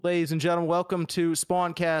Ladies and gentlemen, welcome to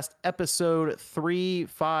Spawncast episode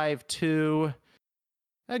 352.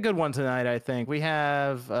 A good one tonight, I think. We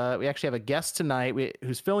actually have a guest tonight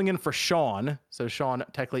who's filling in for Sean. So Sean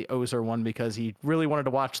technically owes her one because he really wanted to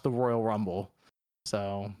watch the Royal Rumble.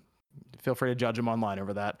 So feel free to judge him online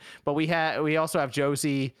over that. But we also have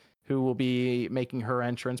Josie, who will be making her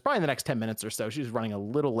entrance probably in the next 10 minutes or so. She's running a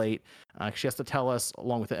little late. She has to tell us,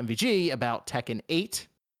 along with the MVG, about Tekken 8.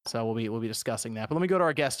 So we'll be discussing that. But let me go to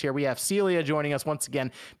our guest here. We have Celia joining us once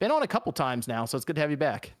again. Been on a couple times now, so it's good to have you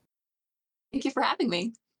back. Thank you for having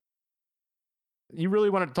me. You really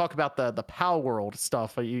wanted to talk about the Palworld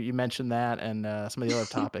stuff. You mentioned that and some of the other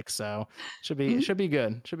topics. So should be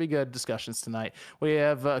good. Should be good discussions tonight. We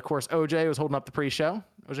have of course OJ who's holding up the pre-show.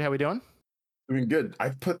 OJ, how we doing? Doing good.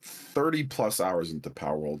 I've put 30 plus hours into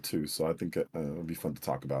Palworld too, so I think it'll be fun to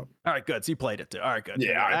talk about. All right, good. So you played it too. All right, good.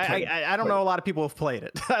 Yeah, I don't know a lot of people have played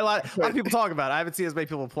it. a lot of people talk about it. I haven't seen as many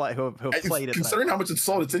people play who have played it. Considering how much it's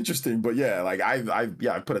sold, it's interesting. But yeah, like I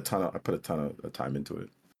put a ton of time into it.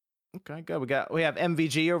 Okay, good. We have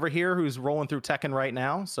MVG over here who's rolling through Tekken right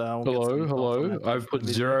now. So hello. I've put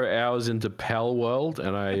 0 hours into Palworld,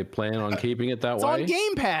 and I plan on keeping it that way. It's on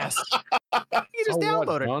Game Pass. You just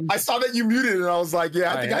download it. I saw that you muted it, and I was like,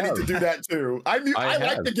 yeah, I think I need to do that too. I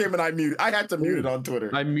like the game, and I had to mute it on Twitter.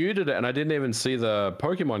 I muted it, and I didn't even see the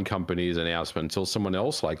Pokemon Company's announcement until someone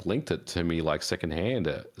else linked it to me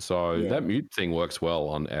secondhand. So that mute thing works well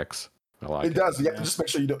on X. I like it. It does. You have to just make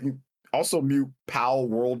sure you also mute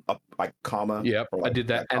Palworld up comma. Yep, I did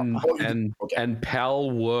that, and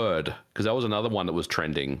Palword, because that was another one that was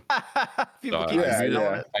trending. I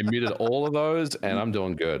muted all of those, and I'm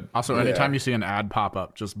doing good. Also, anytime you see an ad pop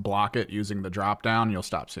up, just block it using the drop down. You'll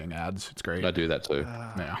stop seeing ads. It's great. I do that too.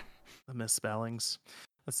 The misspellings.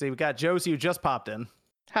 Let's see. We got Josie who just popped in.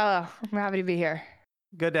 Hello, I'm happy to be here.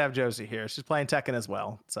 Good to have Josie here. She's playing Tekken as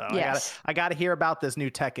well. So yes. I got to hear about this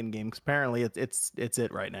new Tekken game because apparently it's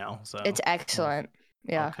it right now. So it's excellent.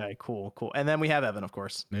 Yeah. Okay. Cool. And then we have Evan, of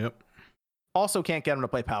course. Yep. Also can't get him to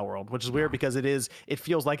play Palworld, which is weird because it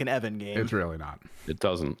feels like an Evan game. It's really not. It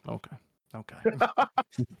doesn't. Okay. But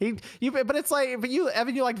it's like,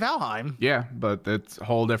 Evan, you like Valheim. Yeah, but it's a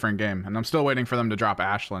whole different game, and I'm still waiting for them to drop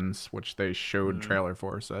Ashlands, which they showed trailer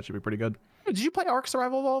for, so that should be pretty good. Did you play Ark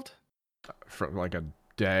Survival Evolved? For like a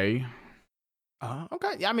day.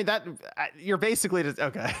 Okay. Yeah, I mean that you're basically just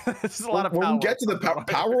okay. It's a lot of when we get to the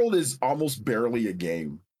Palworld is almost barely a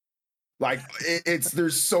game. Like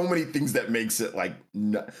there's so many things that makes it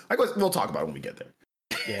we'll talk about it when we get there.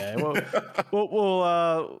 Yeah,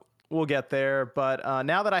 we'll get there. But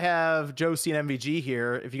now that I have Josie and MVG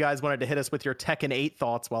here, if you guys wanted to hit us with your Tekken 8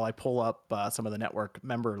 thoughts while I pull up some of the network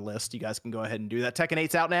member list, you guys can go ahead and do that. Tekken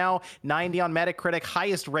 8's out now, 90 on Metacritic,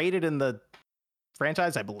 highest rated in the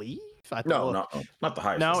franchise, I believe. No, not the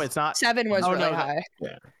highest. No, it's not. 7 was really high.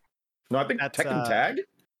 Yeah. No, I think that's Tekken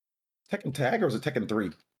Tag, or was it Tekken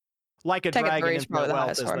 3? Like a Tekken Dragon Infinite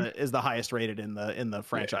Wealth is the highest rated in the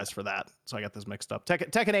franchise for that. So I got this mixed up.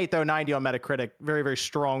 Tekken 8 though, 90 on Metacritic, very very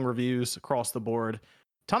strong reviews across the board.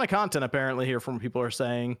 Ton of content apparently here from what people are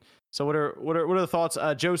saying. So what are the thoughts?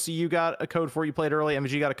 Josie, you got a code for it. You played early.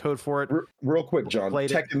 MG got a code for it. Real quick, John.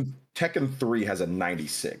 Tekken 3 has a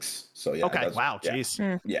 96. So yeah. Okay. Wow. Jeez.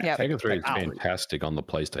 Yeah. Tekken 3 is fantastic on the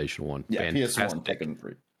PlayStation 1. Yeah. Fantastic. PS1 Tekken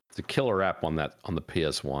 3. It's a killer app on the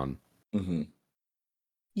PS1. Mm-hmm.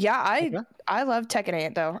 Yeah, I love Tekken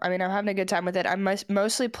 8 though. I mean, I'm having a good time with it. I'm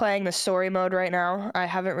mostly playing the story mode right now. I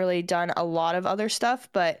haven't really done a lot of other stuff,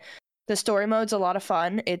 but the story mode's a lot of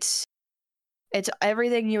fun. It's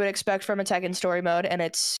everything you would expect from a Tekken story mode, and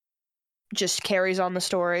it's just carries on the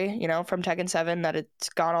story, from Tekken 7 that it's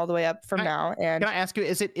gone all the way up from now. And can I ask you,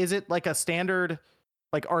 is it like a standard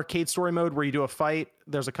arcade story mode where you do a fight,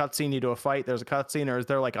 there's a cutscene, you do a fight, there's a cutscene, or is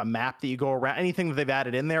there like a map that you go around? Anything that they've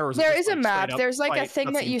added in there? Or there is a map. There's like a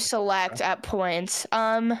thing that you select at points.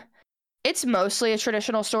 It's mostly a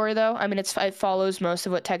traditional story though. I mean, it follows most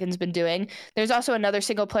of what Tekken's been doing. There's also another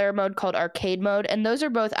single player mode called arcade mode, and those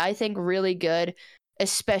are both, I think, really good,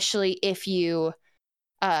 especially if you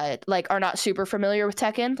are not super familiar with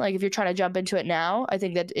Tekken. Like if you're trying to jump into it now, I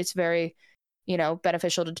think that it's very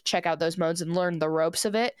beneficial to check out those modes and learn the ropes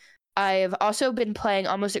of it. I've also been playing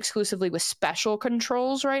almost exclusively with special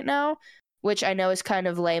controls right now, which I know is kind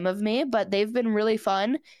of lame of me, but they've been really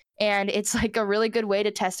fun. And it's like a really good way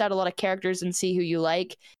to test out a lot of characters and see who you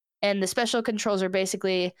like. And the special controls are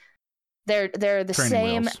basically, they're the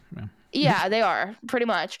same. Yeah, they are pretty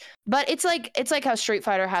much. But it's like how Street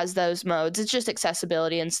Fighter has those modes. It's just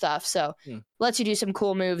accessibility and stuff. So lets you do some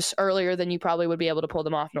cool moves earlier than you probably would be able to pull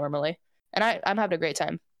them off normally. And I'm having a great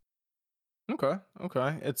time.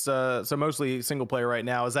 Okay. It's so mostly single player right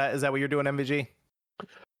now. Is that what you're doing, MVG?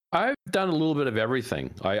 I've done a little bit of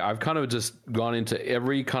everything. I've kind of just gone into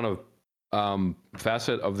every kind of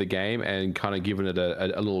facet of the game and kind of given it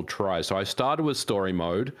a little try. So I started with story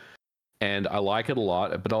mode, and I like it a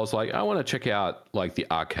lot. But I was like, I want to check out like the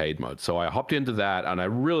arcade mode. So I hopped into that, and I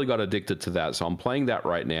really got addicted to that. So I'm playing that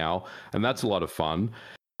right now, and that's a lot of fun.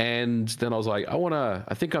 And then I was like,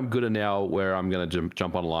 I think I'm good now where I'm going to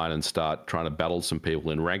jump online and start trying to battle some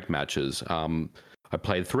people in ranked matches. I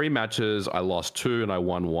played 3 matches, I lost 2, and I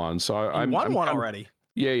won 1. So I'm won one already.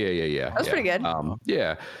 Yeah. That's pretty good.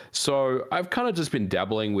 Yeah. So I've kind of just been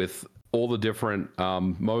dabbling with all the different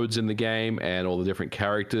modes in the game and all the different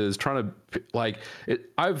characters, trying to like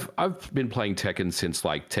it. I've been playing Tekken since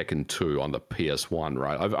like Tekken 2 on the PS1,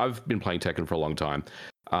 right? I've been playing Tekken for a long time.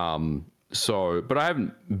 But I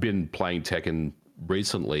haven't been playing Tekken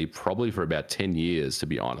recently, probably for about 10 years, to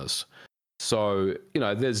be honest. So,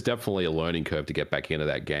 there's definitely a learning curve to get back into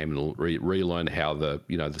that game and relearn how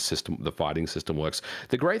the fighting system works.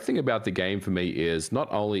 The great thing about the game for me is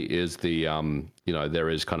not only is the, there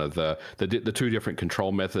is kind of the 2 different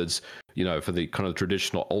control methods, for the kind of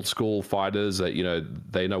traditional old school fighters that,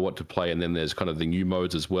 they know what to play. And then there's kind of the new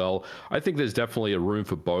modes as well. I think there's definitely a room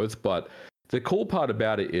for both, but the cool part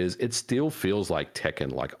about it is it still feels like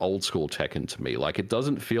Tekken, like old school Tekken to me. Like it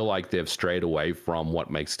doesn't feel like they've strayed away from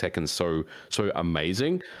what makes Tekken so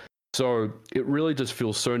amazing. So it really just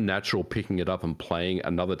feels so natural picking it up and playing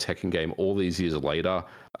another Tekken game all these years later.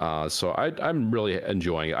 So I'm really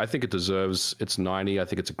enjoying it. I think it deserves its 90. I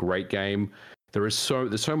think it's a great game. There's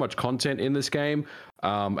so much content in this game,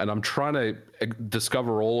 and I'm trying to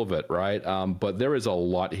discover all of it, right? But there is a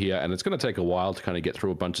lot here, and it's going to take a while to kind of get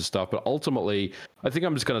through a bunch of stuff. But ultimately, I think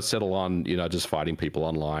I'm just going to settle on, just fighting people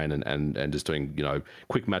online and just doing,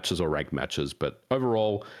 quick matches or ranked matches. But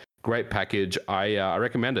overall, great package. I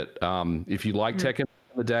recommend it. If you like Tekken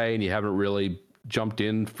in the day and you haven't really jumped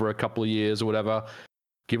in for a couple of years or whatever,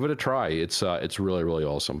 give it a try. It's really, really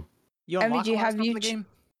awesome. MVG, have you? Game?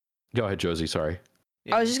 Go ahead, Josie. Sorry.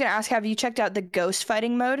 I was just gonna ask, have you checked out the ghost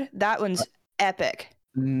fighting mode? That one's epic.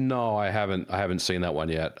 No, I haven't. I haven't seen that one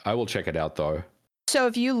yet. I will check it out though. So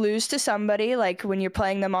if you lose to somebody, like when you're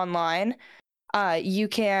playing them online, you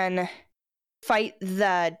can fight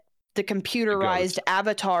the computerized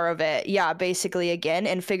avatar of it. Yeah, basically again,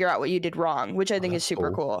 and figure out what you did wrong, which I think is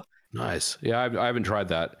super cool. Nice. Yeah, I haven't tried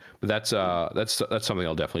that, but that's something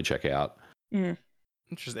I'll definitely check out.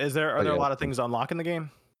 Interesting. Are there a lot of things to unlock in the game?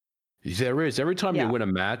 There is. Every time you win a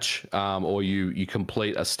match, or you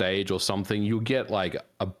complete a stage or something, you get like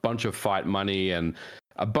a bunch of fight money and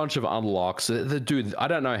a bunch of unlocks. Dude, I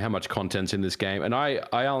don't know how much content's in this game, and I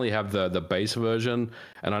only have the base version,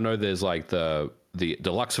 and I know there's like the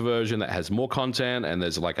deluxe version that has more content, and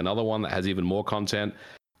there's like another one that has even more content.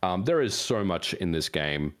 There is so much in this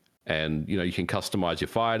game, and you can customize your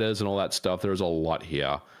fighters and all that stuff. There's a lot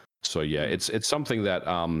here. So yeah, it's something that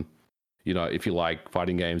if you like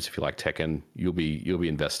fighting games, if you like Tekken, you'll be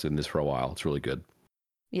invested in this for a while. It's really good.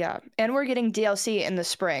 Yeah, and we're getting DLC in the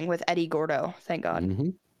spring with Eddie Gordo. Thank God. Mm-hmm.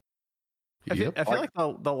 I feel like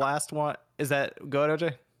the last one is that. Go ahead,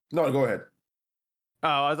 OJ. No, go ahead.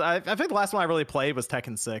 Oh, I think the last one I really played was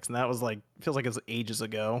Tekken 6, and that was feels like it was ages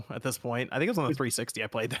ago at this point. I think it was on the 360 I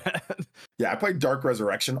played that. Yeah, I played Dark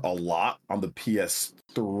Resurrection a lot on the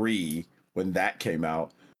PS3 when that came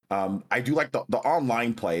out. I do like the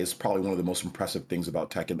online play is probably one of the most impressive things about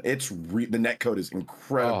Tekken. It's the netcode is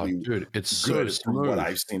incredibly dude, it's good so from smooth. what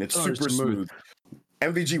I've seen. It's super smooth.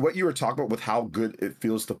 MVG, what you were talking about with how good it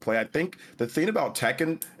feels to play, I think the thing about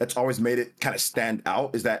Tekken that's always made it kind of stand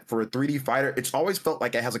out is that for a 3D fighter, it's always felt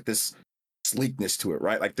like it has like this sleekness to it,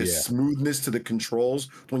 right? Like this smoothness to the controls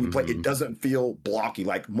when you play. It doesn't feel blocky.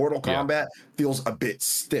 Like Mortal Kombat feels a bit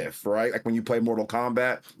stiff, right? Like when you play Mortal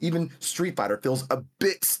Kombat, even Street Fighter feels a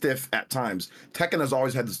bit stiff at times. Tekken has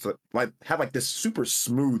always had this this super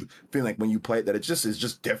smooth feeling like when you play it, that it just is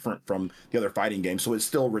just different from the other fighting games. So it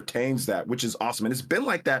still retains that, which is awesome. And it's been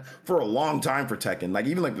like that for a long time for Tekken. Like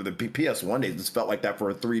even like the PS1 days, it's felt like that for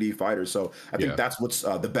a 3D fighter. So I think that's what's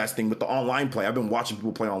the best thing with the online play. I've been watching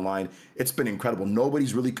people play online. It's been incredible.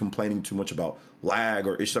 Nobody's really complaining too much about lag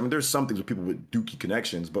or issues. I mean, there's some things with people with dookie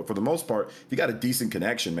connections, but for the most part, if you got a decent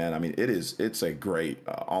connection, man, I mean, it's a great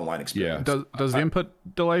online experience. Yeah. Does the input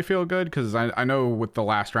delay feel good? Because I know with the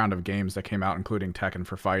last round of games that came out, including Tekken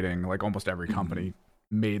for fighting, like almost every company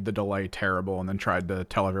made the delay terrible and then tried to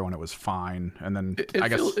tell everyone it was fine. And then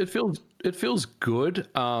it feels good.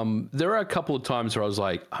 There are a couple of times where I was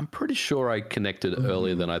like, I'm pretty sure I connected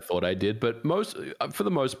earlier than I thought I did, but for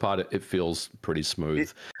the most part, it feels pretty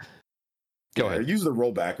smooth. Go ahead. Use the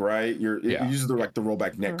rollback, right? You're using the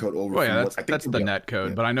rollback netcode over. Well, yeah, that's the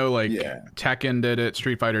netcode. But I know Tekken did it,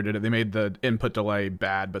 Street Fighter did it. They made the input delay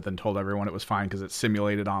bad, but then told everyone it was fine because it's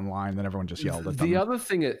simulated online. Then everyone just yelled at them. The other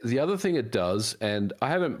thing it does, and I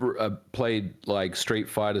haven't played like Street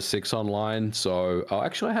Fighter 6 online, so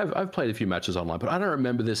actually I've played a few matches online, but I don't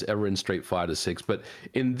remember this ever in Street Fighter 6. But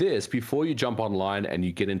in this, before you jump online and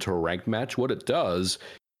you get into a ranked match, what it does,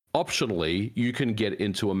 optionally, you can get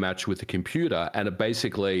into a match with the computer, and it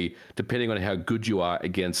basically, depending on how good you are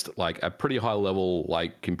against like a pretty high level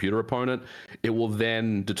like computer opponent, it will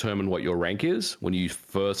then determine what your rank is when you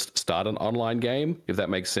first start an online game, if that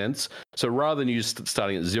makes sense. So rather than you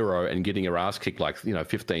starting at 0 and getting your ass kicked like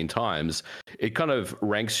 15 times, it kind of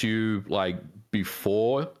ranks you like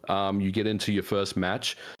before you get into your first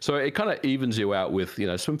match. So it kind of evens you out with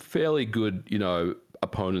some fairly good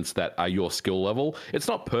opponents that are your skill level. It's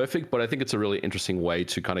not perfect, but I think it's a really interesting way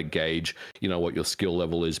to kind of gauge, what your skill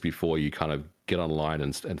level is before you kind of get online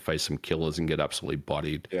and face some killers and get absolutely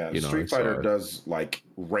bodied. Yeah, Street Fighter does like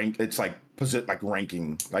rank. It's like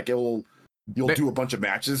ranking. Like you'll do a bunch of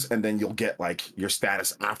matches and then you'll get like your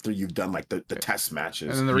status after you've done like the test matches.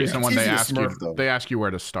 And then the reason when they ask you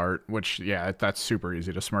where to start, which that's super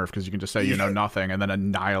easy to smurf because you can just say you know nothing and then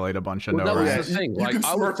annihilate a bunch of That was the thing. You can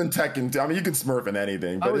smurf in Tekken. I mean, you can smurf in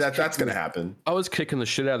anything, but that's gonna happen. I was kicking the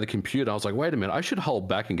shit out of the computer. I was like, wait a minute, I should hold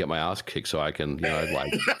back and get my ass kicked so I can I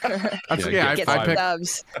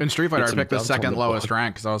picked in Street Fighter. I picked the second lowest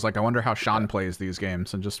rank because I was like, I wonder how Sean plays these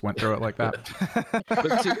games, and just went through it like that.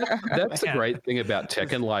 But see, that's the great thing about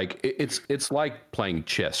Tekken. Like it's like playing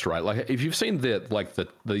chess, right? Like if you've seen the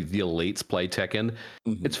elites play Tekken,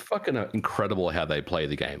 it's fucking incredible how they play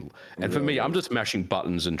the game. And for me, I'm just mashing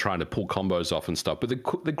buttons and trying to pull combos off and stuff. But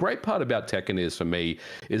the great part about Tekken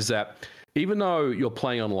is that even though you're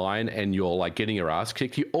playing online and you're like getting your ass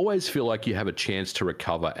kicked, you always feel like you have a chance to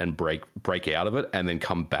recover and break out of it and then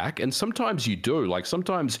come back. And sometimes you do. Like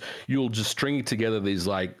sometimes you'll just string together these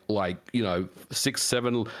 6,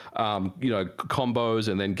 7 combos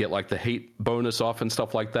and then get like the heat bonus off and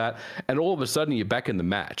stuff like that. And all of a sudden you're back in the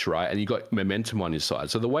match, right? And you got momentum on your side.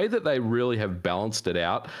 So the way that they really have balanced it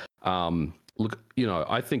out,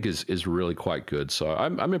 I think is really quite good. So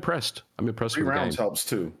I'm impressed. I'm impressed with the game. 3 rounds helps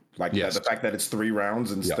too. Like the fact that it's 3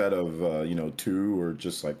 rounds instead of 2 or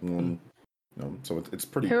just like 1. So it's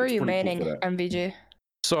pretty. Who are you maining, cool MVG?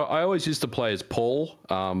 So I always used to play as Paul,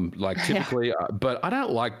 typically, but I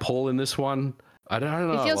don't like Paul in this one. I don't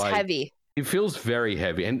know. He feels heavy. He feels very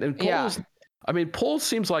heavy, and Paul Paul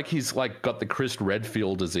seems like he's like got the Chris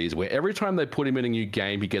Redfield disease, where every time they put him in a new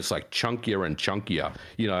game, he gets like chunkier and chunkier,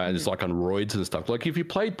 and it's like on roids and stuff. Like if you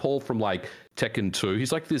played Paul from like Tekken 2,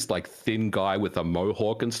 he's like this like thin guy with a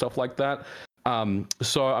mohawk and stuff like that.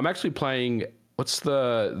 So I'm actually playing, what's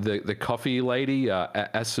the coffee lady,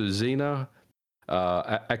 Asuzina?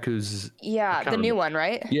 The new one,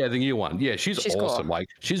 right? Yeah, the new one. Yeah, she's awesome. Cool. Like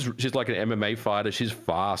she's like an MMA fighter. She's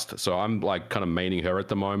fast. So I'm like kind of maining her at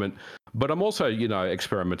the moment. But I'm also,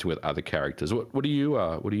 experimenting with other characters. What are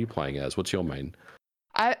you playing as? What's your main?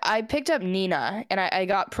 I picked up Nina and I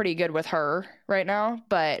got pretty good with her right now,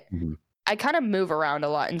 but I kind of move around a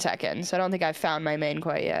lot in Tekken, so I don't think I've found my main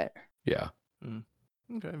quite yet. Yeah.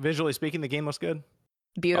 Okay. Visually speaking, the game looks good.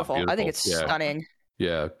 Beautiful. I think it's stunning.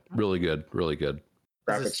 Yeah, really good. Really good.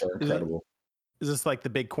 Graphics are incredible. Is this like the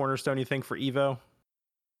big cornerstone, you think, for Evo?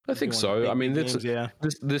 I think so. I mean, this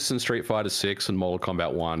and Street Fighter 6 and Mortal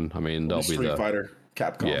Kombat 1. I mean, they'll be Street Fighter,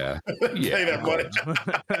 Capcom. Yeah. Pay that money.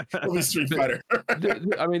 It'll be Street Fighter.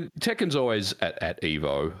 I mean, Tekken's always at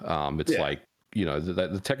Evo. It's like,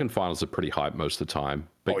 the Tekken finals are pretty hype most of the time.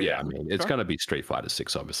 But I mean, it's going to be Street Fighter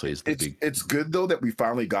 6, obviously. It's good, though, that we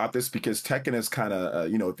finally got this, because Tekken is kind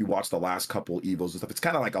of, if you watch the last couple Evos and stuff, it's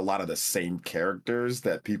kind of like a lot of the same characters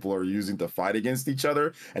that people are using to fight against each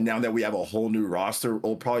other. And now that we have a whole new roster,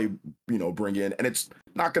 we'll probably, bring in, and it's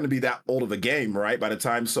not going to be that old of a game, right, by the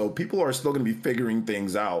time. So people are still going to be figuring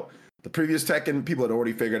things out. The previous Tekken, people had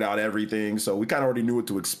already figured out everything, so we kind of already knew what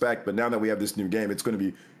to expect. But now that we have this new game,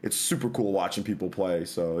 it's super cool watching people play.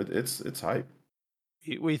 So it's hype.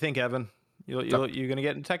 What do you think, Evan? You gonna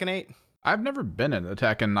get in Tekken 8? I've never been in a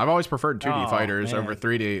Tekken. I've always preferred 2D fighters over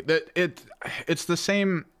 3D. It's the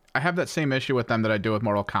same. I have that same issue with them that I do with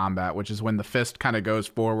Mortal Kombat, which is when the fist kind of goes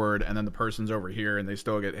forward and then the person's over here and they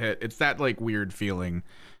still get hit. It's that like weird feeling.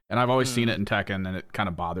 And I've always seen it in Tekken, and it kind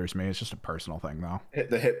of bothers me. It's just a personal thing, though.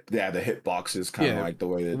 The hitbox is kind of like the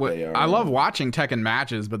way that they are. I love watching Tekken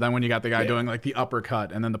matches, but then when you got the guy doing like the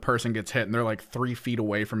uppercut, and then the person gets hit, and they're like 3 feet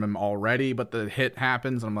away from him already, but the hit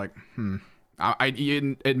happens, and I'm like,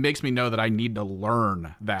 it makes me know that I need to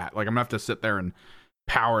learn that. Like I'm gonna have to sit there and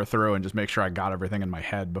power through and just make sure I got everything in my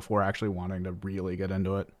head before actually wanting to really get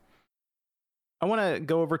into it. I want to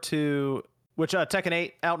go over to which Tekken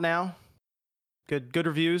 8 out now. Good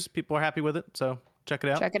reviews. People are happy with it, so check it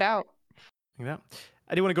out. Check it out. Yeah.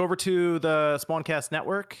 I do want to go over to the Spawncast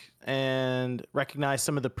network and recognize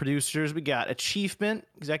some of the producers. We got Achievement,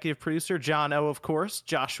 executive producer, John O, of course,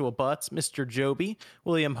 Joshua Butts, Mr. Joby,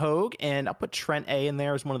 William Hogue, and I'll put Trent A in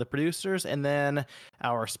there as one of the producers. And then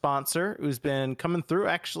our sponsor, who's been coming through,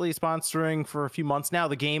 actually sponsoring for a few months now,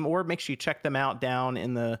 The Game Orb. Make sure you check them out down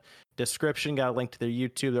in the description. Got a link to their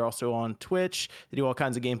YouTube. They're also on Twitch. They do all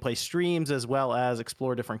kinds of gameplay streams as well as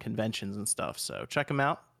explore different conventions and stuff. So check them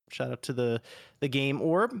out. Shout out to the Game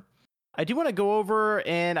Orb. I do want to go over,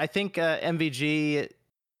 and I think MVG,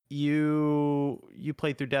 you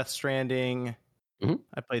played through Death Stranding. Mm-hmm.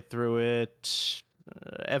 I played through it.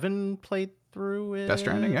 Evan played through it. Death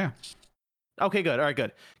Stranding, yeah. Okay, good. All right,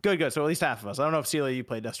 good. So at least half of us. I don't know if Celia, you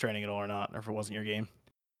played Death Stranding at all or not, or if it wasn't your game.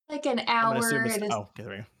 Like an I'm hour. gonna assume It is okay, there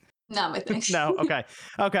we go. not my thing. No,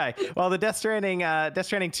 okay. Well, the Death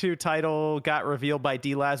Stranding 2 title got revealed by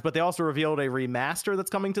D-Labs, but they also revealed a remaster that's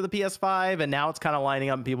coming to the PS5, and now it's kind of lining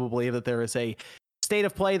up, and people believe that there is a state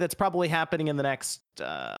of play that's probably happening in the next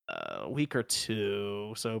week or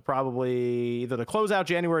two. So probably either the closeout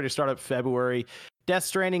January to start up February. Death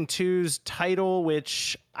Stranding 2's title,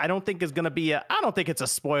 which I don't think is going to be I don't think it's a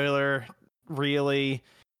spoiler, really.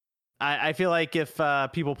 I feel like if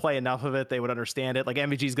people play enough of it, they would understand it. Like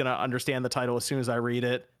MVG is going to understand the title as soon as I read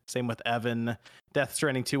it. Same with Evan. Death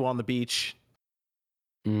Stranding 2 on the beach.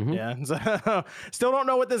 Mm-hmm. Yeah. So, still don't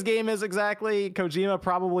know what this game is exactly. Kojima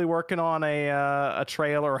probably working on a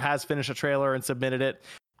trailer, or has finished a trailer and submitted it.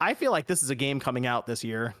 I feel like this is a game coming out this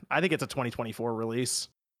year. I think it's a 2024 release.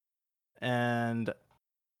 And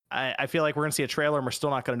I feel like we're going to see a trailer and we're still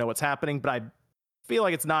not going to know what's happening. But I feel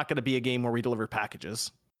like it's not going to be a game where we deliver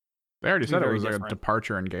packages. They already said it was different. a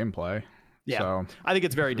departure in gameplay. Yeah, so, I think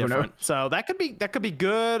it's very different. So that could be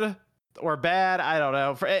good or bad. I don't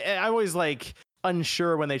know. I always like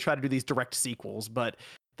unsure when they try to do these direct sequels, but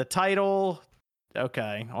the title,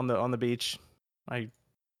 okay, on the beach. I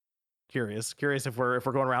curious if we're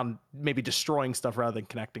going around maybe destroying stuff rather than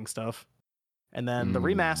connecting stuff. And then the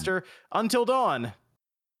remaster, Until Dawn.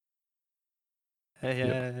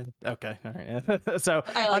 Yeah. Okay. All right. So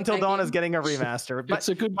Until Dawn is getting a remaster. But It's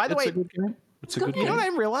a good. By the way, a good game. It's a good you game. know what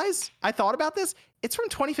I realized? I thought about this. It's from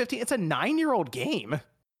 2015. It's a 9-year-old game.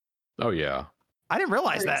 Oh yeah. I didn't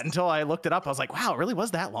realize that until I looked it up. I was like, wow, it really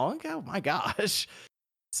was that long? Oh my gosh.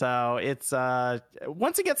 So it's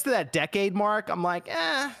once it gets to that decade mark, I'm like,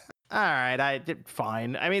 all right, I did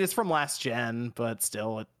fine. I mean, it's from last gen, but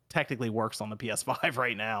still, it technically works on the PS5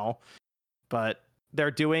 right now. But they're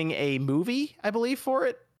doing a movie, I believe,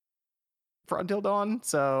 for Until Dawn.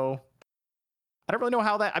 So I don't really know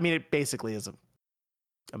how that. I mean, it basically is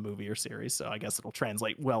a movie or series, so I guess it'll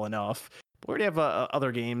translate well enough. But we already have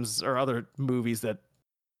other games or other movies that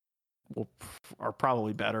are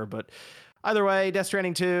probably better. But either way, Death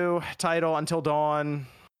Stranding 2 title, Until Dawn,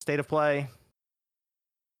 state of play,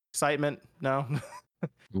 excitement. No.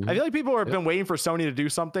 I feel like people have been waiting for Sony to do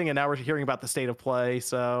something, and now we're hearing about the state of play.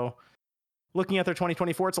 So looking at their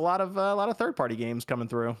 2024, it's a lot of third-party games coming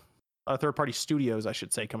through. Third-party studios, I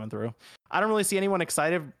should say, coming through. I don't really see anyone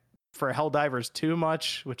excited for Helldivers too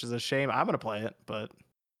much, which is a shame. I'm going to play it, but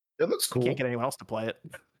it looks cool. Can't get anyone else to play it.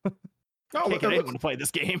 No, can't get anyone to play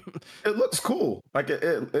this game. It looks cool. Like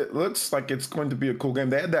it looks like it's going to be a cool game.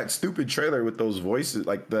 They had that stupid trailer with those voices,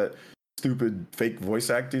 like that stupid fake voice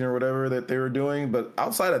acting or whatever that they were doing. But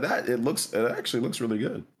outside of that, it actually looks really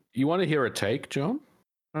good. You want to hear a take, John?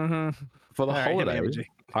 Mm-hmm. For the All right, holiday,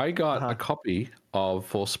 I got a copy of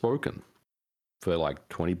Forspoken for like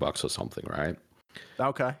 $20 or something, right?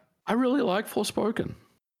 Okay. I really like Forspoken.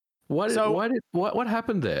 What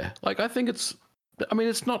happened there? Like, I think it's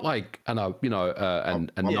not like a 90 I'm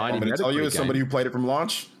going minute to tell you as game, somebody who played it from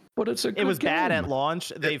launch. but it's a good It was bad game. at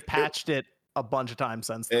launch. They've patched it a bunch of times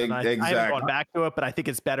since then. I Exactly. haven't gone back to it, but I think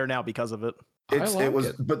it's better now because of it.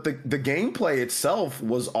 But the gameplay itself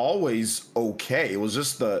was always okay. It was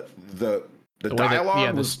just the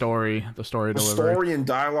dialogue, the story delivery. Story and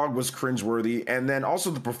dialogue was cringeworthy, and then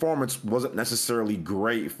also the performance wasn't necessarily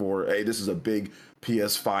great for this is a big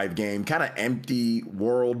PS5 game, kind of empty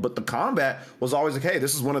world. But the combat was always like, hey,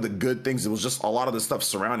 this is one of the good things. It was just a lot of the stuff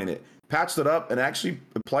surrounding it. Patched it up, and actually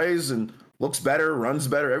it plays and looks better, runs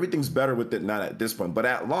better. Everything's better with it. Not at this point, but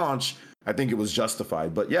at launch, I think it was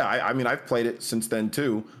justified. But yeah, I mean, I've played it since then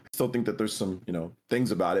too. I still think that there's some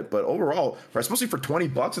things about it, but overall, especially for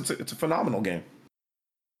 $20, it's a phenomenal game.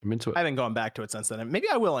 I'm into it. I haven't gone back to it since then. Maybe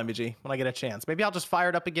I will, MVG, when I get a chance. Maybe I'll just fire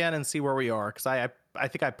it up again and see where we are. Because I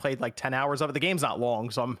think I played like 10 hours of it. The game's not long,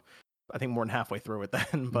 so I think more than halfway through it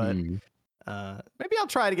then. But maybe I'll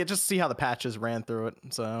try to just see how the patches ran through it.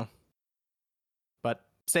 So, but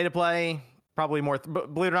state of play, probably more.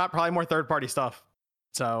 Believe it or not, probably more third-party stuff.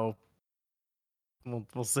 So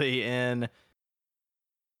we'll see in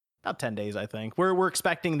about 10 days, I think. We're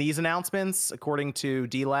expecting these announcements, according to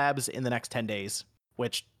D Labs, in the next 10 days.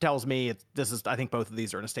 Which tells me I think both of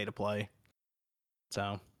these are in a state of play.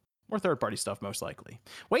 So more third-party stuff, most likely.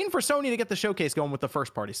 Waiting for Sony to get the showcase going with the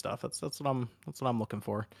first-party stuff. That's what I'm looking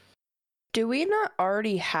for. Do we not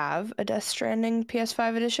already have a Death Stranding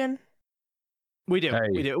PS5 edition? We do.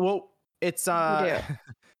 We do. Well, it's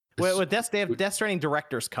with Death, they have Death Stranding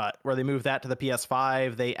Director's Cut, where they moved that to the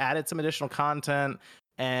PS5. They added some additional content.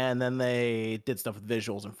 And then they did stuff with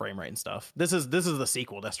visuals and frame rate and stuff. This is the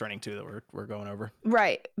sequel, Death Stranding 2, that we're going over.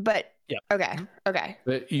 Right, but yeah. Okay.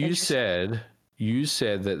 But you said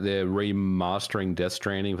that they're remastering Death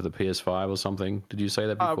Stranding for the PS5 or something. Did you say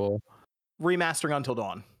that before? Remastering Until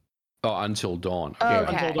Dawn. Oh, Until Dawn.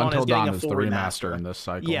 Okay. Until Dawn is the remaster in this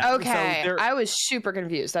cycle. Yeah. Okay. So I was super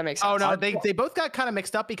confused. That makes sense. Oh no, they both got kind of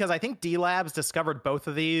mixed up because I think D Labs discovered both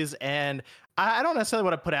of these, and I don't necessarily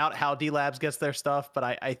want to put out how D Labs gets their stuff, but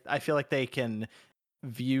I feel like they can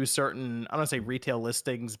view certain, I don't want to say retail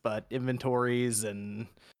listings, but inventories and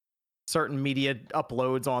certain media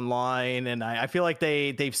uploads online, and I feel like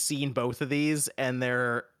they've seen both of these, and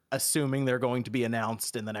they're assuming they're going to be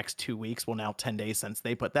announced in the next 2 weeks. Well, now 10 days since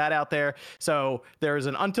they put that out there. So there's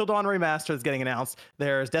an Until Dawn remaster that's getting announced.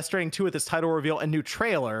 There's Death Stranding 2 with this title reveal and new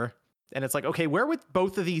trailer. And it's like, okay, where would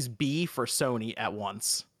both of these be for Sony at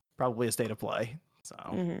once? Probably a state of play. So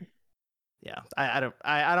yeah, I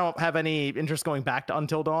don't have any interest going back to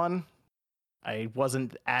Until Dawn. I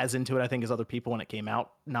wasn't as into it, I think, as other people when it came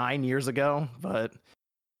out 9 years ago, but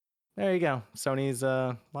there you go. Sony's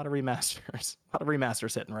a lot of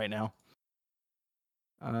remasters hitting right now.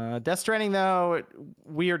 Death Stranding, though,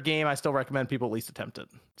 weird game. I still recommend people at least attempt it.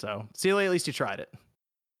 So, Celia, at least you tried it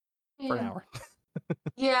for an hour.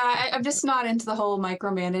 Yeah, I'm just not into the whole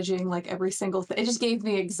micromanaging, like every single thing. It just gave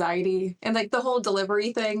me anxiety. And like the whole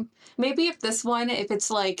delivery thing. Maybe if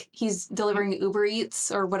it's like he's delivering Uber Eats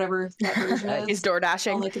or whatever that version is. He's door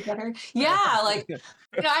dashing. I'll like it better. Yeah, like,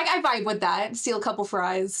 I vibe with that. Steal a couple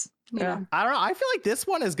fries. Yeah. I don't know. I feel like this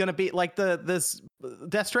one is going to be like this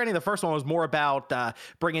Death Stranding. The first one was more about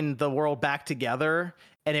bringing the world back together,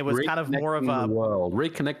 and it was kind of more of a world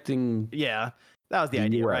reconnecting. Yeah, that was the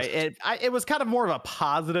idea, right? It was kind of more of a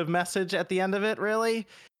positive message at the end of it, really.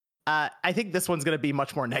 I think this one's going to be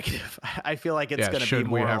much more negative. I feel like it's going to be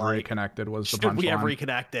more should we have like, reconnected was the should we have punchline.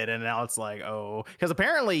 reconnected? And now it's like, oh, because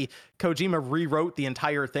apparently Kojima rewrote the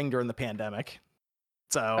entire thing during the pandemic.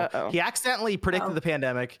 So he accidentally predicted the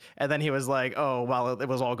pandemic, and then he was like, oh, while it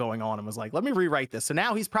was all going on, and was like, let me rewrite this. So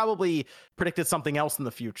now he's probably predicted something else in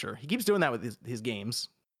the future. He keeps doing that with his games.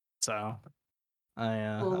 So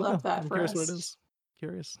I love that. I'm for curious us. what it is.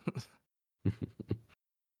 Curious.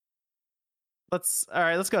 Let's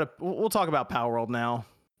go to, we'll talk about Palworld now.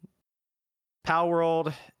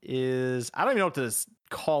 Palworld is, I don't even know what to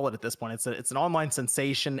call it at this point. It's an online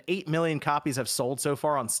sensation. 8 million copies have sold so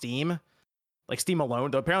far on Steam. Like Steam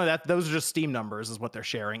alone, though apparently those are just Steam numbers is what they're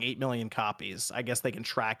sharing. 8 million copies. I guess they can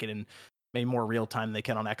track it in maybe more real time than they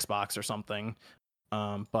can on Xbox or something.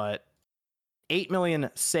 But 8 million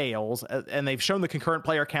sales, and they've shown the concurrent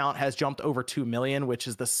player count has jumped over 2 million, which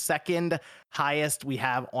is the second highest we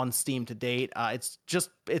have on Steam to date.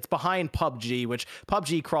 It's behind PUBG, which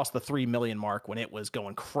PUBG crossed the 3 million mark when it was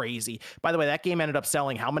going crazy. By the way, that game ended up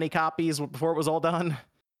selling how many copies before it was all done?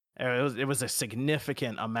 It was a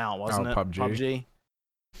significant amount, wasn't it? PUBG.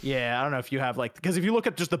 Yeah, I don't know if you have because if you look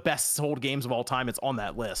at just the best sold games of all time, it's on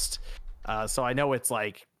that list. So I know it's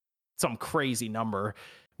like some crazy number,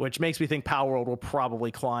 which makes me think Palworld will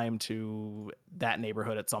probably climb to that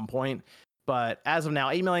neighborhood at some point. But as of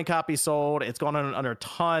now, 8 million copies sold. It's gone under a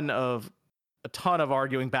ton of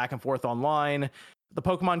arguing back and forth online. The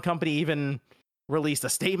Pokemon Company even released a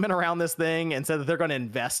statement around this thing and said that they're going to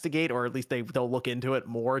investigate, or at least they'll look into it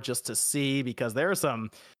more just to see, because there are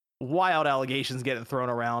some wild allegations getting thrown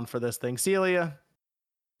around for this thing. Celia,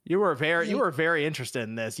 you were very interested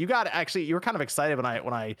in this. You were kind of excited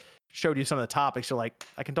when I showed you some of the topics. You're like,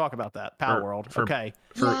 I can talk about that. Palworld. Okay.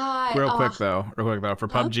 Real quick though, for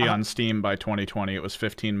PUBG on Steam by 2020, it was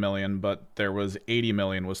 15 million, but there was 80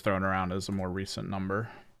 million was thrown around as a more recent number.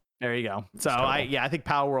 There you go. So I think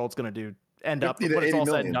Palworld's going to end up when it's all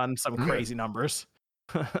said and done some crazy numbers.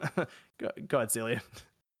 Go ahead, Celia.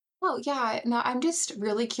 Oh yeah, no, I'm just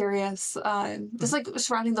really curious. Just like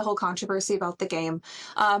surrounding the whole controversy about the game.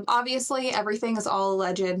 Obviously, everything is all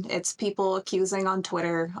alleged. It's people accusing on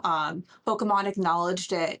Twitter. Pokemon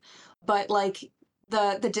acknowledged it, but like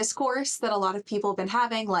the discourse that a lot of people have been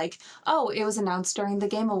having, like, oh, it was announced during the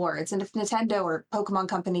Game Awards, and if Nintendo or Pokemon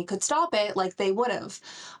Company could stop it, like they would have.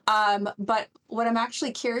 But what I'm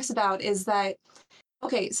actually curious about is that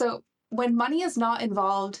okay, so when money is not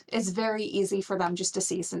involved, it's very easy for them just to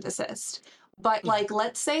cease and desist. But Mhm. like,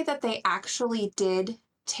 let's say that they actually did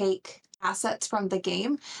take assets from the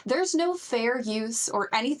game. There's no fair use or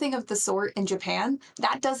anything of the sort in Japan.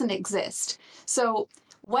 That doesn't exist. So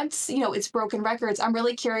once, it's broken records, I'm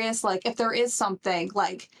really curious, like, if there is something,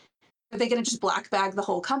 like, are they going to just black bag the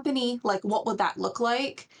whole company? Like, what would that look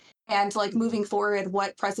like? And like moving forward,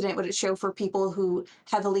 what precedent would it show for people who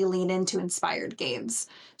heavily lean into inspired games?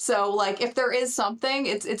 So like if there is something,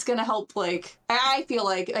 it's gonna help like I feel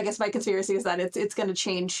like I guess my conspiracy is that it's gonna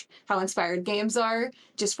change how inspired games are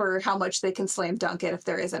just for how much they can slam dunk it if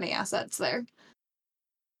there is any assets there.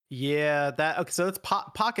 Yeah, that okay. So that's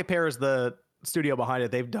Pocket Pair is the studio behind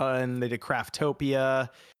it. They did Craftopia,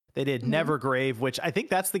 they did Mhm. Nevergrave, which I think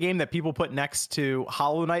that's the game that people put next to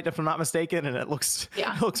Hollow Knight, if I'm not mistaken, and it looks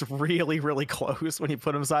really, really close when you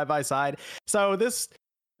put them side by side. So this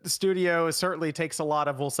studio certainly takes a lot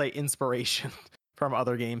of, we'll say, inspiration from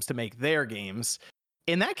other games to make their games.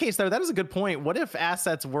 In that case, though, that is a good point. What if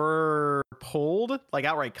assets were pulled, like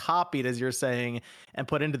outright copied, as you're saying, and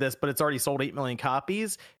put into this, but it's already sold 8 million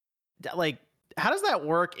copies? Like, how does that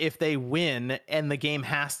work if they win and the game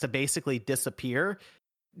has to basically disappear?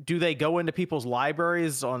 Do they go into people's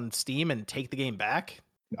libraries on Steam and take the game back?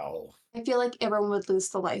 No. I feel like everyone would lose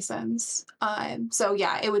the license. So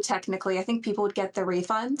yeah, it would technically, I think people would get the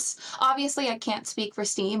refunds. Obviously, I can't speak for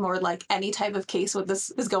Steam or like any type of case where this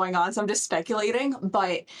is going on, so I'm just speculating.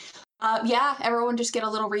 But yeah, everyone just get a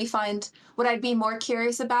little refund. What I'd be more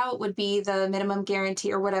curious about would be the minimum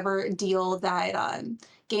guarantee or whatever deal that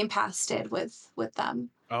Game Pass did with them.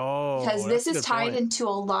 Because Oh, this that's a is good tied point. into a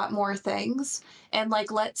lot more things. And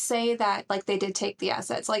like, let's say that like they did take the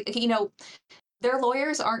assets. Like, their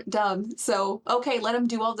lawyers aren't dumb. So, okay, let them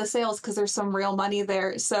do all the sales because there's some real money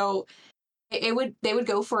there. So they would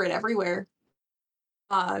go for it everywhere.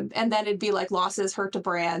 And then it'd be like losses, hurt to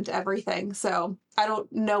brand, everything. So I don't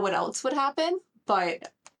know what else would happen, but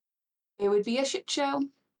it would be a shit show.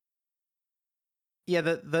 Yeah,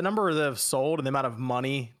 the number that have sold and the amount of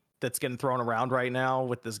money that's getting thrown around right now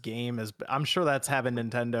with this game is, I'm sure that's having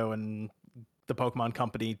Nintendo and the Pokemon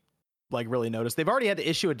Company like really notice. They've already had to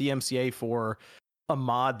issue a DMCA for a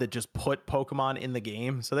mod that just put Pokemon in the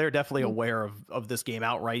game, so they're definitely aware of this game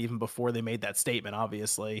outright even before they made that statement,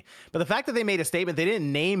 obviously. But the fact that they made a statement, they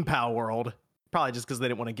didn't name Palworld, probably just because they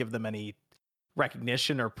didn't want to give them any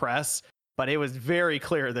recognition or press. But it was very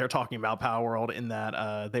clear they're talking about Palworld in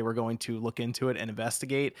that they were going to look into it and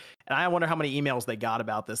investigate. And I wonder how many emails they got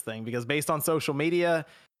about this thing, because based on social media,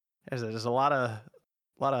 there's a lot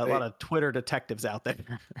of Twitter detectives out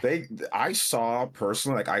there. I saw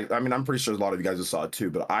personally, like I mean, I'm pretty sure a lot of you guys saw it too,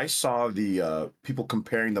 but I saw the people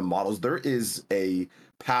comparing the models. There is a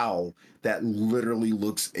PAL that literally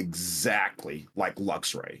looks exactly like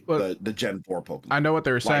Luxray, the Gen 4 Pokemon. I know what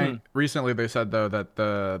they were saying. Recently, they said, though, that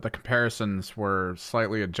the comparisons were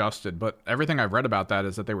slightly adjusted, but everything I've read about that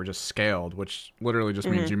is that they were just scaled, which literally just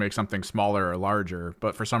means you make something smaller or larger.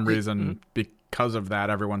 But for some reason, because of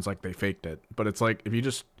that, everyone's like, they faked it. But it's like, if you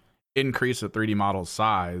just increase a 3D model's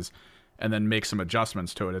size and then make some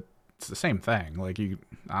adjustments to it, it's the same thing. Like,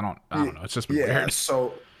 I don't know. It's just weird.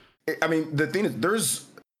 So, I mean, the thing is,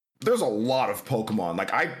 there's a lot of Pokemon.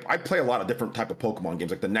 Like I play a lot of different type of Pokemon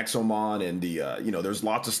games, like the Nexomon and the there's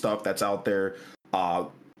lots of stuff that's out there.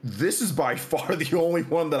 This is by far the only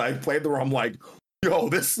one that I've played where I'm like, yo,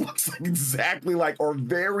 this looks like exactly like or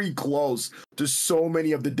very close to so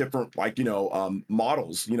many of the different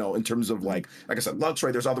models, in terms of like I said,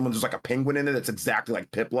 Luxray, there's other ones, there's like a penguin in it that's exactly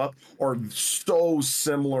like Piplup or so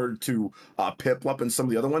similar to Piplup and some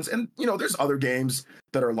of the other ones. And there's other games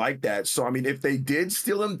that are like that. So I mean, if they did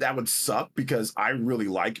steal them, that would suck because I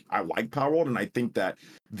like Palworld, and I think that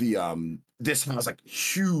the this has like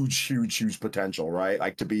huge potential, right?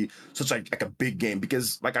 Like to be such like a big game,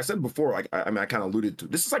 because like I said before, like I kind of alluded to,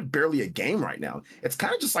 this is like barely a game right now. It's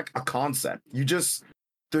kind of just like a concept.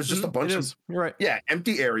 There's just a bunch of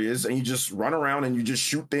empty areas, and you just run around and you just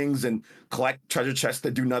shoot things and collect treasure chests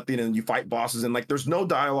that do nothing, and you fight bosses, and like there's no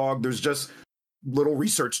dialogue. There's just little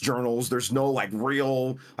research journals. There's no like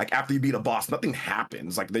real, like after you beat a boss, nothing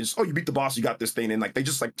happens. Like they just, oh, you beat the boss, you got this thing, and like they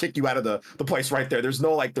just like kick you out of the place right there. There's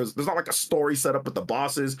no like there's not like a story set up with the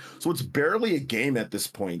bosses. So it's barely a game at this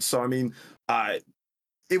point. So I mean,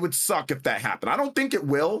 it would suck if that happened. I don't think it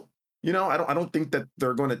will. You know, I don't think that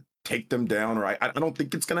they're going to take them down, or I don't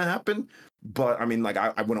think it's going to happen. But I mean, like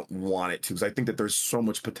I wouldn't want it to, because I think that there's so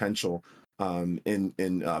much potential in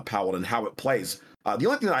Palworld and how it plays. The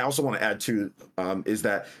only thing that I also want to add to is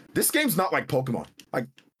that this game's not like Pokemon. Like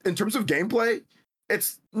in terms of gameplay,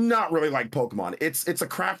 it's not really like Pokemon. It's a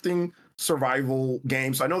crafting survival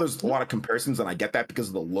game. So I know there's a lot of comparisons, and I get that because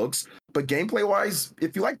of the looks. But gameplay wise,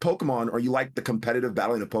 if you like Pokemon or you like the competitive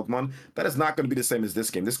battling of Pokemon, that is not going to be the same as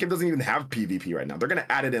this game. This game doesn't even have PvP right now. They're going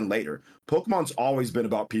to add it in later. Pokemon's always been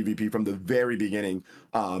about PvP from the very beginning,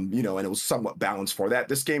 you know, and it was somewhat balanced for that.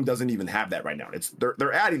 This game doesn't even have that right now.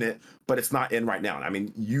 They're adding it, but it's not in right now. I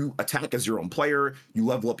mean, you attack as your own player, you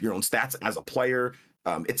level up your own stats as a player.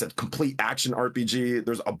 It's a complete action RPG.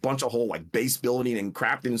 There's a bunch of whole like base building and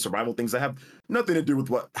crafting and survival things that have nothing to do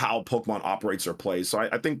with how Pokemon operates or plays. So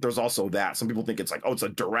I think there's also that. Some people think it's like, oh, it's a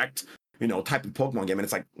direct, you know, type of Pokemon game, and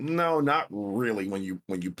it's like, no, not really when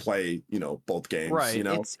you play, you know, both games. Right. You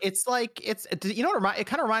know, it's like you know, it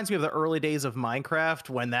kind of reminds me of the early days of Minecraft,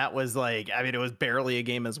 when that was like, I mean, it was barely a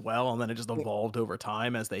game as well, and then it just evolved over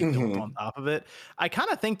time as they built on top of it. I kind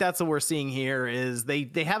of think that's what we're seeing here. Is they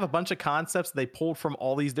have a bunch of concepts they pulled from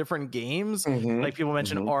all these different games. Like people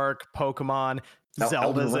mentioned Ark, Pokemon.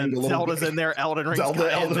 Zelda's in there, Elden Ring.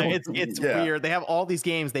 It's weird. They have all these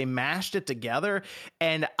games. They mashed it together,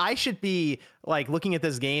 and I should be like looking at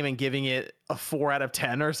this game and giving it a 4 out of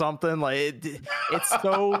 10 or something. Like it's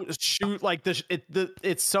so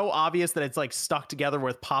it's so obvious that it's like stuck together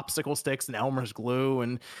with popsicle sticks and Elmer's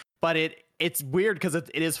glue, but it's weird because it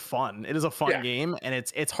is fun. It is a fun game, and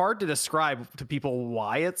it's hard to describe to people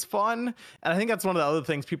why it's fun. And I think that's one of the other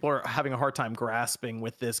things people are having a hard time grasping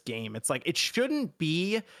with this game. It's like, it shouldn't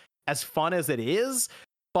be as fun as it is,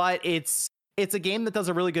 but it's a game that does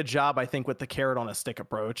a really good job, I think, with the carrot on a stick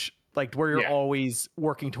approach. Like where you're always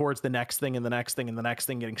working towards the next thing and the next thing and the next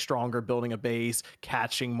thing, getting stronger, building a base,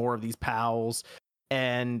 catching more of these pals.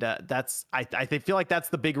 And that's I feel like that's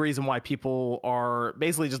the big reason why people are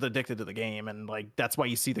basically just addicted to the game, and like that's why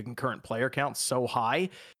you see the concurrent player count so high.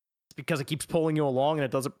 It's because it keeps pulling you along, and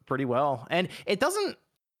it does it pretty well. And it doesn't.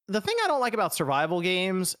 The thing I don't like about survival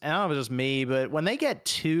games, and I don't know if it's just me, but when they get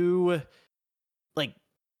too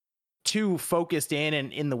focused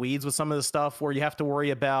in the weeds with some of the stuff, where you have to worry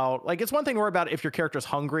about, like, it's one thing to worry about if your character's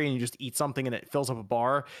hungry and you just eat something and it fills up a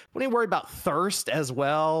bar. When you worry about thirst as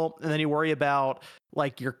well, and then you worry about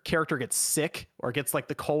like your character gets sick or gets like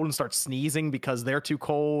the cold and starts sneezing because they're too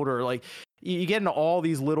cold, or like you get into all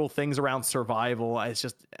these little things around survival. It's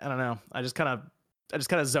just, I don't know. I just kind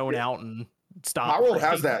of zone out and stop. Palworld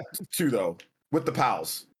has that too, though, with the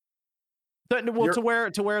pals. Well,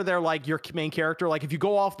 to where they're like your main character, like if you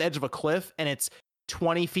go off the edge of a cliff and it's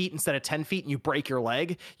 20 feet instead of 10 feet and you break your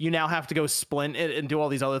leg, you now have to go splint it and do all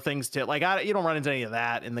these other things to, like, you don't run into any of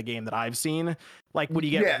that in the game that I've seen. Like when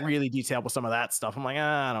you get really detailed with some of that stuff, I'm like,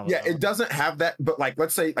 I don't know. Yeah, it doesn't have that, but like,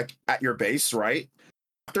 let's say like at your base, right?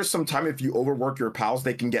 After some time, if you overwork your pals,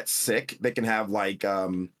 they can get sick. They can have like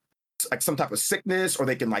some type of sickness, or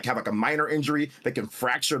they can like have like a minor injury. They can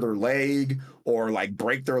fracture their leg or like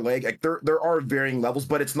break their leg. Like there are varying levels,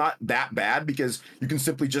 but it's not that bad because you can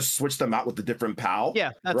simply just switch them out with a different pal.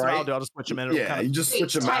 Yeah, that's what I'll do. I'll just switch them in. You just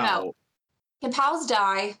switch them out. Can pals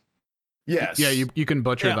die? Yes. Yeah, you can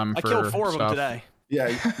butcher them. I killed 4 of them today. Yeah,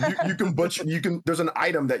 you can butcher. There's an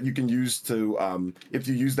item that you can use to if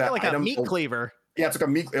you use that like item, a meat cleaver. Yeah, it's like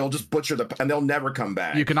a meat. It'll just butcher and they'll never come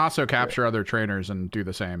back. You can also capture other trainers and do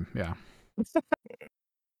the same. Yeah.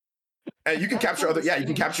 And you can capture other. Yeah, you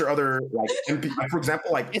can capture other like MP. Like, for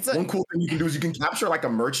example, like one cool thing you can do is you can capture like a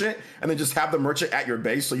merchant and then just have the merchant at your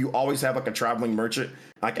base, so you always have like a traveling merchant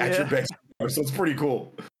like at your base. So it's pretty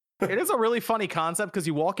cool. It is a really funny concept because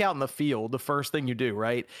you walk out in the field, the first thing you do,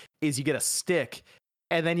 right, is you get a stick,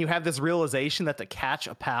 and then you have this realization that to catch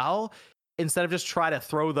a pal, instead of just try to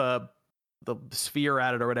throw the sphere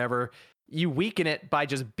at it or whatever, you weaken it by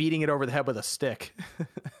just beating it over the head with a stick.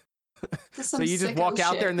 So you just walk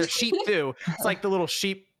out there, and they're sheep too. It's like the little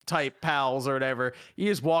sheep type pals or whatever. You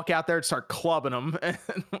just walk out there and start clubbing them, and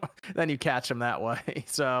then you catch them that way.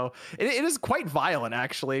 So it is quite violent,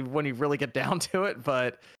 actually, when you really get down to it.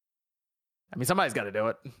 But I mean, somebody's got to do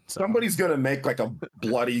it. So. Somebody's gonna make like a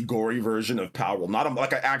bloody, gory version of Palworld, not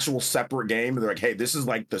like an actual separate game. They're like, hey, this is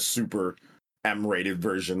like the super M-rated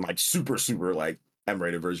version, like super like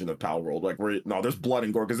M-rated version of Palworld. Like, there's blood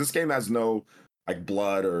and gore because this game has no like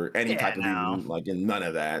blood or any type of even like in none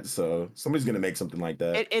of that. So somebody's gonna make something like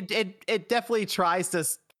that. It definitely tries to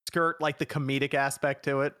skirt like the comedic aspect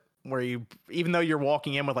to it, where you, even though you're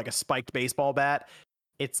walking in with like a spiked baseball bat,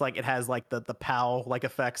 it's like it has like the POW like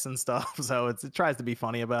effects and stuff. So it tries to be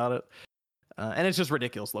funny about it. And it's just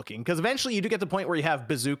ridiculous looking, because eventually you do get to the point where you have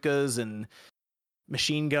bazookas and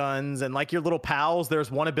machine guns and like your little pals.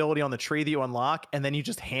 There's one ability on the tree that you unlock, and then you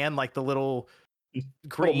just hand like the little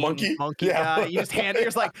green monkey guy. You just hand it.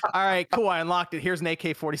 You're like, all right, cool, I unlocked it. Here's an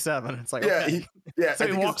AK-47. It's like, okay. So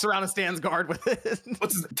he walks around and stands guard with it.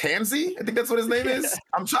 What's his Tansy? I think that's what his name is.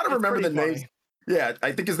 I'm trying to remember the name. Yeah,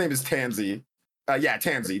 I think his name is Tansy.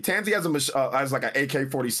 Tansy. Tansy has like an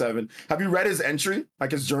AK-47. Have you read his entry?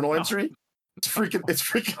 Like his journal entry? It's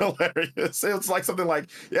freaking hilarious. It's like something like,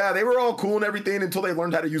 yeah, they were all cool and everything until they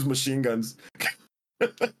learned how to use machine guns.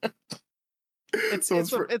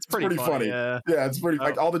 It's pretty funny. Yeah, it's pretty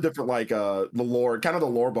like all the different like the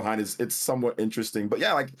lore behind it's somewhat interesting. But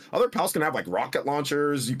yeah, like other pals can have like rocket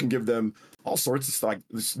launchers. You can give them all sorts of stuff like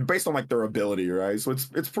based on like their ability, right? So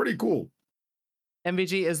it's pretty cool.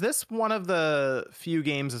 MVG, is this one of the few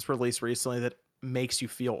games that's released recently that makes you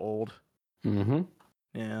feel old? Mm-hmm.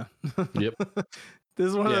 Yeah. Yep. This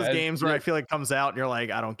is one of those games where I feel like it comes out and you're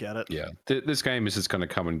like, I don't get it. Yeah. This game is just going to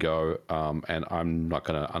come and go, and I'm not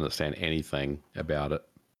going to understand anything about it.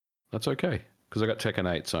 That's okay, because I got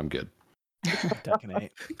Tekken 8, so I'm good. Tekken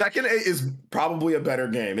 8. Tekken 8 is probably a better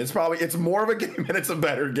game. It's more of a game and it's a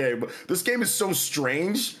better game. This game is so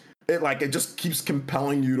strange. It just keeps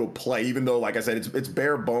compelling you to play, even though, like I said, it's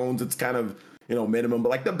bare bones. It's kind of, minimum, but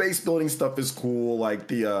like the base building stuff is cool. Like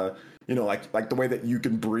the like the way that you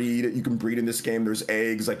can breed in this game. There's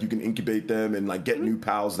eggs, like you can incubate them and like get new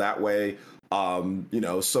pals that way.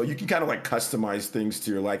 So you can kind of like customize things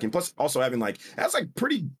to your liking. Plus also having like, it has like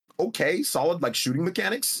pretty okay, solid like shooting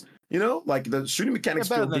mechanics, like the shooting mechanics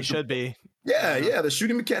better than they should be. Yeah, the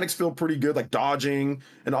shooting mechanics feel pretty good, like dodging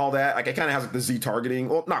and all that. Like it kind of has like the Z targeting.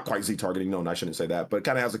 Well, not quite Z targeting. No, I shouldn't say that, but it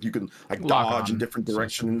kind of has like you can like dodge in different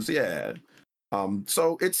directions. Yeah.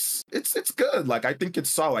 So it's good. Like I think it's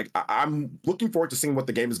solid. Like I'm looking forward to seeing what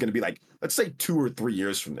the game is going to be like. Let's say 2 or 3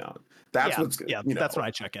 years from now. That's what's good. Yeah, that's when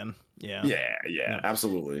I check in. Yeah,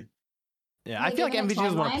 absolutely. Yeah, I feel like MVG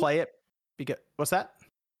doesn't want to play it because what's that?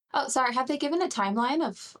 Oh, sorry. Have they given a timeline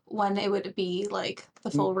of when it would be like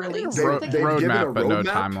the full release? Roadmap, but no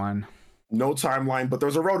timeline. No timeline, but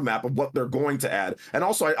there's a roadmap of what they're going to add. And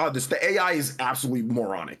also, the AI is absolutely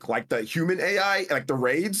moronic. Like the human AI, like the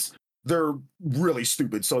raids, they're really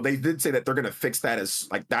stupid. So they did say that they're going to fix that as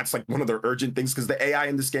like that's like one of their urgent things, because the AI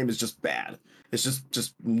in this game is just bad. It's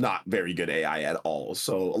just not very good AI at all.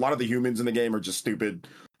 So a lot of the humans in the game are just stupid.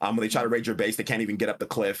 When they try to raid your base, they can't even get up the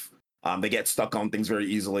cliff. They get stuck on things very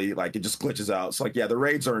easily. Like it just glitches out. So like, yeah, the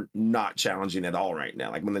raids are not challenging at all right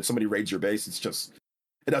now. Like when somebody raids your base,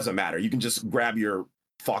 it doesn't matter. You can just grab your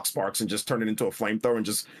Fox Sparks and just turn it into a flamethrower and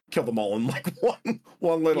just kill them all in like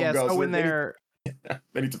one little go. So when they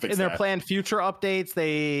need to fix in their planned future updates,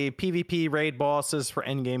 they PvP raid bosses for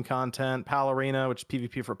endgame content, Pal Arena, which is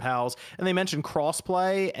PvP for pals, and they mentioned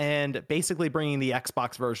crossplay and basically bringing the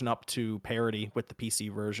Xbox version up to parity with the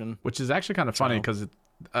PC version, which is actually kind of funny because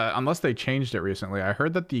unless they changed it recently, I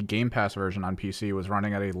heard that the Game Pass version on PC was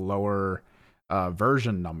running at a lower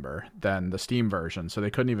version number than the Steam version, so they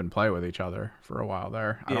couldn't even play with each other for a while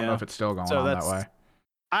there. I don't know if it's still going on that way.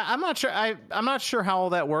 I'm not sure. I'm not sure how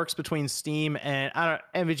all that works between Steam and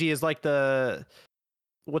MVG is like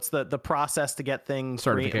what's the process to get things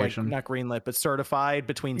certification, not greenlit, but certified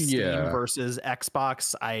between Steam versus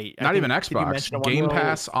Xbox. Not even Xbox. Game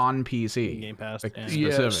Pass on PC. Game Pass.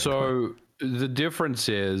 So the difference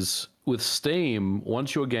is with Steam,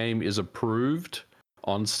 once your game is approved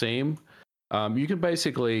on Steam, you can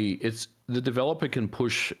basically the developer can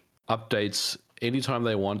push updates anytime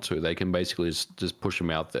they want to. They can basically just push them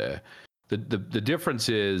out there. The difference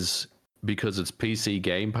is because it's PC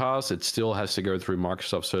Game Pass, it still has to go through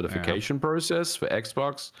Microsoft certification process for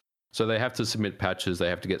Xbox. So they have to submit patches, they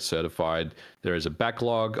have to get certified. There is a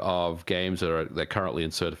backlog of games they're currently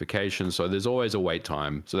in certification, so there's always a wait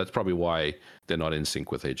time. So that's probably why they're not in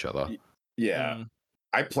sync with each other. Yeah.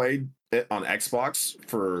 I played it on Xbox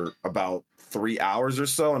for about 3 hours or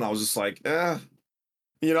so, and I was just like, like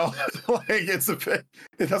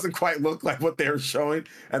it doesn't quite look like what they're showing.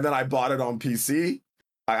 And then I bought it on PC.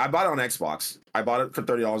 I bought it on Xbox. I bought it for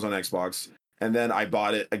 $30 on Xbox, and then I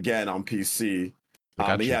bought it again on PC. The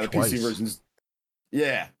PC versions.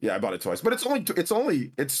 Yeah, I bought it twice, but it's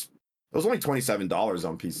It was only $27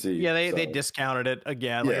 on PC. Yeah, they discounted it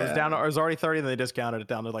again. Like it was down. It was already 30, and they discounted it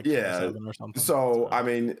down to like 27 or something. So I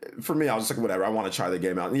mean, for me, I was just like, whatever. I want to try the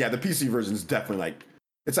game out. And yeah, the PC version is definitely like,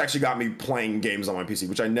 it's actually got me playing games on my PC,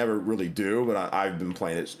 which I never really do, but I've been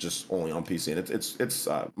playing it just only on PC, and it's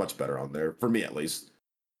much better on there for me at least.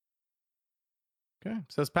 Okay,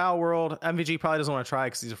 says Palworld. MVG probably doesn't want to try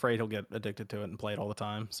because he's afraid he'll get addicted to it and play it all the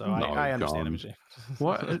time. So I understand MVG.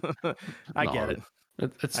 What? I get it.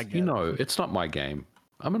 It's not my game.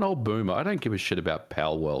 I'm an old boomer. I don't give a shit about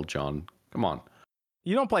Palworld, John. Come on.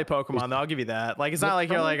 You don't play Pokemon, though. I'll give you that. Like, it's not like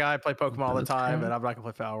you're like, I play Pokemon all the time, and I'm not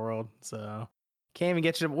gonna play Palworld. So can't even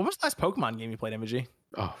get you. What was the last Pokemon game you played, MVG?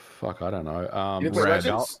 Oh fuck, I don't know. You didn't play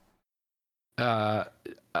Legends?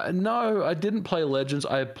 No, I didn't play Legends.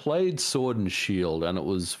 I played Sword and Shield, and it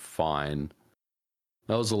was fine.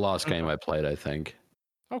 That was the last game I played, I think.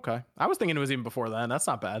 Okay, I was thinking it was even before then. That's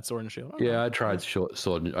not bad. Sword and Shield. Okay. Yeah, I tried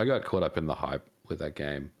Sword. I got caught up in the hype with that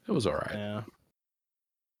game. It was all right. Yeah.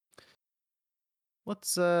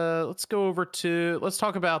 Let's go over to let's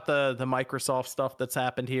talk about the Microsoft stuff that's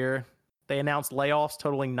happened here. They announced layoffs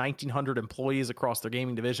totaling 1,900 employees across their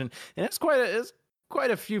gaming division, and it's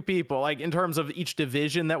quite a few people. Like in terms of each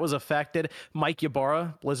division that was affected, Mike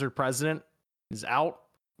Ybarra, Blizzard president, is out.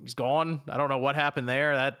 He's gone. I don't know what happened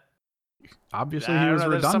there. That obviously he was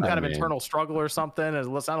redundant. There's some kind of internal struggle or something.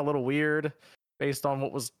 It sounded a little weird based on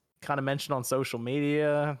what was kind of mentioned on social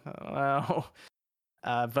media. I don't know.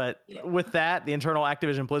 But with that, the internal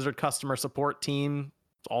Activision Blizzard customer support team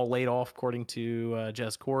all laid off, according to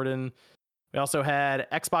Jez Corden. We also had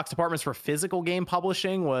Xbox departments for physical game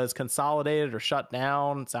publishing was consolidated or shut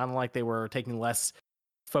down. It sounded like they were taking less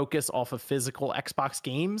focus off of physical Xbox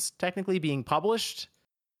games technically being published.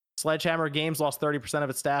 Sledgehammer Games lost 30% of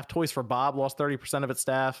its staff. Toys for Bob lost 30% of its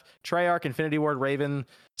staff. Treyarch, Infinity Ward, Raven,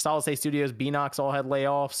 Solid State Studios, Beanox all had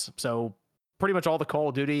layoffs. So pretty much all the Call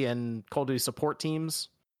of Duty and Call of Duty support teams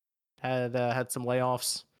had some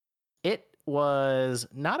layoffs. It was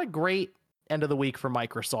not a great end of the week for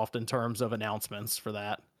Microsoft in terms of announcements for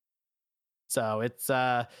that. So it's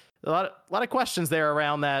a lot of questions there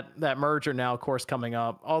around that merger now, of course, coming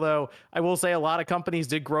up. Although I will say a lot of companies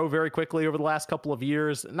did grow very quickly over the last couple of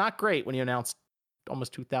years. Not great when you announce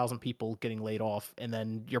almost 2,000 people getting laid off and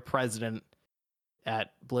then your president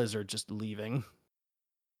at Blizzard just leaving.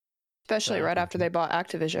 Especially right after they bought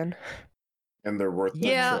Activision. And they're worth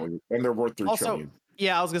 $3 trillion.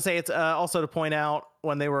 Yeah, I was gonna say it's also to point out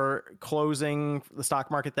when they were closing the stock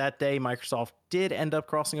market that day, Microsoft did end up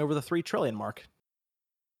crossing over the 3 trillion mark.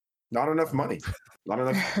 Not enough money. Not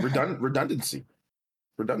enough redundancy.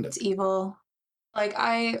 Redundant. It's evil. Like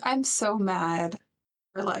I'm so mad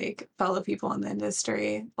for like fellow people in the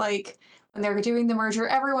industry. Like when they're doing the merger,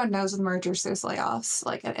 everyone knows with mergers there's layoffs.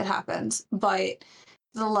 Like it happens, but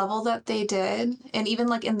the level that they did, and even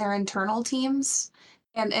like in their internal teams.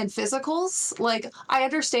 And physicals, like I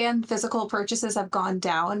understand physical purchases have gone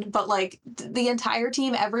down, but like the entire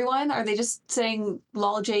team, everyone, are they just saying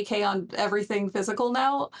lol JK on everything physical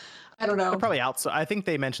now? I don't know. They're probably I think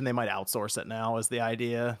they mentioned they might outsource it now is the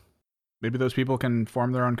idea. Maybe those people can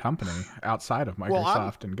form their own company outside of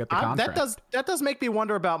Microsoft and get the contract. That does make me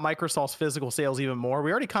wonder about Microsoft's physical sales even more.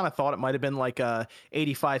 We already kind of thought it might have been like a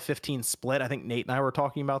 85-15 split. I think Nate and I were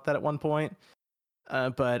talking about that at one point.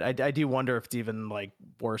 But I do wonder if it's even like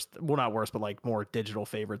worse. Well, not worse, but like more digital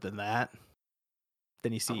favored than that.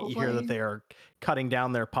 Then you hear that they are cutting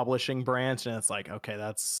down their publishing branch, and it's like, okay,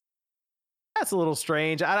 that's a little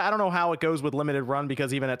strange. I don't know how it goes with limited run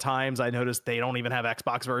because even at times I noticed they don't even have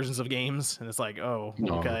Xbox versions of games, and it's like, oh,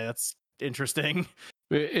 okay, that's interesting.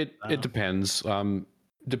 It depends.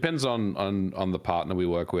 Depends on the partner we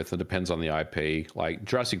work with. It depends on the IP. Like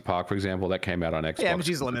Jurassic Park, for example, that came out on Xbox. Yeah,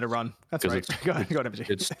 MG's a limited run. That's right. Go ahead, MG.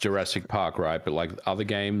 It's Jurassic Park, right? But like other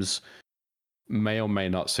games may or may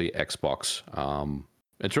not see Xbox.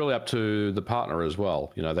 It's really up to the partner as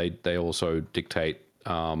well. You know, they also dictate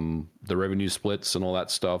the revenue splits and all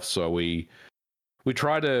that stuff. So we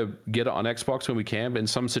try to get it on Xbox when we can, but in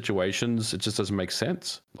some situations it just doesn't make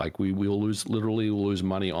sense. Like we'll lose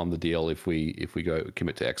money on the deal if we go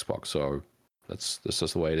commit to Xbox. So that's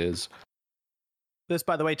just the way it is. This,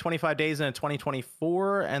 by the way, 25 days into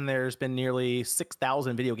 2024, and there's been nearly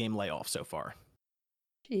 6,000 video game layoffs so far.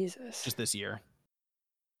 Jesus. Just this year.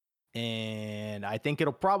 And I think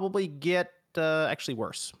it'll probably get actually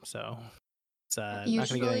worse. So it's not going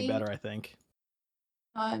to get any better, I think.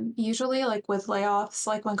 Usually, like with layoffs,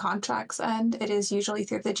 like when contracts end, it is usually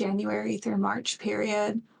through the January through March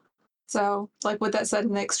period. So, like with that said,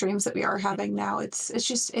 in the extremes that we are having now, it's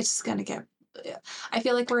just gonna get. I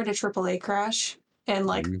feel like we're at a AAA crash, and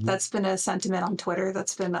like that's been a sentiment on Twitter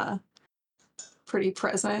that's been pretty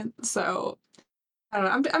present. So I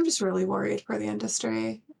don't know. I'm just really worried for the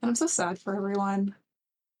industry, and I'm so sad for everyone.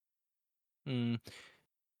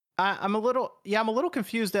 I'm a little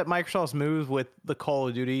confused at Microsoft's move with the Call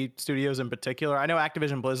of Duty studios in particular. I know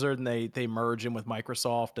Activision Blizzard and they merge in with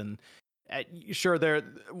Microsoft, and sure,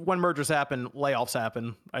 when mergers happen, layoffs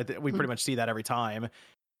happen. We pretty much see that every time.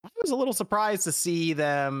 I was a little surprised to see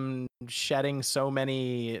them shedding so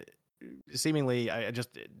many, seemingly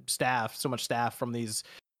just so much staff from these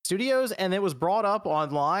studios, and it was brought up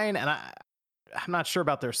online, and I'm not sure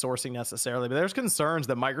about their sourcing necessarily, but there's concerns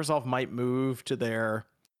that Microsoft might move to their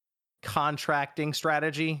contracting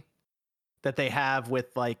strategy that they have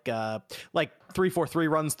with like 343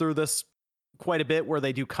 runs through this quite a bit, where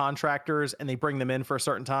they do contractors and they bring them in for a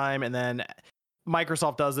certain time, and then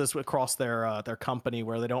Microsoft does this across their company,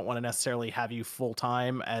 where they don't want to necessarily have you full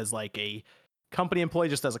time as like a company employee,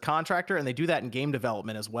 just as a contractor, and they do that in game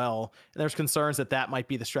development as well. And there's concerns that might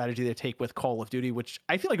be the strategy they take with Call of Duty, which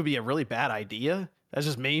I feel like would be a really bad idea. That's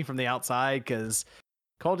just me from the outside, because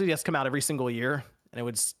Call of Duty has to come out every single year, and it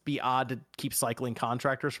would be odd to keep cycling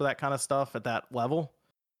contractors for that kind of stuff at that level.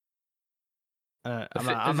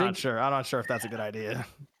 I'm not sure. I'm not sure if that's a good idea.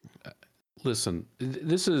 Listen,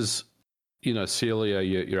 this is, Celia,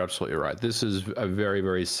 you're absolutely right. This is a very,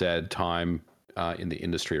 very sad time in the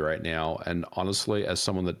industry right now. And honestly, as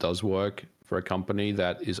someone that does work for a company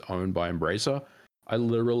that is owned by Embracer, I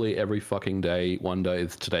literally every fucking day, one day,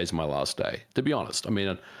 today's my last day, to be honest. I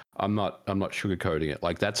mean, I'm not sugarcoating it.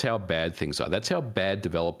 Like, that's how bad things are. That's how bad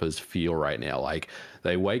developers feel right now. Like,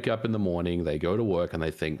 they wake up in the morning, they go to work, and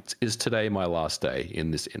they think, is today my last day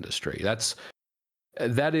in this industry?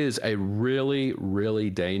 That is a really, really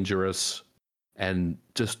dangerous and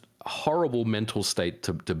just horrible mental state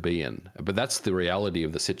to be in. But that's the reality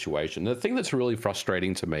of the situation. The thing that's really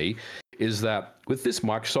frustrating to me is that with this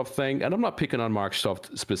Microsoft thing, and I'm not picking on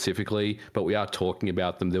Microsoft specifically, but we are talking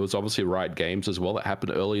about them. There was obviously Riot Games as well that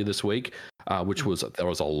happened earlier this week, there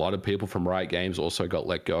was a lot of people from Riot Games also got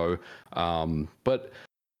let go. But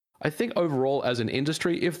I think overall as an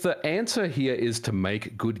industry, if the answer here is to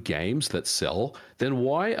make good games that sell, then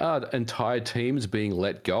why are entire teams being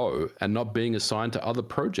let go and not being assigned to other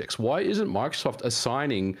projects? Why isn't Microsoft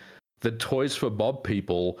assigning the Toys for Bob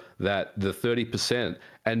people that the 30%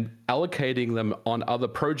 and allocating them on other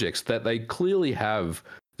projects that they clearly have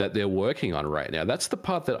that they're working on right now? That's the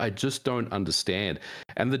part that I just don't understand.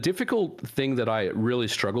 And the difficult thing that I really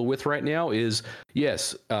struggle with right now is,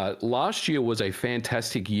 yes, last year was a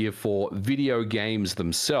fantastic year for video games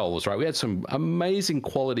themselves, right? We had some amazing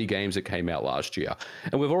quality games that came out last year.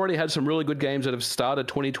 And we've already had some really good games that have started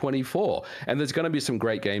 2024. And there's going to be some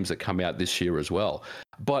great games that come out this year as well.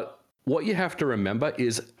 But what you have to remember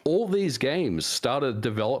is all these games started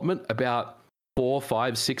development about 4,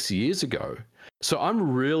 5, 6 years ago. So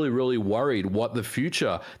I'm really, really worried what the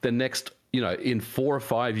future, the next, in 4 or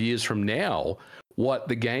 5 years from now, what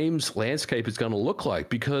the games landscape is going to look like,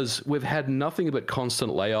 because we've had nothing but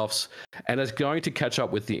constant layoffs, and it's going to catch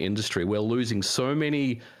up with the industry. We're losing so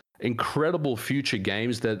many incredible future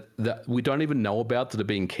games that we don't even know about that are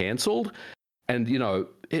being canceled. And,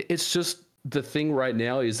 it's just the thing right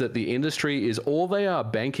now is that the industry is all they are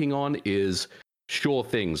banking on is sure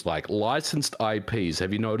things like licensed IPs.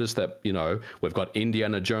 Have you noticed that, we've got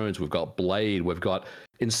Indiana Jones, we've got Blade, we've got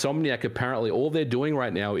Insomniac. Apparently all they're doing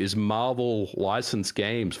right now is Marvel licensed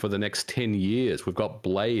games for the next 10 years. We've got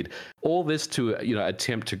Blade, all this to,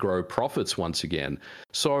 attempt to grow profits once again.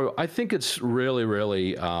 So I think it's really,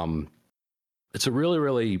 really, it's a really,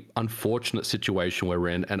 really unfortunate situation we're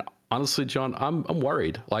in. And honestly, John, I'm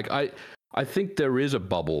worried. Like, I think there is a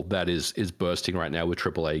bubble that is bursting right now with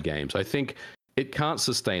AAA games. I think it can't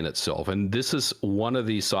sustain itself, and this is one of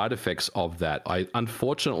the side effects of that.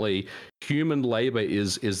 Unfortunately, human labor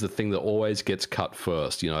is the thing that always gets cut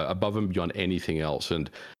first, above and beyond anything else. And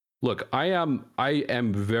look, I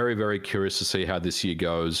am very, very curious to see how this year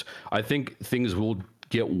goes. I think things will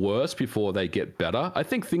get worse before they get better. I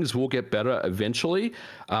think things will get better eventually.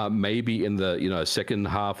 Maybe in the second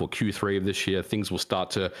half or Q3 of this year, things will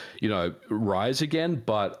start to rise again.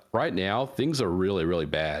 But right now, things are really, really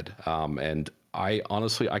bad. And I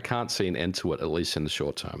can't see an end to it, at least in the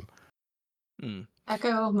short term.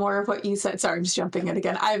 Echo more of what you said. Sorry, I'm just jumping in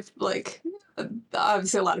again. I've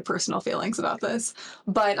obviously a lot of personal feelings about this,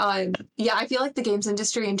 but yeah, I feel like the games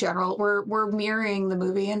industry in general, we're mirroring the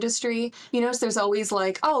movie industry. So there's always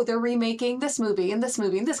like, oh, they're remaking this movie and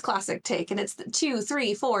this classic take, and it's the 2,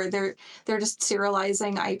 3, 4. They're just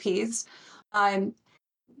serializing IPs.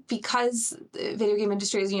 Because the video game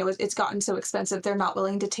industry is, it's gotten so expensive, they're not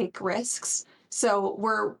willing to take risks. So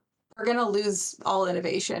we're we're going to lose all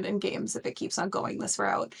innovation in games if it keeps on going this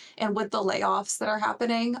route. And with the layoffs that are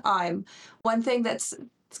happening, one thing that's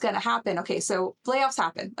going to happen. Okay, so layoffs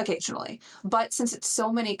happen occasionally, but since it's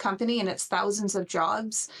so many company and it's thousands of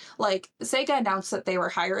jobs, like Sega announced that they were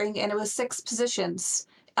hiring and it was 6 positions.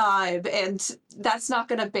 And that's not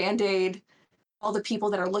going to band-aid all the people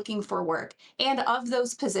that are looking for work. And of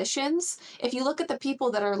those positions, if you look at the people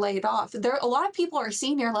that are laid off, a lot of people are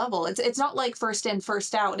senior level. It's not like first in,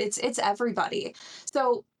 first out. It's everybody.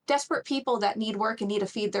 So desperate people that need work and need to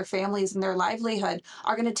feed their families and their livelihood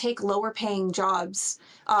are going to take lower paying jobs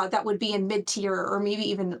that would be in mid-tier or maybe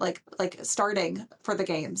even like starting for the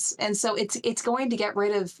games. And so it's going to get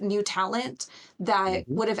rid of new talent that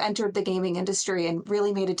would have entered the gaming industry and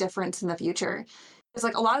really made a difference in the future. It's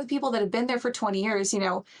like a lot of the people that have been there for 20 years,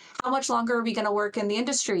 how much longer are we going to work in the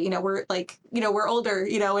industry? We're we're older,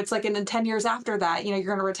 it's like in 10 years after that, you're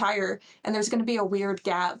going to retire and there's going to be a weird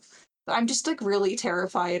gap. I'm just like really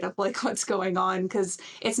terrified of like what's going on because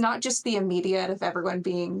it's not just the immediate of everyone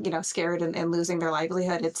being, scared and losing their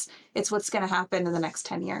livelihood. It's what's going to happen in the next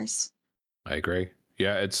 10 years. I agree.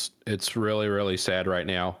 Yeah, it's really, really sad right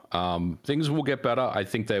now. Things will get better. I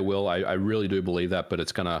think they will. I really do believe that, but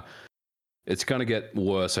it's gonna get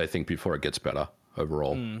worse, I think, before it gets better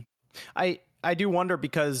overall. I do wonder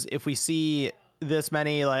because if we see these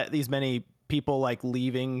many people like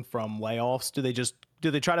leaving from layoffs, do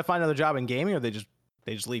they try to find another job in gaming, or they just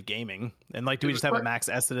leave gaming? And like, do we just have a max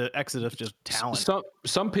exodus just talent?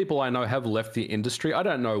 Some people I know have left the industry. I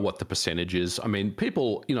don't know what the percentage is. I mean,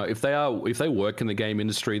 people, if they work in the game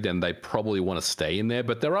industry, then they probably want to stay in there.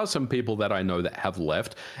 But there are some people that I know that have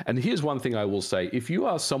left. And here's one thing I will say: if you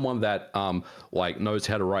are someone that like knows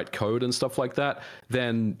how to write code and stuff like that,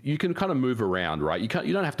 then you can kind of move around, right? You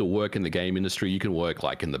don't have to work in the game industry. You can work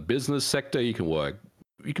like in the business sector. You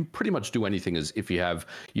can pretty much do anything as if you have,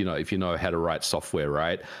 if you know how to write software,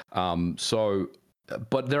 right?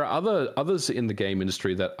 But there are others in the game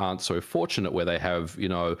industry that aren't so fortunate, where they have,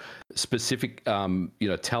 specific,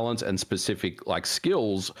 talents and specific like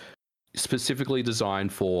skills specifically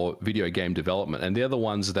designed for video game development. And they're the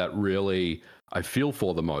ones that really I feel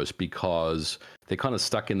for the most, because they're kind of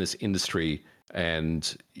stuck in this industry.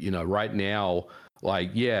 And, right now,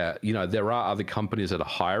 like, there are other companies that are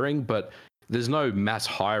hiring, but there's no mass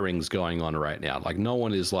hirings going on right now. Like, no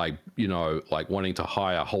one is like, like wanting to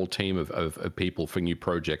hire a whole team of people for new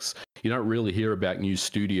projects. You don't really hear about new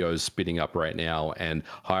studios spinning up right now and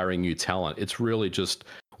hiring new talent. It's really just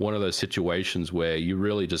one of those situations where you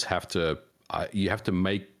really just have to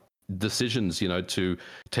make decisions, to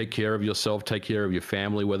take care of yourself, take care of your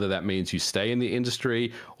family, whether that means you stay in the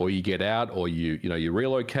industry or you get out, or you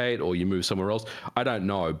relocate or you move somewhere else. I don't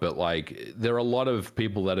know, but like, there are a lot of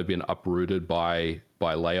people that have been uprooted by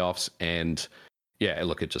layoffs, and yeah,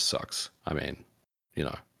 look, it just sucks. I mean,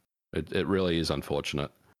 it really is unfortunate.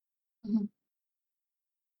 Mm-hmm.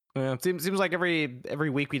 Yeah, it seems like every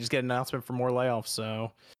week we just get an announcement for more layoffs.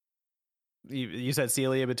 So you said,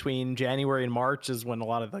 Celia, between January and March is when a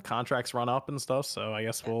lot of the contracts run up and stuff. So I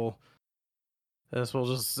guess we'll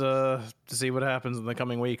just see what happens in the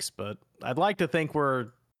coming weeks. But I'd like to think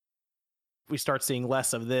we start seeing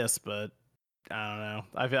less of this, but I don't know.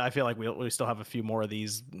 I feel like we still have a few more of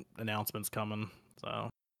these announcements coming. So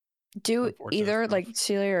do either like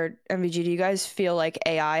Celia or MVG, do you guys feel like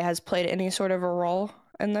AI has played any sort of a role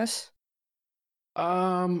in this?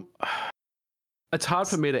 It's hard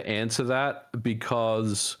for me to answer that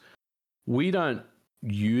because we don't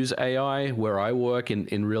use AI where I work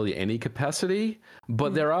in really any capacity,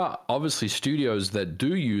 but there are obviously studios that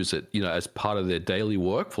do use it, as part of their daily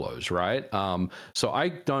workflows, right? So I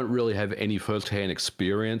don't really have any firsthand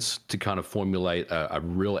experience to kind of formulate a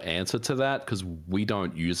real answer to that, because we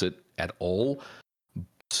don't use it at all.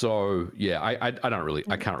 So yeah, I don't really,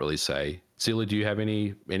 I can't really say. Celia, do you have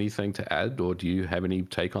anything to add, or do you have any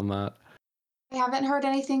take on that? I haven't heard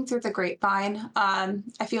anything through the grapevine.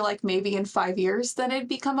 I feel like maybe in 5 years then it'd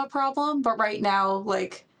become a problem, but right now,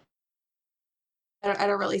 like, I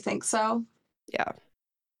don't really think so. Yeah,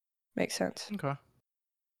 makes sense.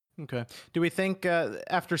 Okay. Do we think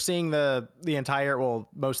after seeing the entire,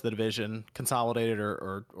 most of the division consolidated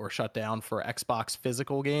or shut down for Xbox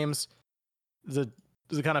physical games, does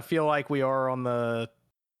it kind of feel like we are on the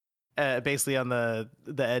basically on the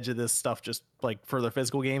edge of this stuff, just like for the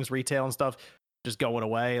physical games, retail and stuff, just going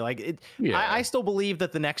away? Like it, yeah. I still believe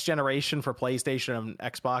that the next generation for PlayStation and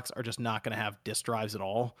Xbox are just not going to have disk drives at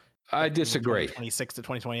all. I disagree. 2026 to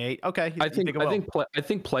 2028. Okay. I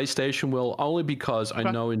think PlayStation will, only because I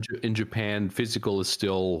know in Japan physical is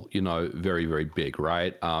still, very, very big,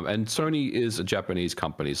 right? And Sony is a Japanese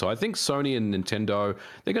company, so I think Sony and Nintendo,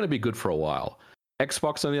 they're going to be good for a while.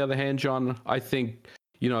 Xbox, on the other hand, John, I think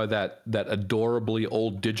that adorably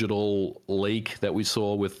old digital leak that we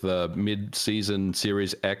saw with the mid-season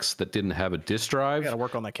Series X that didn't have a disk drive. Got to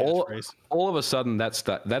work on that catchphrase. All of a sudden,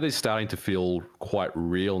 that is starting to feel quite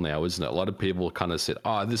real now, isn't it? A lot of people kind of said,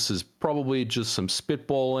 this is probably just some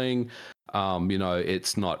spitballing.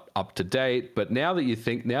 It's not up to date. But now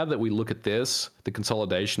that we look at this, the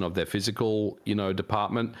consolidation of their physical,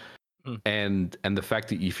 department, and the fact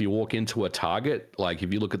that if you walk into a Target, like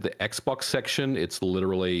if you look at the Xbox section, it's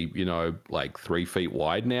literally, like 3 feet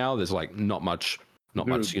wide now. There's like not much,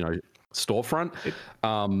 storefront.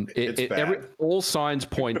 All signs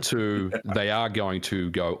point to they are going to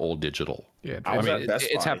go all digital. Yeah,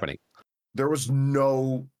 it's happening. There was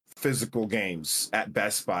no physical games at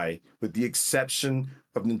Best Buy with the exception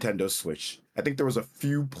of Nintendo Switch. I think there was a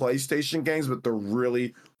few PlayStation games, but there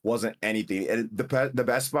really wasn't anything. And the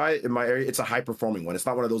Best Buy in my area, it's a high performing one. It's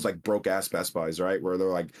not one of those like broke ass Best Buys, right? Where they're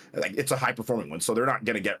like it's a high performing one. So they're not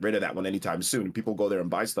going to get rid of that one anytime soon. People go there and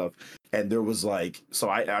buy stuff. And there was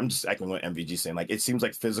I'm just echoing what MVG saying. Like, it seems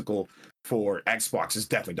like physical for Xbox is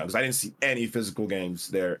definitely done, because I didn't see any physical games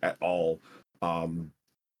there at all.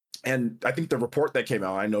 And I think the report that came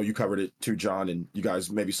out, I know you covered it too, John, and you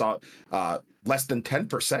guys maybe saw it, less than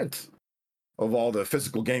 10% of all the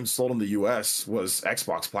physical games sold in the US was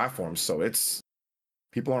Xbox platforms. So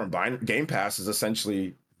people aren't buying. Game Pass is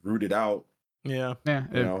essentially rooted out. Yeah.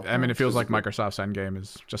 It feels like Microsoft's end game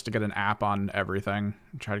is just to get an app on everything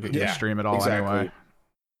and try to get you to stream it all anyway.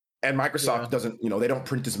 And Microsoft doesn't, they don't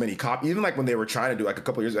print as many copies. Even like when they were trying to do like a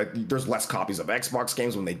couple of years, there's less copies of Xbox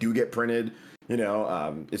games when they do get printed.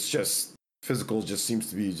 It's just physical just seems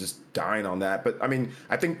to be just dying on that. But I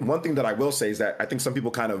think one thing that I will say is that I think some people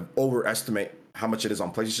kind of overestimate how much it is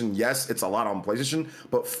on PlayStation. Yes, it's a lot on PlayStation,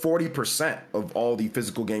 but 40% of all the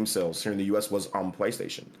physical game sales here in the US was on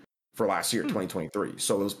PlayStation for last year, 2023.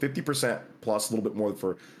 So it was 50% plus a little bit more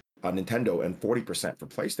for Nintendo and 40% for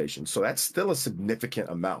PlayStation. So that's still a significant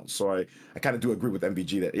amount. So I kind of do agree with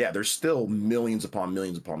MVG that, there's still millions upon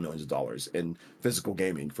millions upon millions of dollars in physical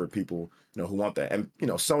gaming for people, who want that. And,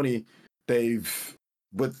 Sony, they've,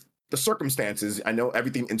 with the circumstances, I know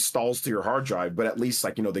everything installs to your hard drive, but at least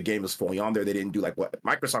the game is fully on there. They didn't do like what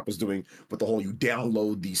Microsoft was doing with the whole, you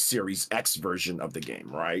download the Series X version of the game,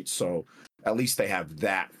 right? So at least they have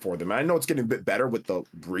that for them. And I know it's getting a bit better with the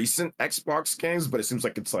recent Xbox games, but it seems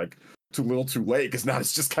like it's like too little too late, because now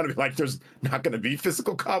it's just kind of like there's not going to be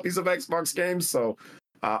physical copies of Xbox games. So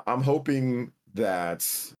I'm hoping that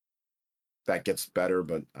gets better,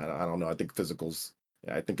 but I don't know. I think physicals,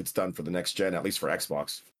 I think it's done for the next gen, at least for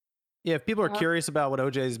Xbox. Yeah, if people are curious about what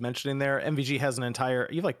OJ is mentioning there, MVG has you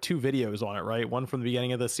have like 2 videos on it, right? One from the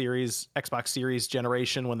beginning of the Xbox Series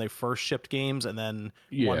generation when they first shipped games, and then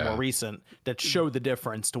one more recent that showed the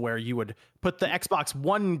difference to where you would put the Xbox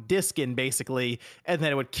One disc in basically, and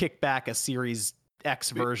then it would kick back a Series X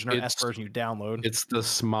version or S version you download. It's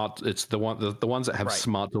the ones that have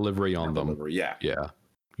smart delivery on them.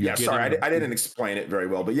 Sorry, I didn't explain it very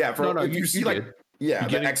well, but you see the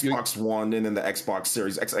Xbox One and then the Xbox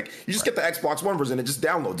Series X, you just get the Xbox One version, it just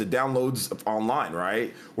downloads. It downloads online,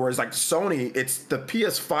 right? Whereas like Sony, it's the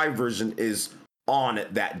PS5 version is on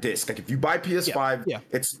that disc. Like if you buy PS5,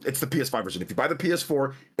 it's the PS5 version. If you buy the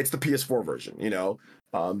PS4, it's the PS4 version.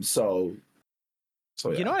 So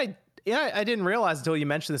I didn't realize until you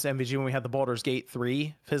mentioned this, MVG, when we had the Baldur's Gate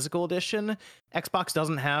 3 physical edition,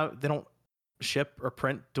 Xbox they don't ship or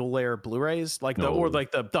print dual layer Blu-rays the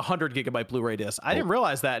 100 gigabyte Blu-ray disc. I didn't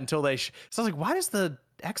realize that until so I was like, why does the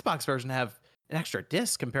Xbox version have an extra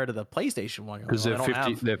disc compared to the PlayStation one? Because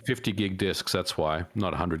they're 50 gig discs. That's why,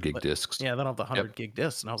 not 100 gig discs. Yeah, they don't have the 100 gig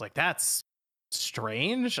discs. And I was like, that's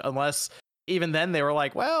strange. Unless even then they were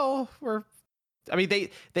like, well,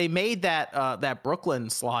 they made that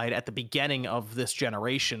Brooklyn slide at the beginning of this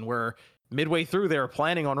generation, where midway through they were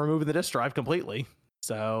planning on removing the disc drive completely.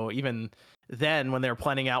 So even then, when they were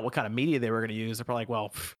planning out what kind of media they were going to use, they're probably like,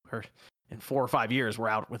 well, in 4 or 5 years, we're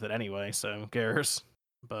out with it anyway, so who cares?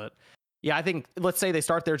 But yeah, I think, let's say they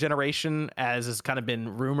start their generation, as has kind of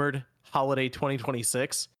been rumored, holiday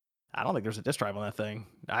 2026. I don't think there's a disc drive on that thing.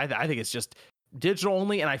 I think it's just digital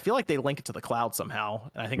only, and I feel like they link it to the cloud somehow,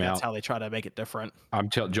 and I think that's how they try to make it different.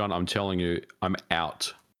 John, I'm telling you, I'm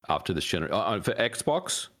out after this generation. For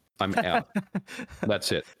Xbox, I'm out.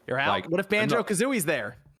 That's it. You're out? What if Banjo-Kazooie's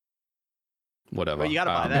there? Whatever. Well, you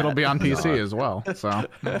gotta buy that. It'll be on PC as well. So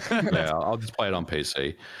yeah, I'll just play it on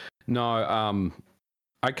PC. No,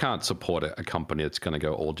 I can't support a company that's going to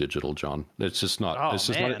go all digital, John. It's just not. Oh, it's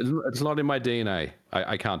just man. not. It's not in my DNA.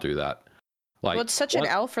 I can't do that. Like, Well, it's such an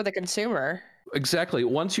L for the consumer. Exactly.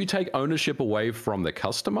 Once you take ownership away from the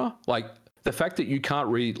customer, like the fact that you can't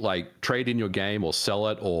really like trade in your game or sell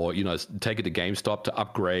it, or take it to GameStop to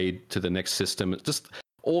upgrade to the next system, just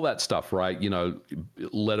all that stuff, right?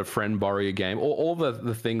 Let a friend borrow your game, all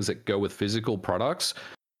the things that go with physical products.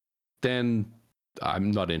 Then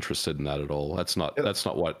I'm not interested in that at all. That's not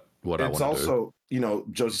what I want to do. It's also,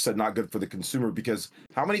 Josie said not good for the consumer, because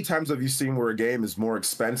how many times have you seen where a game is more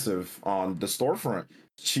expensive on the storefront,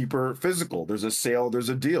 cheaper physical? There's a sale, there's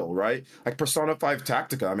a deal, right? Like Persona 5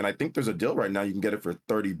 Tactica. I mean, I think there's a deal right now. You can get it for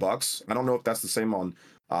 $30. I don't know if that's the same on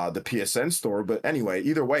the PSN store, but anyway,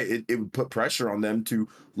 either way, it would put pressure on them to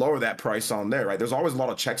lower that price on there, right? There's always a lot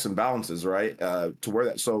of checks and balances, right? To where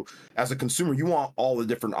that. So as a consumer, you want all the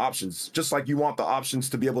different options, just like you want the options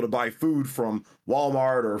to be able to buy food from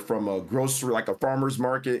Walmart or from a grocery, like a farmer's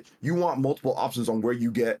market. You want multiple options on where you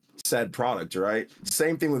get said product, right?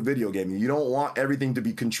 Same thing with video gaming. You don't want everything to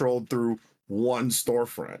be controlled through one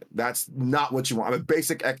storefront. That's not what you want. I mean,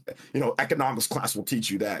 basic, economics class will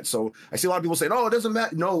teach you that. So I see a lot of people saying, "Oh, it doesn't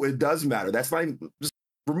matter." No, it does matter. That's not even, just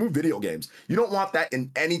remove video games. You don't want that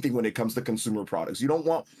in anything when it comes to consumer products. You don't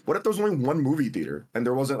want, what if there's only one movie theater and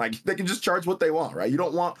there wasn't, like, they can just charge what they want, right? You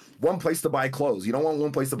don't want one place to buy clothes. You don't want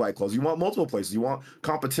one place to buy clothes. You want multiple places. You want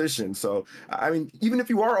competition. So, I mean, even if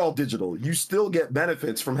you are all digital, you still get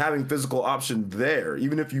benefits from having physical option there,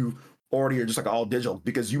 even if you already are just like all digital,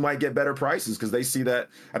 because you might get better prices because they see that.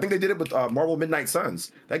 I think they did it with Marvel Midnight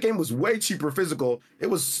Suns. That game was way cheaper physical. It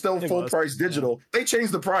was still full price digital. Yeah. They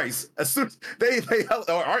changed the price as soon as they all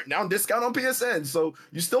right, now discount on PSN. So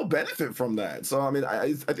you still benefit from that. So I mean,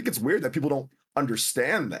 I think it's weird that people don't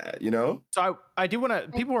understand that, So I do want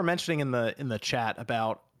to. People were mentioning in the chat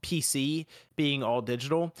about PC being all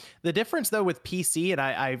digital. The difference though with PC, and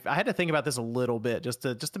I had to think about this a little bit just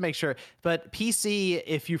to make sure, but PC,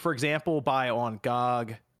 if you for example buy on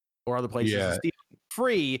GOG or other places, it's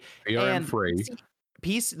free and free.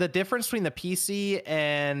 PC, the difference between the PC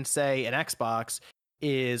and say an Xbox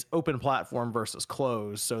is open platform versus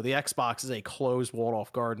closed. So the Xbox is a closed walled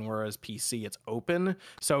off garden, whereas PC it's open.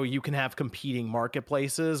 So you can have competing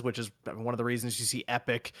marketplaces, which is one of the reasons you see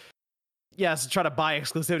Epic try to buy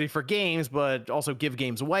exclusivity for games, but also give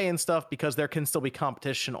games away and stuff, because there can still be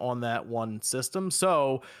competition on that one system.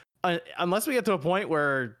 So unless we get to a point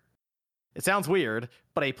where, it sounds weird,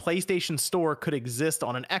 but a PlayStation store could exist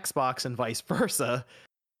on an Xbox and vice versa,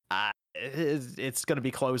 it's going to be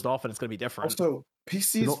closed off and it's going to be different. Also,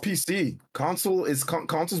 PC is PC.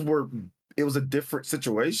 Consoles were, it was a different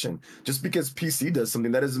situation. Just because PC does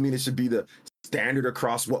something, that doesn't mean it should be the standard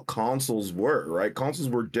across what consoles were, right? Consoles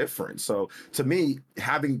were different. So to me,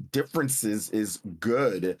 having differences is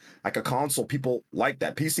good. Like a console, people like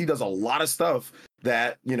that. PC does a lot of stuff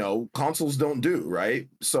that, consoles don't do, right?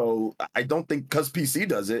 So I don't think because PC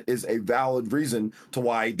does it is a valid reason to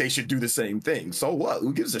why they should do the same thing. So what?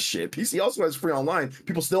 Who gives a shit? PC also has free online.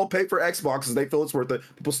 People still pay for Xboxes. They feel it's worth it.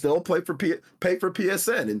 People still pay for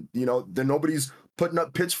PSN, and then nobody's putting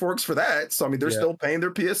up pitchforks for that. So I mean, they're still paying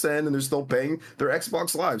their PSN and they're still paying their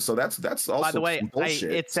Xbox Live. So that's also, by the way,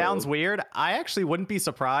 bullshit. It sounds weird. I actually wouldn't be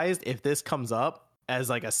surprised if this comes up as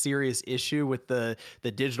like a serious issue with the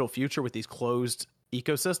digital future with these closed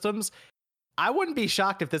ecosystems. I wouldn't be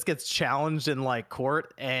shocked if this gets challenged in like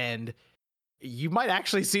court, and you might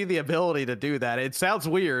actually see the ability to do that. It sounds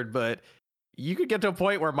weird, but you could get to a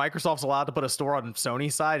point where Microsoft's allowed to put a store on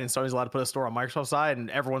Sony's side and Sony's allowed to put a store on Microsoft's side and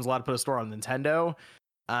everyone's allowed to put a store on Nintendo.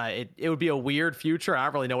 It would be a weird future. I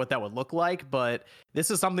don't really know what that would look like, but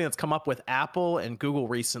this is something that's come up with Apple and Google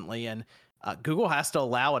recently, and Google has to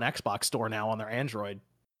allow an Xbox store now on their Android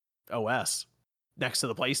OS next to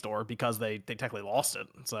the Play Store because they technically lost it.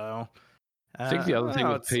 So I think the other thing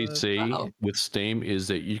with PC with Steam is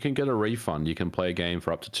that you can get a refund. You can play a game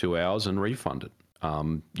for up to 2 hours and refund it.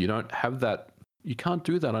 You don't have that. You can't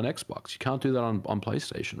do that on Xbox. You can't do that on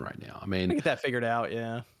PlayStation right now. I mean, get that figured out.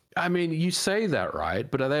 Yeah. I mean, you say that, right?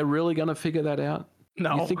 But are they really going to figure that out?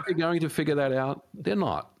 No. You think they're going to figure that out? They're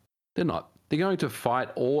not. They're not. They're going to fight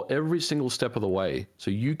every single step of the way. So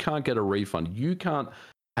you can't get a refund. You can't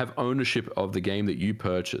have ownership of the game that you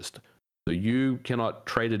purchased. So you cannot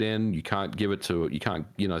trade it in. You can't give it to. You can't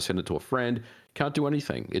send it to a friend. You can't do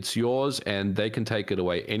anything. It's yours, and they can take it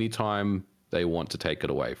away anytime they want to take it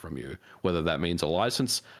away from you. Whether that means a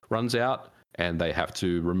license runs out and they have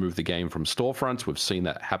to remove the game from storefronts. We've seen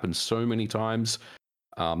that happen so many times.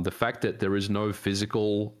 The fact that there is no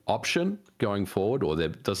physical option going forward, or there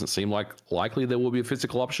doesn't seem likely there will be a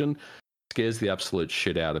physical option, scares the absolute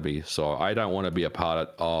shit out of me. So I don't want to be a part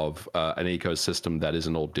of an ecosystem that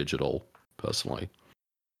isn't all digital, personally.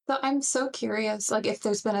 So I'm so curious, like, if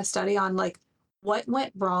there's been a study on like what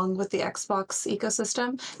went wrong with the Xbox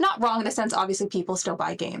ecosystem. Not wrong in a sense, obviously people still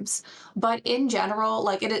buy games, but in general,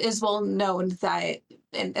 like it is well known that,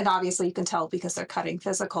 and obviously you can tell because they're cutting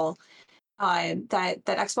physical, that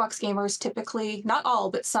Xbox gamers typically, not all,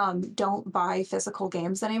 but some, don't buy physical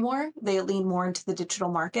games anymore. They lean more into the digital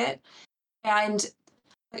market. And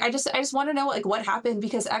like, I just want to know like what happened,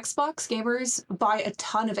 because Xbox gamers buy a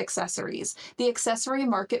ton of accessories. The accessory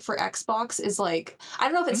market for Xbox is like, I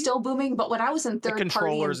don't know if it's still booming, but when I was in third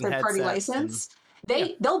party license,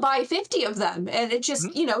 they'll buy 50 of them, and it just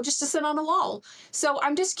just to sit on a wall. So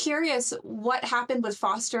I'm just curious what happened with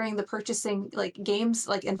fostering the purchasing like games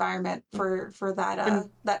like environment for that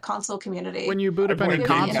that console community. When you boot up any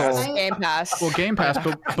console, Game Pass. well, Game Pass,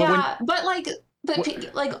 but yeah,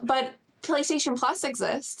 but PlayStation Plus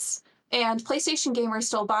exists, and PlayStation gamers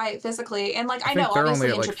still buy it physically. And like I know, they're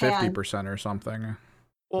obviously only at in like Japan, 50% or something.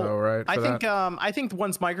 Well, Oh, right. I think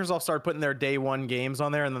once Microsoft started putting their day one games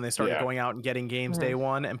on there, and then they started going out and getting games day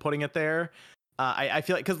one and putting it there, I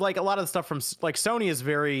feel like, because like a lot of the stuff from like Sony is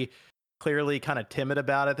very clearly kind of timid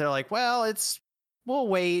about it. They're like, well, we'll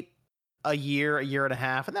wait a year and a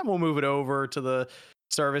half, and then we'll move it over to the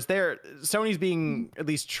service. Sony's being at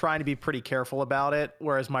least trying to be pretty careful about it,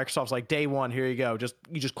 whereas Microsoft's like, day one, here you go,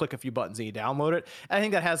 you just click a few buttons and you download it. And I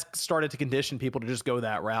think that has started to condition people to just go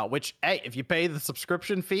that route, which, hey, if you pay the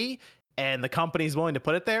subscription fee and the company's willing to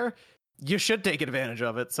put it there, you should take advantage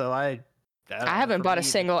of it. So I haven't bought a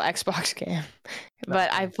single Xbox game,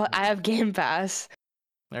 but I have Game Pass.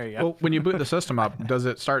 There you go. Well, when you boot the system up, does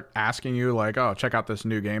it start asking you like, oh, check out this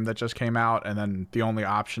new game that just came out, and then the only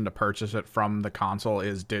option to purchase it from the console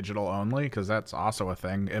is digital only? Because that's also a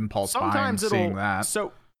thing. Impulse buying, seeing that.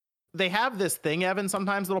 So they have this thing, Evan,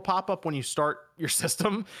 sometimes it'll pop up when you start your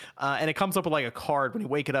system, and it comes up with like a card when you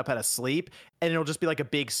wake it up out of sleep, and it'll just be like a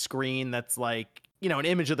big screen that's like, an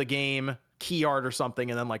image of the game, key art or something,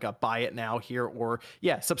 and then like a buy it now here, or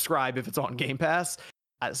subscribe if it's on Game Pass.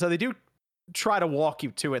 So they do try to walk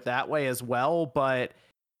you to it that way as well, but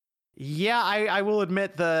I will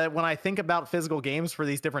admit that when I think about physical games for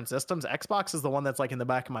these different systems, Xbox is the one that's like in the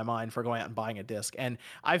back of my mind for going out and buying a disc. And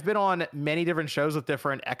I've been on many different shows with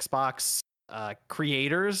different Xbox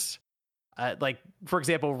creators, like for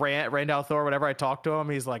example Randall Thor. Whenever I talk to him,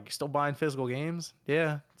 he's like, "You still buying physical games?"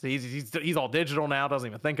 Yeah, so he's all digital now, doesn't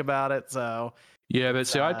even think about it. So yeah, but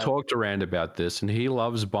see, I talked to Rand about this, and he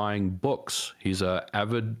loves buying books. He's a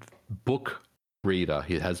avid book reader.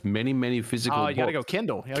 He has many physical books. You gotta go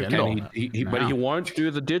Kindle. But he won't do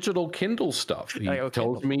the digital Kindle stuff. He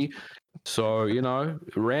tells me. So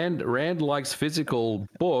Rand likes physical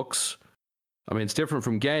books. I mean, it's different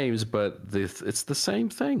from games, but it's the same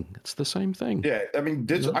thing. It's the same thing. Yeah, I mean,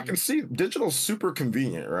 digital. I can see digital's super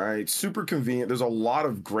convenient, right? Super convenient. There's a lot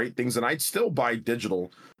of great things, and I'd still buy digital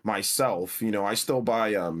myself. I still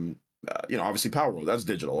buy obviously Palworld, that's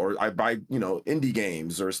digital, or I buy indie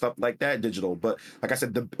games or stuff like that digital. But like I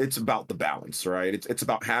said, it's about the balance, right? It's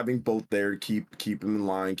about having both there, keep them in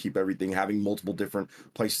line, keep everything, having multiple different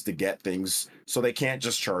places to get things, so they can't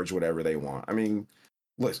just charge whatever they want. I mean,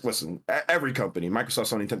 listen, every company,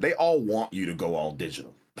 Microsoft, Sony, they all want you to go all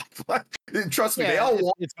digital. Trust me, they all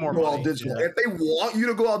want you to go all digital. If they want you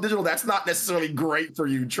to go all digital, that's not necessarily great for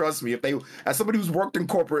you. Trust me. If they, as somebody who's worked in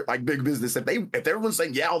corporate, like big business, if everyone's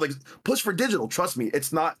saying, yeah, I'll push for digital, trust me,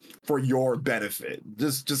 it's not for your benefit.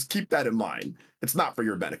 Just keep that in mind. It's not for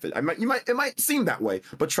your benefit. It might seem that way,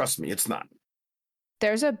 but trust me, it's not.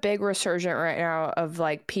 There's a big resurgence right now of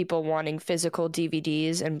like people wanting physical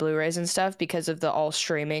DVDs and Blu-rays and stuff because of the all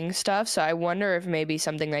streaming stuff. So I wonder if maybe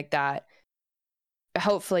something like that,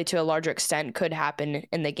 hopefully to a larger extent, could happen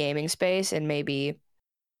in the gaming space and maybe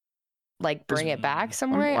like bring it back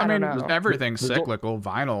some way. I don't know. Everything's cyclical.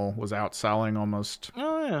 Vinyl was outselling almost a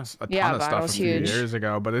ton of stuff a few years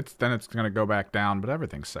ago, but it's going to go back down. But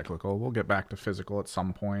everything's cyclical. We'll get back to physical at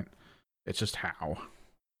some point. It's just how.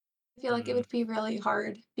 I feel like it would be really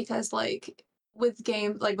hard because like with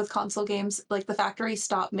console games, like the factories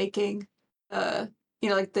stop making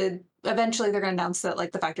eventually they're going to announce that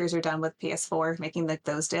like the factories are done with PS4 making like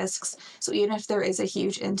those discs. So even if there is a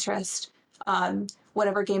huge interest,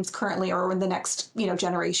 whatever games currently or in the next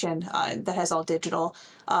generation that has all digital,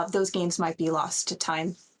 those games might be lost to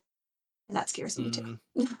time, and that scares me too.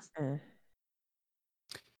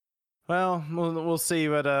 Well, we'll see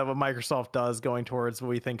what Microsoft does going towards what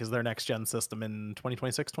we think is their next gen system in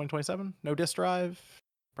 2026, 2027. No disk drive.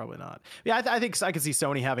 Probably not. Yeah, I think I could see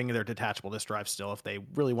Sony having their detachable disk drive still if they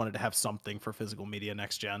really wanted to have something for physical media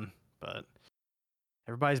next gen. but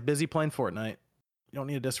everybody's busy playing Fortnite. You don't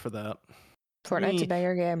need a disc for that. Fortnite's a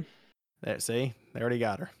banger game. There, see, they already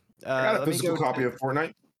got her. I got a physical copy of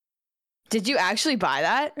Fortnite. Did you actually buy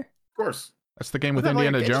that? Of course. That's the game with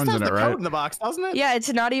Indiana Jones in it, right? Code in the box, doesn't it? Yeah,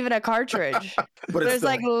 it's not even a cartridge. But There's still,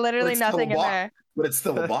 like literally nothing in there. But it's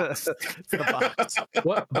still a box. It's the box.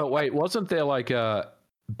 What? But wait, wasn't there like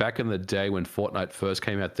back in the day when Fortnite first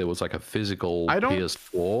came out, there was like a physical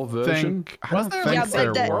PS4 version? I don't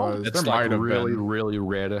think there was. It's There like might have really, been. really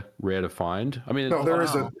rare to find. I mean, No, there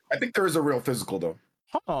is I think there is a real physical though.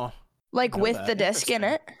 Oh, Like with the disc in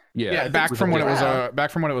it. yeah, back from when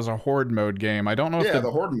it was a horde mode game. I don't know if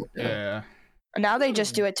the horde mode. Yeah. Now they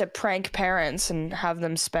just do it to prank parents and have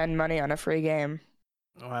them spend money on a free game.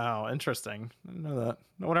 wow, interesting. I didn't know that.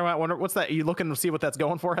 I wonder what's that? Are you looking to see what that's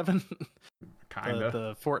going for, Evan? Kinda.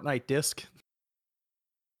 The Fortnite disc.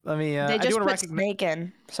 Let me. They just put Snake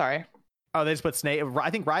in. Sorry. Oh, they just put Snake. I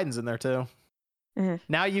think Raiden's in there too. Mm-hmm.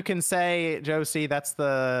 Now you can say, Josie, that's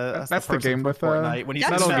the game with Fortnite. When you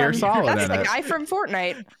Metal Gear Solid That's in the it. guy from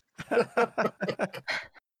Fortnite.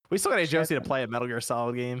 We still got to get Josie to play a Metal Gear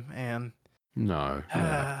Solid game, and no.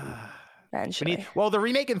 Eventually. they're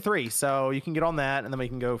remaking 3, so you can get on that, and then we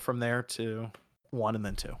can go from there to 1 and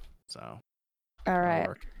then 2. So, all right.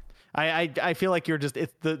 I feel like you're just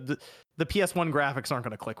the PS1 graphics aren't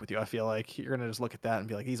going to click with you. I feel like you're going to just look at that and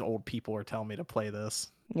be like, these old people are telling me to play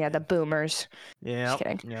this. Yeah, the boomers. Yeah. Just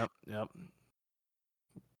kidding. Yep.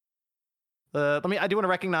 I do want to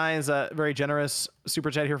recognize a very generous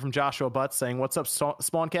super chat here from Joshua Butts saying, "What's up,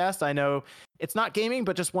 Spawncast? I know it's not gaming,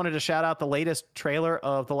 but just wanted to shout out the latest trailer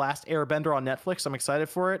of The Last Airbender on Netflix. I'm excited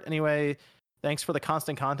for it. Anyway, thanks for the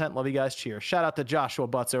constant content. Love you guys. Cheers." Shout out to Joshua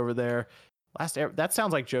Butts over there. That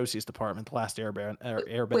sounds like Josie's department. The Last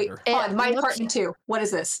Airbender. Wait, on my department too. What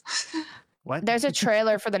is this? What? There's a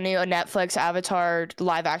trailer for the new Netflix Avatar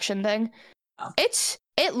live action thing. Oh.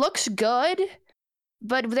 It looks good,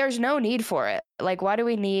 but there's no need for it. Like, why do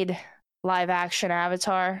we need live action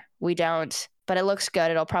Avatar? We don't. But it looks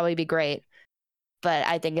good. It'll probably be great. But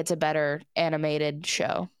I think it's a better animated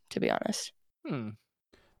show, to be honest.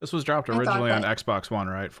 This was dropped originally on Xbox One,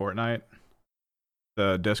 right? Fortnite,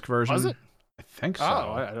 the disc version. Was it? I think so.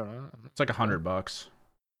 Oh, I don't know. It's like $100.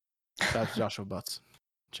 That's Joshua Butts.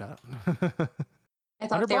 Chat. I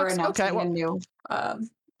thought they were $100? announcing Okay, well- a new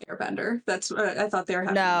Airbender. That's I thought they were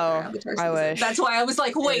having. No, Avatar I wish. That's why I was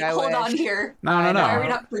like, wait, I hold wish. on here. No. Why are we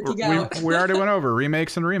not freaking out? We already went over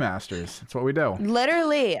remakes and remasters. That's what we do.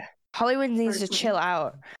 Literally, Hollywood needs to chill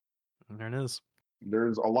out. There it is.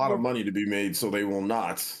 There's a lot of money to be made, so they will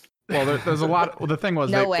not. Well, there's a lot. Well, the thing was,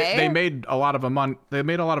 No way. they made a lot of They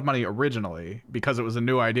made a lot of money originally because it was a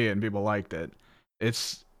new idea and people liked it.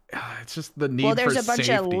 It's just the need. Well, there's for a bunch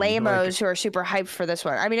safety. of lamos Like, who are super hyped for this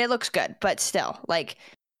one. I mean, it looks good, but still, like,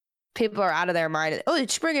 people are out of their mind. Oh,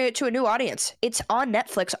 it's bringing it to a new audience. It's on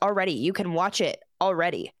Netflix already. You can watch it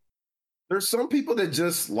already. There's some people that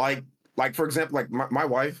just like for example, like my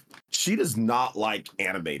wife, she does not like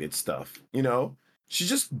animated stuff. You know, she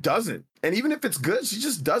just doesn't. And even if it's good, she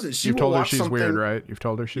just doesn't. You've told her she's weird, right? You've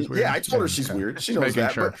told her she's weird. Yeah, I told her she's weird. She knows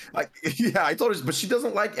that. Sure. But yeah, I told her, but she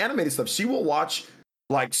doesn't like animated stuff. She will watch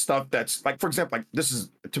like stuff that's like, for example, like this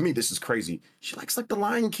is crazy. She likes like the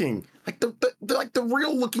Lion King, like the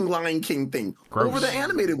real looking Lion King thing over the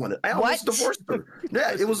animated one. I almost divorced her.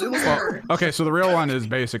 Yeah, it was. Well, okay, so the real one is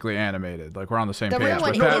basically animated. Like we're on the same The page. real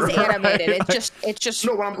one with that. is animated. It's just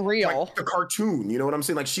real. Like the cartoon. You know what I'm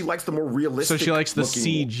saying? Like she likes the more realistic. So she likes the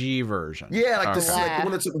looking CG version. Yeah, like Okay. like the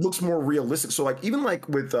one that looks more realistic. So like even like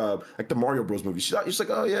with like the Mario Bros movie, she's like,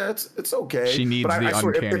 oh yeah, it's okay. She needs but the I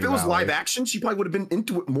swear, uncanny if it was valley. live action, she probably would have been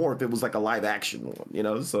into it more if it was like a live action one. You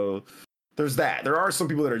know, so there's that. There are some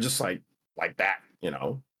people that are just like that. You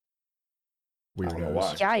know, I don't know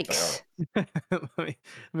why. Yikes. let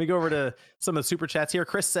me go over to some of the super chats here.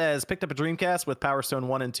 Chris says, picked up a Dreamcast with Power Stone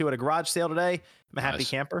 1 and 2 at a garage sale today. I'm a happy Nice.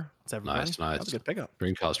 camper. What's everybody? Nice. That was a good pickup.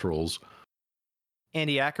 Dreamcast rules.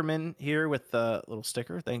 Andy Ackerman here with the little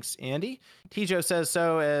sticker. Thanks, Andy. Tijo says,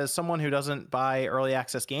 so as someone who doesn't buy early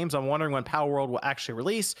access games, I'm wondering when Palworld will actually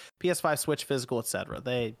release PS5, Switch, physical, etc.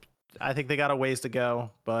 I think they got a ways to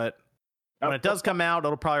go, but when it does come out,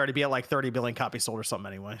 it'll probably already be at like 30 billion copies sold or something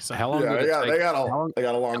anyway. So How long Yeah, did it take? they got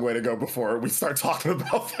a long way to go before we start talking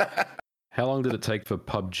about that. How long did it take for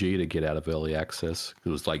PUBG to get out of early access? It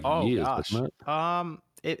was like Oh, years, gosh. wasn't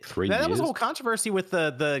it? 3 that was years? a whole controversy with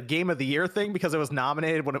the Game of the Year thing because it was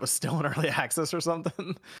nominated when it was still in early access or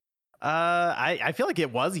something. I feel like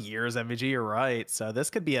it was years, MVG, you're right. So this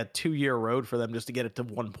could be a 2-year road for them just to get it to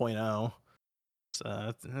 1.0.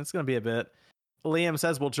 So it's going to be a bit. Liam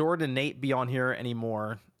says, will Jordan and Nate be on here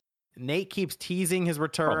anymore? Nate keeps teasing his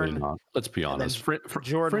Probably return. not. Let's be honest.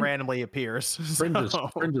 Jordan randomly appears. Friend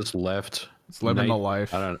just left. It's living Nate, the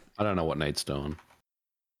life. I don't know what Nate's doing.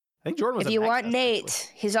 I think Jordan was. If you want Nate,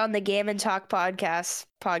 actually. he's on the Game and Talk podcast.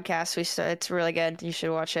 It's really good. You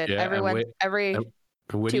should watch it. Yeah, every where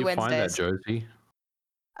do you find that, Wednesdays. Josie?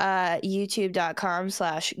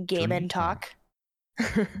 YouTube.com/Game and Talk.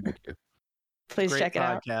 Please Great check it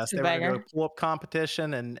out. podcast. They were going to go pull-up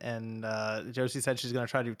competition, and Josie said she's going to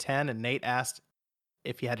try to do 10, and Nate asked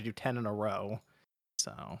if he had to do 10 in a row.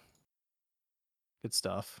 So, good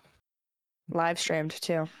stuff. Live streamed,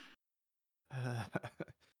 too.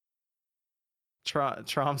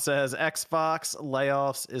 Trump says, Xbox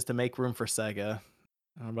layoffs is to make room for Sega.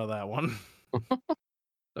 I don't know about that one.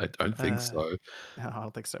 I don't think so. No, I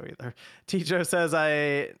don't think so either. Tijo says,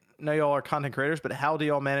 I know y'all are content creators, but how do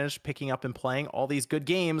y'all manage picking up and playing all these good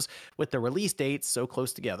games with the release dates so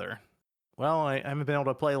close together? Well, I haven't been able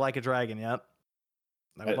to play Like a Dragon yet.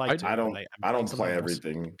 I would like to. I don't play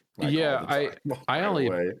everything. Like,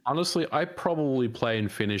 honestly, I probably play and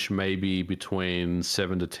finish maybe between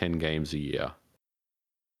 7 to 10 games a year.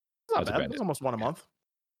 Not bad. It's almost one a month.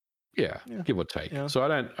 Yeah, give or take. Yeah. So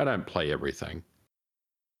I don't play everything.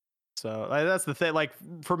 So that's the thing. Like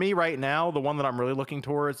for me right now, the one that I'm really looking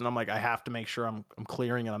towards, and I'm like, I have to make sure I'm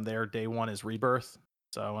clearing and I'm there. Day one is Rebirth.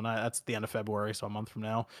 So that's the end of February, so a month from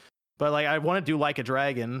now. But like I want to do Like a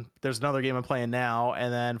Dragon. There's another game I'm playing now,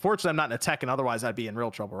 and then fortunately I'm not in a Tekken. Otherwise I'd be in real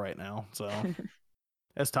trouble right now. So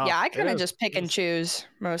it's tough. Yeah, I kind of just pick and choose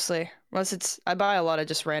mostly, unless I buy a lot of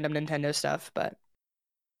just random Nintendo stuff. But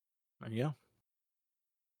there you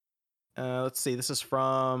go. Let's see. This is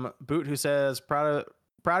from Boot, who says, proud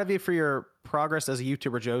of you for your progress as a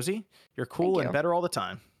YouTuber, Josie. You're cool and better all the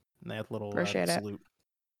time. And they have a little salute.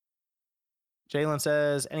 Jalen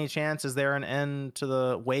says, any chance is there an end to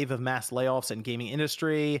the wave of mass layoffs in gaming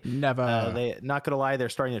industry? Never. Not gonna lie, they're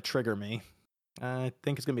starting to trigger me. I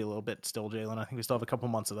think it's gonna be a little bit still, Jalen. I think we still have a couple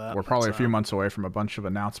months of that. We're probably a few months away from a bunch of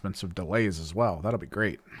announcements of delays as well. That'll be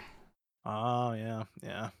great. Oh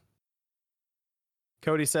yeah.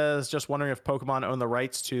 Cody says, just wondering if Pokemon own the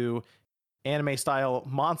rights to anime style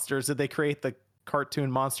monsters. Did they create the cartoon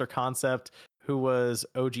monster concept? Who was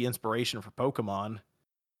OG inspiration for Pokemon?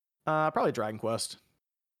 Probably Dragon Quest.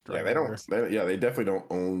 They definitely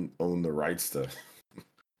don't own the rights to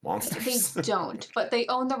monsters. They don't, but they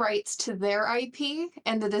own the rights to their IP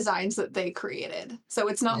and the designs that they created. So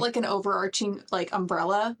it's not like an overarching like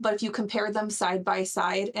umbrella, but if you compare them side by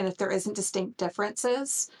side, and if there isn't distinct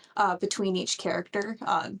differences between each character,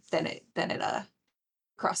 then it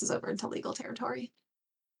crosses over into legal territory.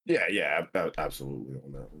 Yeah, absolutely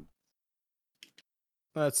on that one.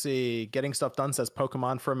 Let's see. Getting Stuff Done says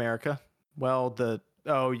Pokemon for America. Well, so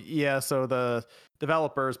the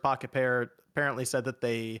developers, Pocket Pair, apparently said that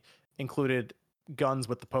they included guns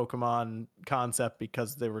with the Pokemon concept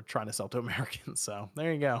because they were trying to sell to Americans. So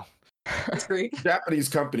there you go. That's great. Japanese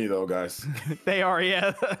company though, guys. They are,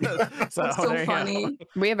 yeah. so funny.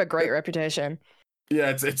 We have a great reputation. Yeah,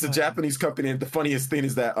 it's a Japanese company, and the funniest thing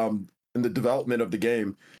is that in the development of the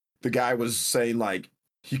game, the guy was saying like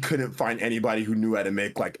he couldn't find anybody who knew how to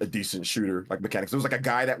make like a decent shooter like mechanics. There was like a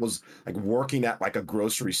guy that was like working at like a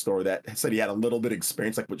grocery store that said he had a little bit of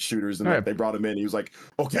experience like with shooters, and like, they brought him in. He was like,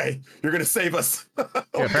 "Okay, you're gonna save us." Yeah,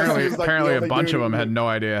 apparently a bunch of them had no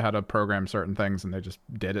idea how to program certain things, and they just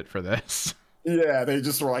did it for this. Yeah, they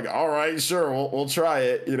just were like, "All right, sure, we'll try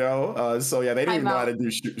it," you know. So yeah, they didn't even know how to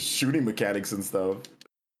do shooting mechanics and stuff.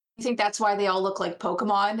 I think that's why they all look like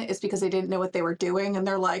Pokemon, is because they didn't know what they were doing, and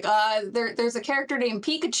they're like, there's a character named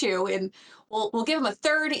Pikachu, and we'll give him a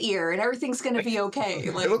third ear, and everything's gonna be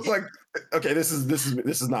okay. Like, it looks like this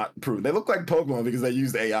is not proven. They look like Pokemon because they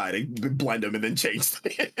used AI. They blend them and then changed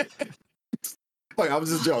it. Like I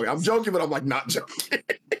was just joking. I'm joking, but I'm like not joking.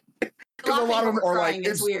 Because a lot of them are like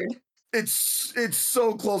it's weird. It's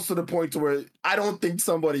so close to the point to where I don't think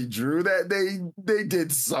somebody drew that. They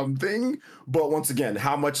did something, but once again,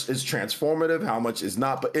 how much is transformative, how much is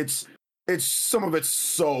not? But it's some of it's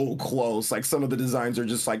so close. Like some of the designs are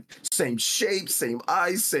just like same shape, same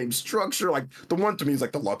eyes, same structure. Like the one to me is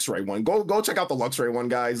like the Luxray one. Go check out the Luxray one,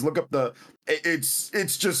 guys. Look up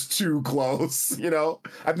it's just too close. You know,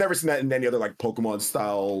 I've never seen that in any other like Pokemon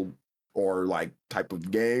style or like type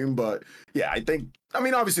of game, but yeah, I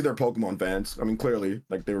mean obviously they're Pokemon fans. I mean clearly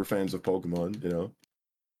like they were fans of Pokemon, you know.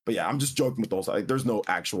 But yeah, I'm just joking with those. Like there's no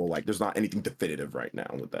actual like there's not anything definitive right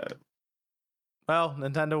now with that. Well,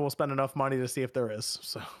 Nintendo will spend enough money to see if there is.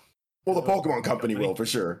 So well, the Pokemon company will for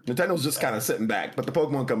sure. Nintendo's just kind of sitting back, but the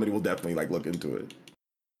Pokemon company will definitely like look into it.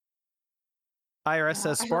 IRS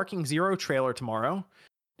says Sparking Zero trailer tomorrow.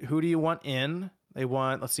 Who do you want in? They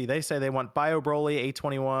want, let's see, they say they want Bio Broly,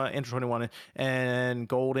 A21, Inter 21, and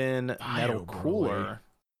Golden Metal Broly. Cooler.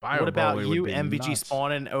 Bio What about Broly you, would be MVG nuts.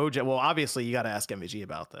 Spawn and OJ? Well, obviously you got to ask MVG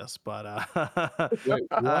about this, but Wait,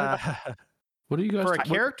 what? What are you guys for a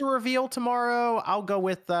talking- character reveal tomorrow, I'll go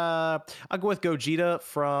with Gogeta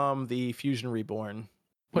from the Fusion Reborn.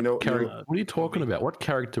 What, You know, what are you talking about? What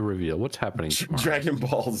character reveal? What's happening tomorrow? Dragon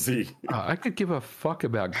Ball Z. I could give a fuck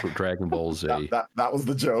about Dragon Ball Z. That was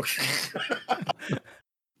the joke.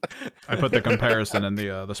 I put the comparison in the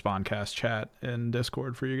Spawncast chat in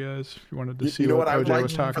Discord for you guys. If you wanted to see You know what I would OJ like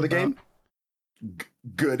was talking for the about. game?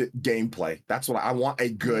 Good gameplay. That's what I want. A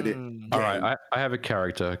good game. All right, I have a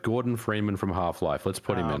character, Gordon Freeman from Half-Life. Let's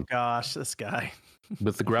put him in Gosh, this guy.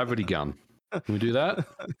 with the gravity gun. Can we do that?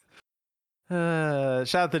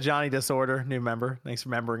 Shout out to Johnny Disorder, new member. Thanks for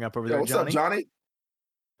membering up over Yo, there, what's Johnny.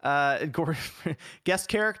 up, Johnny? Gordon, guest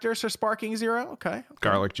characters for Sparking Zero. Okay.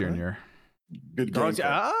 Garlic Jr. Good Garlic,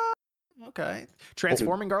 gameplay. okay.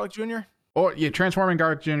 Transforming Garlic Jr. Or transforming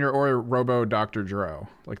Garlic Jr. or Robo Dr. Dro,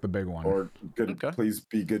 like the big one. Or good. Okay. Please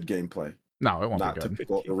be good gameplay. No, it won't Not be good.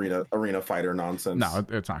 typical arena fighter nonsense. No,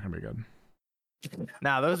 it's not going to be good.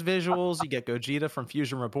 Now those visuals, you get Gogeta from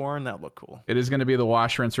Fusion Reborn. That look cool. It is going to be the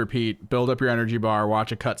wash, rinse, repeat. Build up your energy bar,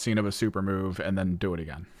 watch a cutscene of a super move, and then do it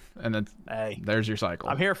again. And then there's your cycle.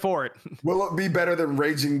 I'm here for it. Will it be better than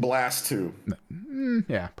Raging Blast 2?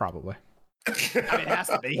 Yeah, probably. I mean, it has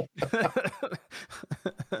to be.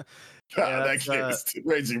 God, that game is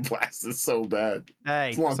Raging Blast is so bad. Hey,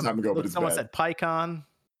 It's a long time ago, but it's someone bad. said PyCon.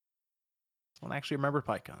 Someone actually remembered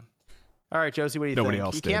PyCon. All right, Josie, what do you Nobody think?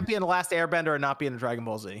 else You did. can't be in the Last Airbender and not be in a Dragon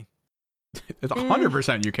Ball Z. It's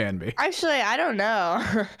 100% you can be. Actually, I don't know.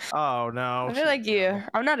 Oh no! I feel like you.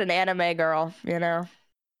 I'm not an anime girl, you know.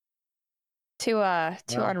 Too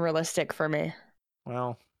unrealistic for me.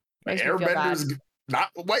 Well, Makes me feel bad. Airbender's not.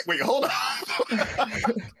 Wait, hold on.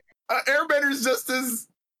 Airbender's just as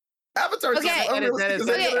Avatar's Okay. just as unrealistic as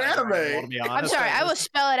Okay. any other Well, to anime. be I'm honest, sorry, I will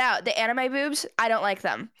spell it out. The anime boobs, I don't like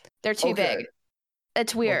them. They're too Okay. big.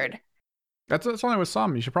 It's weird. That's only with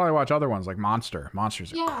some. You should probably watch other ones like Monster.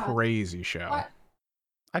 Monster's a Yeah. crazy show. What?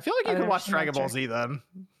 I feel like you I could watch understand Dragon that, Ball Jack. Z then.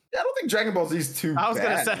 Yeah, I don't think Dragon Ball Z is too. I was gonna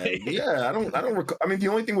bad. say. Yeah, I don't recall. I mean, the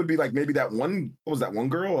only thing would be like maybe that one. What was that one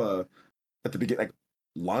girl? At the beginning, like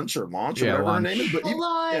Launch or Yeah, whatever Launch. her name is. But even,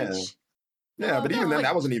 Lunch. yeah, but even then,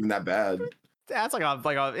 that wasn't even that bad. That's it's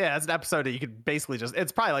an episode that you could basically just.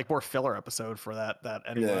 It's probably like more filler episode for that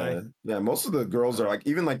anyway. Yeah. Most of the girls are like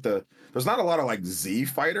even like there's not a lot of like Z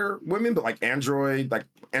fighter women, but like Android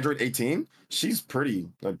 18, she's pretty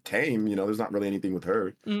tame. You know, there's not really anything with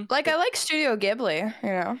her. Like I like Studio Ghibli, you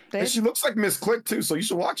know. And she looks like Miss Quick too, so you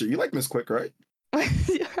should watch it. You like Miss Quick, right?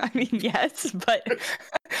 I mean, yes, but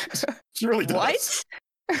She really does.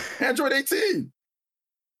 what? Android 18.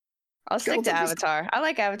 I'll stick to Avatar. I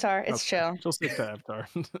like Avatar. It's chill. She'll stick to Avatar.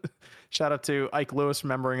 Shout out to Ike Lewis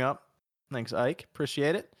remembering up. Thanks, Ike.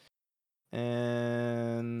 Appreciate it.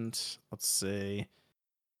 And let's see.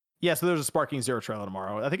 Yeah, so there's a Sparking Zero trailer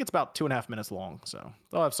tomorrow. I think it's about 2.5 minutes long, so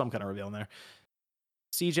they'll have some kind of reveal in there.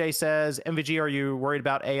 CJ says, MVG, are you worried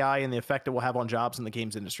about AI and the effect it will have on jobs in the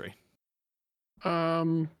games industry? We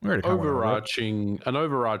already kinda went over it. An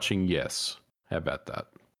overarching yes. How about that?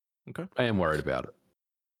 Okay. I am worried about it.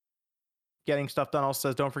 Getting stuff done also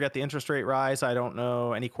says, don't forget the interest rate rise. I don't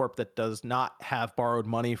know any corp that does not have borrowed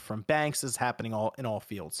money from banks is happening in all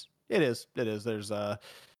fields. It is. There's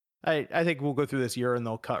I think we'll go through this year and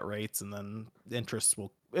they'll cut rates and then interest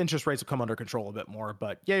rates will come under control a bit more.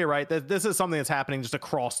 But yeah, you're right. This is something that's happening just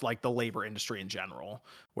across like the labor industry in general,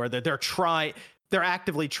 where they're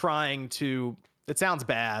actively trying to, it sounds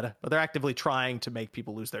bad, but they're actively trying to make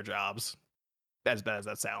people lose their jobs. As bad as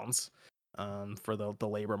that sounds, for the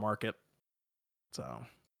labor market. So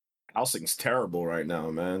Housing's terrible right now,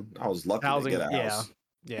 man. I was lucky to get a house.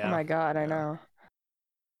 Yeah. Oh my god, I know.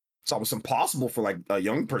 It's almost impossible for like a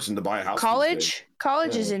young person to buy a house. these days.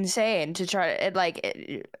 College is Yeah. insane to try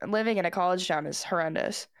to living in a college town is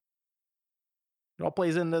horrendous. It all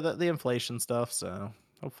plays into the inflation stuff. So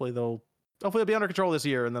hopefully they'll be under control this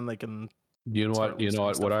year, and then they can. You know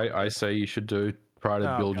what? What I say you should do. Try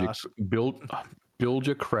to build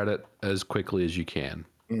your credit as quickly as you can.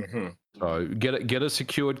 Mm-hmm. So get a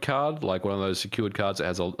secured card, like one of those secured cards that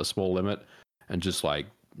has a small limit, and just like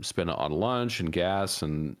spend it on lunch and gas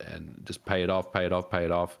and just pay it off.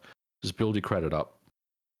 Just build your credit up.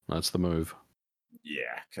 That's the move.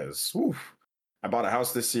 Yeah, because I bought a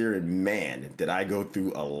house this year, and man, did I go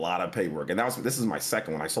through a lot of paperwork. And this is my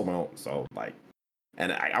second one. I sold my own, so like,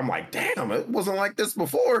 and I'm like, damn, it wasn't like this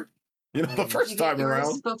before. You know, the first time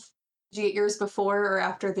around. years before or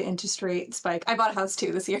after the interest rate spike? I bought a house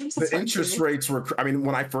too this year. So the interest rates were, I mean,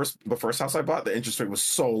 when the first house I bought, the interest rate was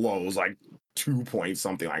so low. It was like 2 point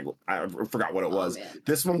something. I forgot what it was. Man.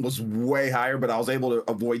 This one was way higher, but I was able to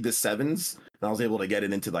avoid the sevens, and I was able to get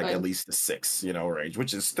it into like at least the 6, range,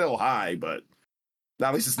 which is still high, but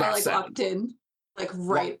at least it's not I seven. locked in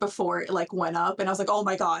right before it went up, and I was like, oh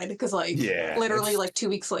my god, because literally 2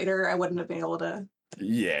 weeks later I wouldn't have been able to.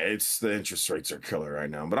 Yeah, it's the interest rates are killer right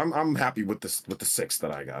now, but I'm happy with this with the 6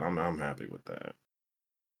 that I got. I'm happy with that.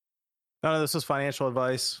 None of this is financial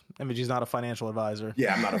advice. MVG's not a financial advisor.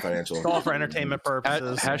 Yeah, I'm not a financial advisor. It's all for entertainment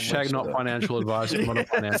purposes. Hashtag not financial advice. I'm not a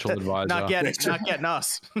financial advisor. Not getting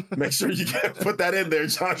us. Make sure you put that in there,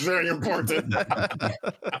 John. Very important.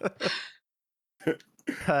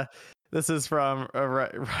 This is from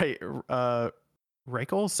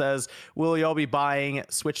Rakel says, will y'all be buying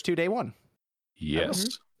Switch 2 day one?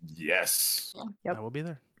 Yes. Yes. Yep. I will be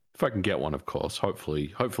there. If I can get one, of course.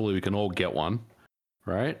 Hopefully we can all get one.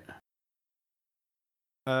 Right?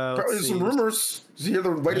 There's some rumors. Did you hear the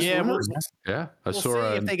latest rumors? Yeah. We'll see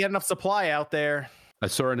if they get enough supply out there. I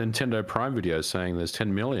saw a Nintendo Prime video saying there's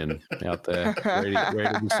 10 million out there ready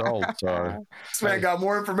to be sold. So this man got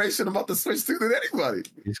more information about the Switch 2 than anybody.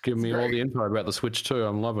 He's giving me all the info about the Switch 2.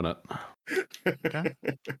 I'm loving it. Okay.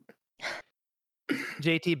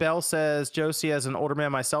 JT Bell says, Josie, as an older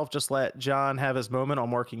man myself, just let John have his moment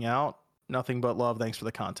on working out. Nothing but love. Thanks for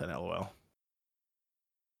the content, LOL.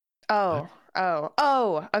 Oh,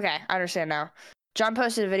 okay. I understand now. John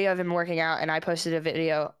posted a video of him working out, and I posted a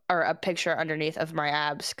video or a picture underneath of my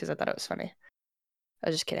abs because I thought it was funny. I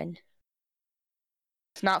was just kidding.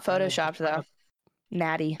 It's not photoshopped though.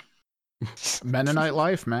 Natty. Mennonite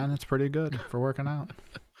life, man. It's pretty good for working out.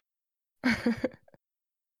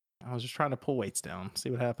 I was just trying to pull weights down,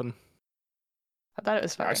 see what happened. I thought it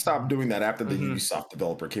was funny. I stopped doing that after the Ubisoft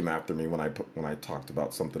developer came after me when I talked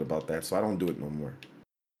about something about that, so I don't do it no more.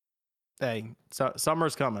 Hey, so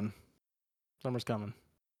summer's coming. Summer's coming.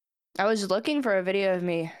 I was looking for a video of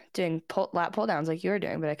me doing lat pull downs like you were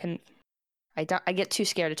doing, but I couldn't. I get too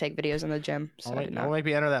scared to take videos in the gym. So I'll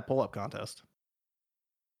maybe enter that pull up contest.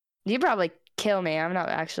 You probably kill me. I'm not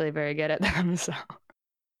actually very good at them. So.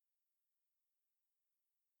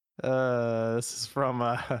 This is from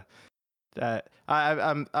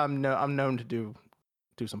I'm known to do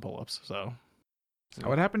some pull ups. So.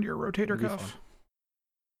 What happened to your rotator cuff?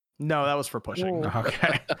 No, that was for pushing. Ooh.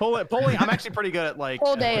 Okay. Pulling. I'm actually pretty good at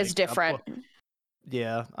Pull day is different.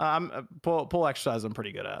 Yeah, pull exercise. I'm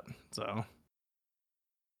pretty good at. So.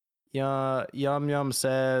 Yeah, Yum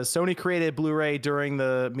says Sony created Blu-ray during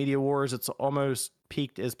the media wars. It's almost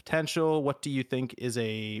peaked its potential. What do you think is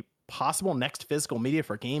a possible next physical media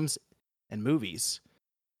for games and movies?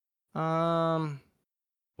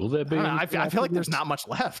 Will there be? I feel like there's not much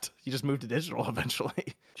left. You just move to digital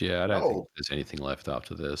eventually. Yeah, I don't think there's anything left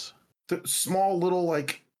after this. The small little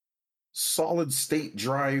solid state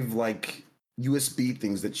drive USB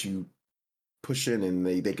things that you push in and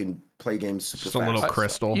they can play games super just fast. A little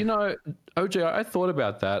crystal. OJ, I thought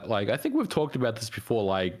about that. I think we've talked about this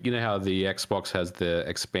before. How the Xbox has the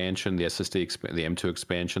expansion, the SSD, the M2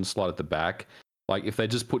 expansion slot at the back. If they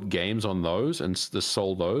just put games on those and just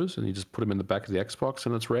sold those, and you just put them in the back of the Xbox,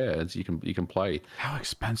 and it's rare. You can play. How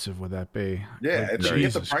expensive would that be? Yeah, it's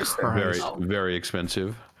Jesus the price Christ. Very, very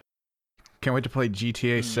expensive. Can't wait to play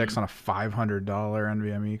GTA 6 on a $500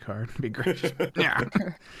 NVMe card. It'd be great. Yeah.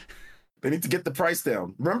 They need to get the price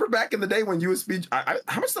down. Remember back in the day when USB?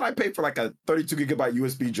 How much did I pay for a 32 gigabyte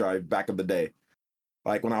USB drive back in the day?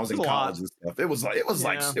 When I was in college and stuff. It was like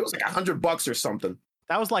 $100 or something.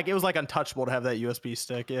 That was it was untouchable to have that USB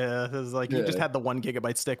stick. Yeah, it was you just had the 1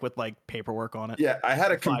 gigabyte stick with paperwork on it. Yeah, I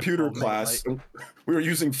had a computer class. We were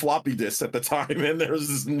using floppy disks at the time, and there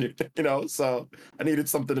was this, so I needed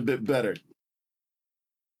something a bit better.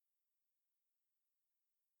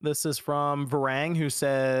 This is from Varang, who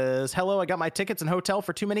says, hello, I got my tickets and hotel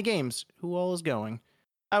for too many games. Who all is going?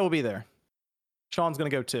 I will be there. Sean's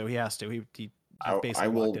going to go too. He has to. He basically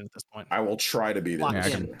locked in at this point. I will try to be there. Yeah, I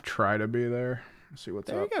can try to be there. See what's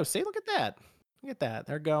up. There you go. See, look at that. Look at that.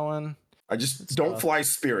 They're going. I just don't fly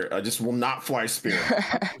Spirit. I just will not fly Spirit.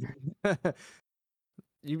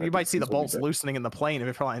 You might see the bolts loosening in the plane if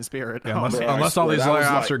you're flying Spirit. Yeah, unless all these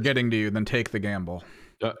layoffs are getting to you, then take the gamble.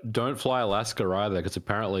 Don't fly Alaska either, because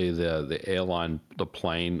apparently the airline, the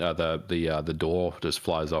plane, the door just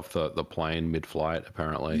flies off the plane mid-flight.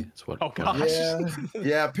 Apparently, it's what. Oh gosh.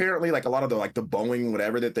 Yeah. Apparently, a lot of the Boeing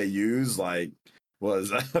whatever that they use,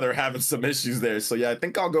 was they're having some issues there. So yeah, I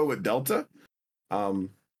think I'll go with Delta.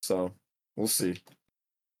 So we'll see.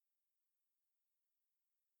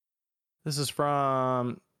 This is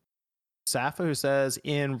from Safa, who says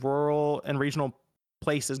in rural and regional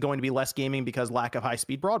places going to be less gaming because lack of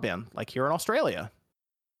high-speed broadband, like here in Australia.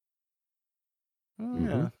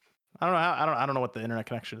 Yeah. I don't know what the internet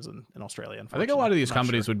connection is in Australia. I think a lot of these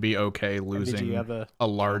companies would be okay losing a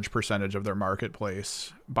large percentage of their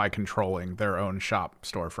marketplace by controlling their own shop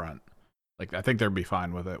storefront. Like, I think they'd be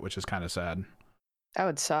fine with it, which is kind of sad. That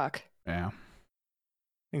would suck. Yeah. I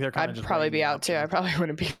think they're I'd probably be out too. I probably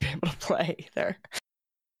wouldn't be able to play either.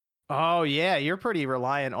 Oh yeah, you're pretty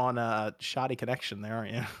reliant on a shoddy connection there,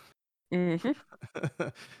 aren't you? Mm-hmm.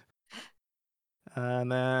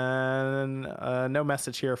 And then no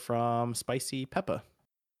message here from Spicy Peppa.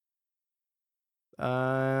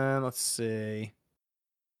 Let's see.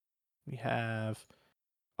 We have.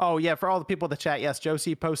 Oh yeah, for all the people in the chat, yes,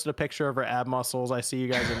 Josie posted a picture of her ab muscles. I see you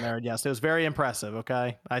guys in there. Yes, it was very impressive.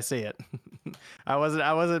 Okay, I see it. I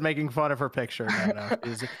wasn't making fun of her picture. No, it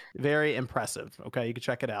was very impressive. Okay, you can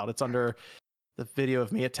check it out. It's under the video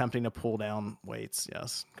of me attempting to pull down weights.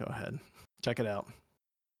 Yes, go ahead, check it out.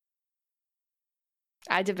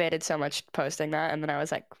 I debated so much posting that, and then I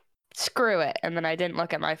was like, screw it. And then I didn't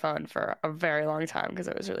look at my phone for a very long time because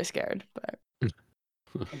I was really scared. But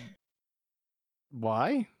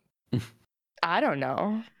why? I don't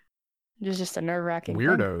know. It was just a nerve-wracking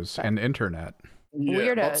weirdos thing. And internet. Yeah,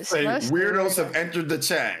 weirdos. Weirdos have entered the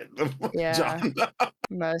chat. Yeah,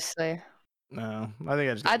 mostly. No,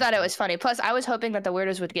 I thought it was funny. Plus, I was hoping that the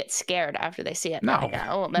weirdos would get scared after they see it.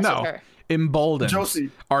 I won't mess with her. Emboldened. Josie,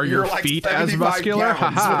 are your like feet as muscular?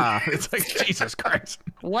 Haha. Pounds. It's like, Jesus Christ.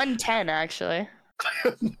 110, actually.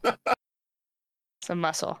 It's a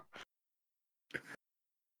muscle.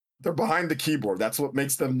 They're behind the keyboard. That's what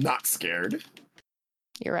makes them not scared.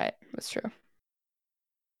 You're right. That's true.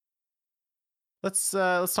 Let's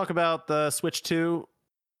talk about the Switch 2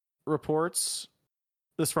 reports.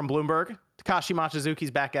 This is from Bloomberg. Takashi Machizuki's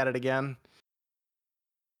back at it again.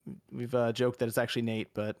 We've joked that it's actually Nate,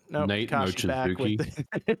 but no, Nate Takashi's back Mochizuki.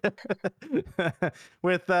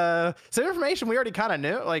 with some information we already kind of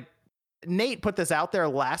knew. Like, Nate put this out there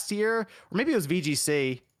last year, or maybe it was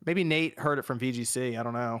VGC. Maybe Nate heard it from VGC. I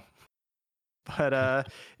don't know. But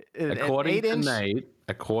according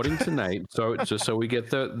to Nate, so just so we get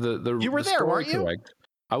the you were the there, weren't you? Correct.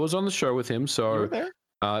 I was on the show with him, so you were there?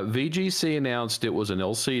 VGC announced it was an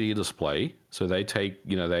LCD display, so they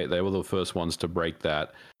they were the first ones to break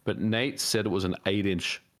that. But Nate said it was an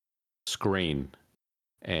 8-inch screen,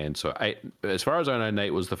 and so as far as I know,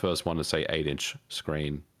 Nate was the first one to say 8-inch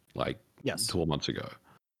screen, like 12 months ago,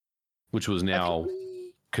 which was now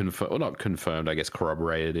confirmed, well, not confirmed, I guess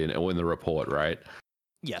corroborated in the report, right?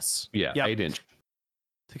 Yes. Yeah, yep. 8-inch.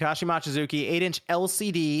 Takashi Machizuki, 8-inch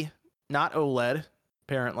LCD, not OLED,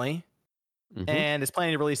 apparently. Mm-hmm. And is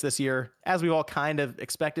planning to release this year, as we've all kind of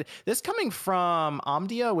expected. This coming from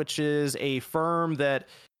Omdia, which is a firm that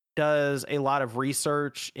does a lot of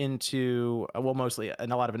research into, mostly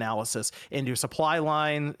and a lot of analysis into supply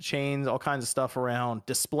line chains, all kinds of stuff around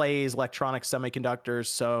displays, electronic semiconductors.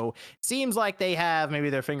 So it seems like they have maybe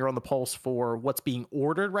their finger on the pulse for what's being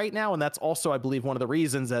ordered right now. And that's also, I believe, one of the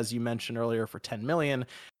reasons, as you mentioned earlier, for 10 million,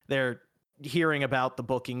 they're hearing about the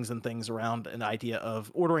bookings and things around an idea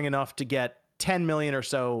of ordering enough to get 10 million or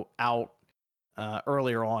so out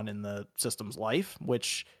earlier on in the system's life,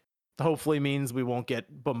 which hopefully means we won't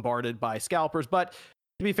get bombarded by scalpers. But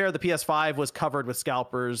to be fair, the PS5 was covered with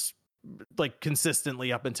scalpers like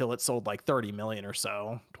consistently up until it sold like 30 million or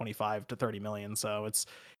so, 25 to 30 million. So it's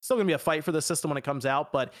still going to be a fight for the system when it comes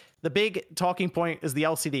out. But the big talking point is the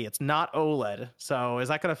LCD. It's not OLED. So is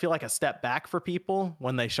that going to feel like a step back for people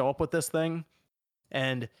when they show up with this thing?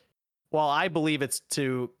 And while I believe it's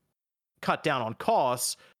to cut down on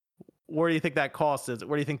costs, where do you think that cost is?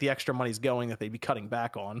 Where do you think the extra money's going that they'd be cutting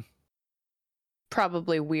back on?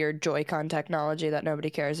 Probably weird Joy-Con technology that nobody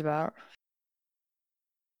cares about.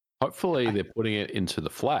 Hopefully they're putting it into the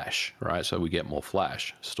flash, right? So we get more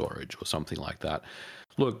flash storage or something like that.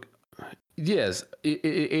 Look, yes,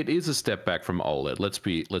 it is a step back from OLED. Let's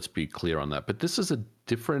be clear on that. But this is a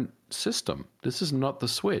different system. This is not the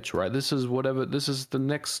Switch, right? This is the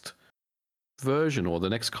next version or the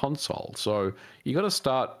next console. So you got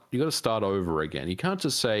to start over again. You can't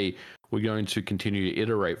just say we're going to continue to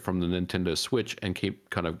iterate from the Nintendo Switch and keep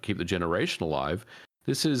the generation alive.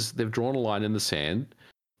 They've drawn a line in the sand,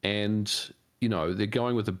 and they're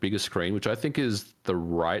going with a bigger screen, which I think is the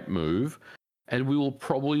right move. And we will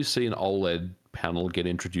probably see an OLED panel get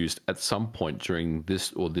introduced at some point during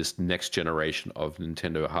this next generation of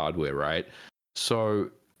Nintendo hardware, right?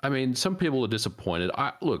 So I mean, some people are disappointed.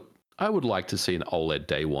 I would like to see an OLED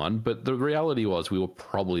day one, but the reality was we were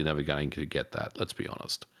probably never going to get that. Let's be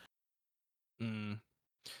honest.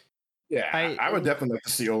 Yeah, I would definitely like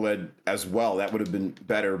to see OLED as well. That would have been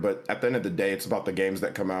better. But at the end of the day, it's about the games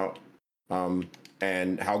that come out,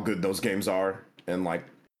 and how good those games are, and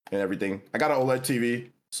everything. I got an OLED TV,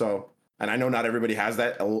 so, and I know not everybody has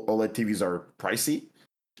that. OLED TVs are pricey,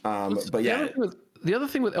 but yeah. The other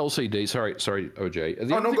thing with LCD, sorry, OJ.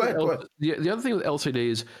 Go ahead. The other thing with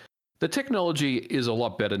LCD is the technology is a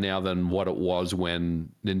lot better now than what it was when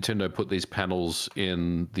Nintendo put these panels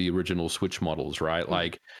in the original Switch models, right?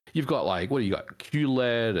 Like you've got what do you got?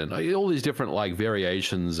 QLED and all these different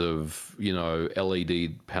variations of,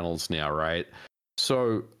 LED panels now, right?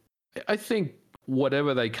 So I think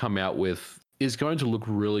whatever they come out with is going to look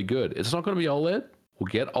really good. It's not going to be OLED. We'll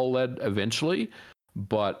get OLED eventually,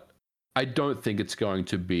 but I don't think it's going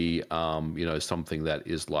to be, something that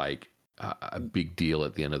is a big deal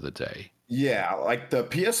at the end of the day. Yeah, the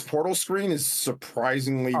PS Portal screen is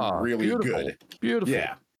surprisingly really good. Beautiful.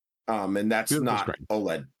 Yeah. And that's beautiful not screen.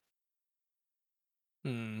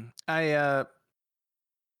 OLED.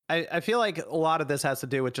 I feel like a lot of this has to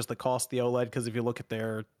do with just the cost of the OLED, because if you look at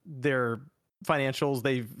their financials,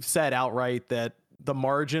 they've said outright that the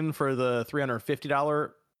margin for the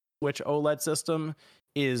 $350 Switch OLED system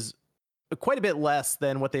is quite a bit less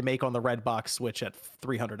than what they make on the Redbox Switch at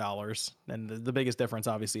 $300. And the biggest difference,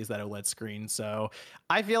 obviously, is that OLED screen. So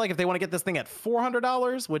I feel like if they want to get this thing at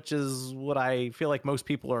 $400, which is what I feel like most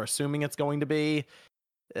people are assuming it's going to be,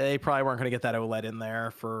 they probably weren't going to get that OLED in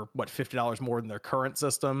there for, $50 more than their current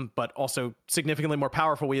system, but also significantly more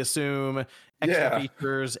powerful, we assume. Extra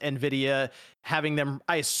features, NVIDIA having them,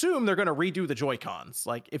 I assume they're going to redo the Joy-Cons.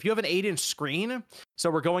 If you have an 8-inch screen, so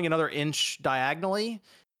we're going another inch diagonally,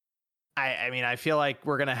 I mean, I feel like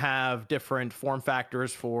we're going to have different form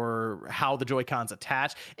factors for how the Joy-Cons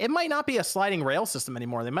attach. It might not be a sliding rail system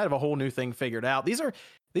anymore. They might have a whole new thing figured out. These are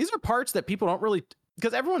parts that people don't really,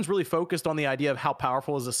 because everyone's really focused on the idea of how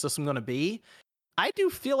powerful is the system going to be. I do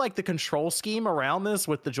feel like the control scheme around this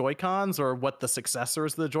with the Joy-Cons, or what the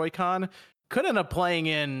successors of the Joy-Con, could end up playing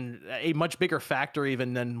in a much bigger factor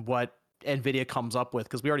even than what NVIDIA comes up with,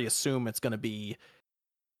 because we already assume it's going to be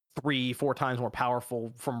 3-4 times more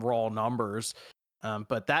powerful from raw numbers.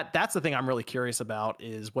 But that's the thing I'm really curious about,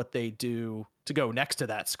 is what they do to go next to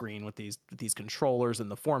that screen with these controllers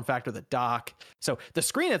and the form factor, the dock. So the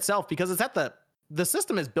screen itself, because it's at the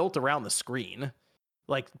system is built around the screen.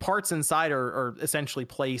 Parts inside are essentially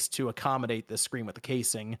placed to accommodate this screen with the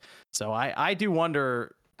casing. So I do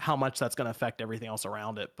wonder how much that's going to affect everything else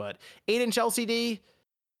around it. But 8-inch LCD,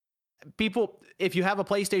 people, if you have a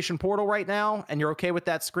PlayStation Portal right now and you're okay with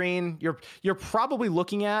that screen, you're probably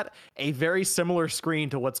looking at a very similar screen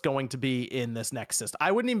to what's going to be in this next system.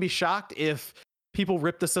 I wouldn't even be shocked if people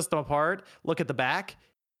rip the system apart, look at the back,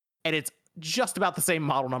 and it's just about the same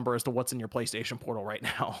model number as to what's in your PlayStation Portal right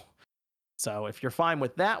now. So if you're fine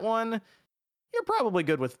with that one, you're probably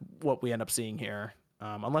good with what we end up seeing here.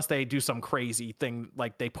 Unless they do some crazy thing,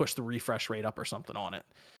 like they push the refresh rate up or something on it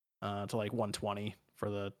to 120 for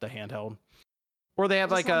the handheld. Or they have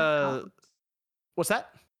what's that?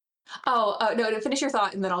 No, to finish your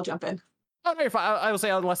thought and then I'll jump in. Oh, no, you're fine. I would say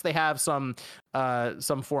unless they have some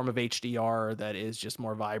form of HDR that is just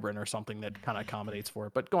more vibrant or something that kind of accommodates for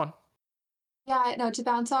it. But go on. Yeah, no, to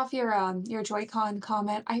bounce off your Joy-Con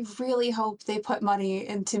comment, I really hope they put money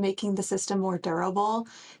into making the system more durable.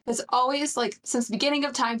 It's always, since the beginning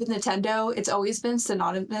of time with Nintendo, it's always been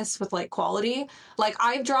synonymous with, quality.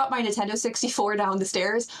 I've dropped my Nintendo 64 down the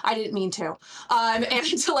stairs. I didn't mean to. And,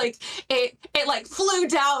 it flew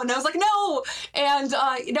down. And I was like, no! And,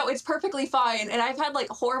 it's perfectly fine. And I've had,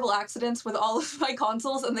 horrible accidents with all of my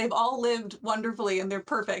consoles, and they've all lived wonderfully, and they're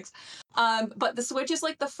perfect. But the Switch is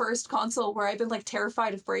the first console where I've been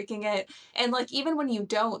terrified of breaking it. And even when you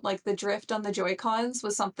don't, the drift on the Joy-Cons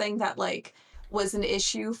was something that was an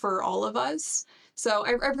issue for all of us. So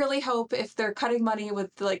I really hope, if they're cutting money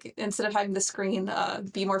with instead of having the screen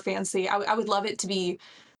be more fancy, I would love it to be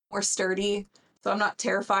more sturdy. So I'm not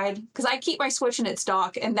terrified, because I keep my Switch in its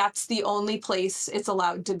dock, and that's the only place it's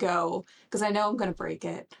allowed to go, because I know I'm going to break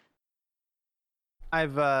it.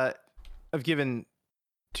 I've given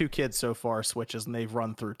 2 kids so far Switches, and they've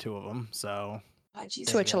run through 2 of them. So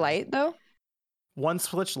Switch Lite though? One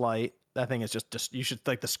Switch Lite. That thing is just you should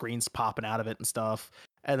the screen's popping out of it and stuff.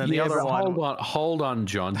 And then the other one. Hold on,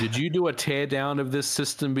 John. Did you do a teardown of this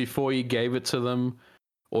system before you gave it to them?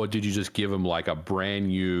 or did you just give them like a brand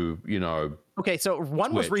new, Okay, so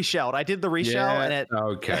one was Switch. reshelled. I did the reshell, and it.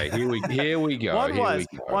 Okay, here we go.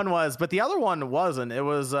 One was, but the other one wasn't. It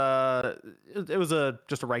was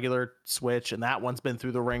just a regular Switch, and that one's been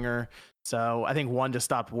through the ringer. So I think one just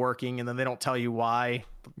stopped working, and then they don't tell you why.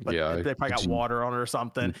 But they probably got water on it or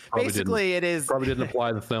something. Basically, it is probably didn't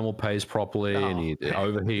apply the thermal paste properly, and it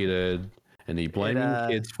overheated. And he blaming the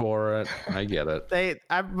kids for it. I get it.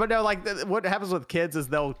 But no, like what happens with kids is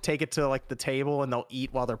they'll take it to like the table and they'll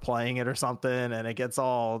eat while they're playing it or something, and it gets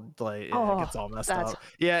all like it gets all messed up.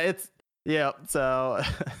 Yeah, so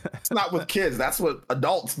it's not with kids. That's what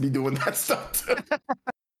adults be doing that stuff too.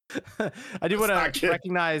 I do want to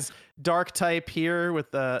recognize Dark Type here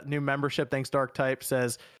with the new membership. Thanks, Dark Type.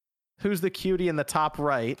 Says, who's the cutie in the top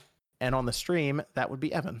right? And on the stream, that would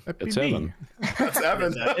be Evan. It's Evan. That's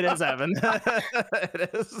Evan. It is Evan. It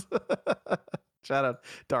is. Shout out,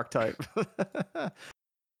 Dark Type.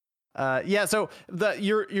 So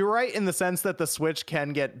you're right in the sense that the Switch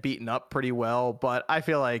can get beaten up pretty well, but I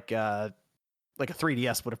feel like a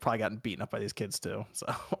 3DS would have probably gotten beaten up by these kids too.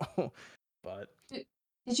 So, but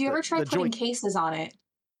did you ever try putting cases on it,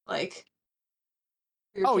 like?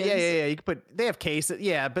 Oh kids? Yeah. You can put. They have cases.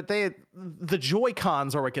 Yeah, but the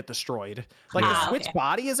Joy-Cons are what get destroyed. Like the Switch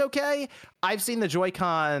body is okay. I've seen the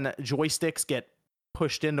Joy-Con joysticks get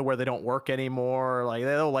pushed into where they don't work anymore. Like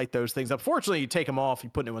they'll light those things up. Fortunately, you take them off, you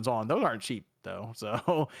put new ones on. Those aren't cheap though.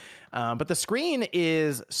 So, but the screen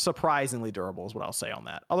is surprisingly durable, is what I'll say on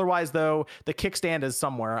that. Otherwise, though, the kickstand is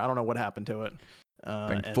somewhere. I don't know what happened to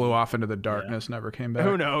it. Flew off into the darkness, never came back.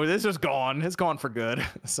 Who knows? It's just gone. It's gone for good.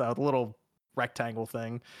 So the little rectangle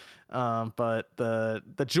thing, but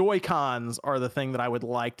the Joy-Cons are the thing that I would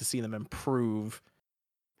like to see them improve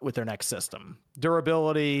with their next system.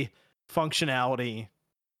 Durability, functionality,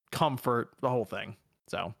 comfort, the whole thing.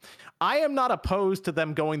 So I am not opposed to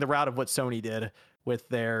them going the route of what Sony did with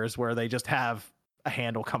theirs, where they just have a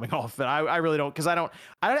handle coming off it. I really don't, because I don't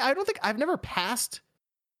think I've never passed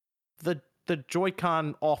the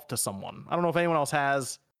Joy-Con off to someone. I don't know if anyone else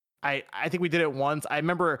has. I think we did it once. I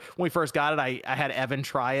remember when we first got it, I had Evan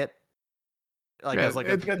try it. I did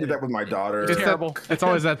that with my daughter. It's terrible. It's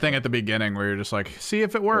always that thing at the beginning where you're just like, see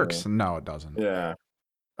if it works. Yeah. No, it doesn't. Yeah.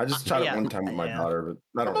 I just tried it one time with my daughter,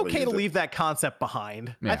 but I'm okay to leave that concept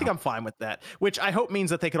behind. Yeah. I think I'm fine with that, which I hope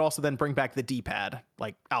means that they could also then bring back the D-pad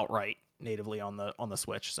like outright natively on the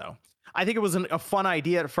Switch. So I think it was a fun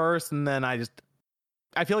idea at first, and then I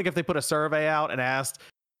feel like if they put a survey out and asked,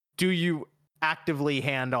 do you actively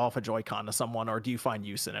hand off a Joy-Con to someone, or do you find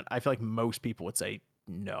use in it? I feel like most people would say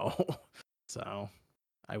no. So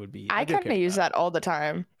I kind of use that all the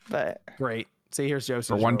time, but great. See, here's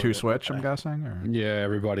Josie. For 1-2 Switch, I'm guessing. Or? Yeah,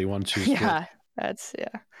 everybody 1-2 Switch. Yeah,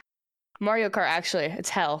 Mario Kart, actually, it's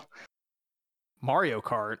hell. Mario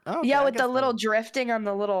Kart. Okay, yeah, with the little drifting on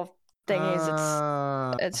the little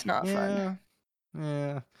thingies, it's not fun.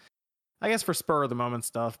 Yeah. I guess for spur of the moment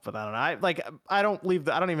stuff, but I don't know. I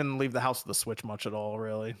don't even leave the house with the Switch much at all,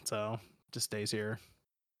 really. So just stays here.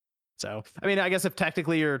 So I mean, I guess if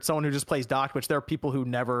technically you're someone who just plays docked, which there are people who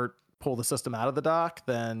never pull the system out of the dock,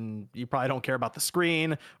 then you probably don't care about the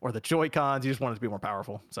screen or the Joy-Cons. You just want it to be more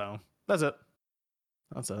powerful. So that's it.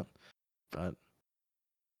 But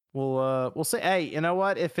we'll say, hey, you know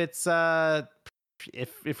what? If it's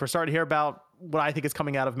if we're starting to hear about what I think is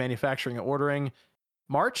coming out of manufacturing and ordering.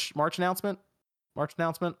 March announcement,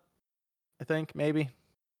 I think, maybe.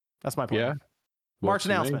 That's my plan. Yeah. March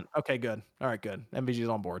announcement. Okay, good. All right, good. MVG's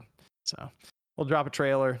on board. So we'll drop a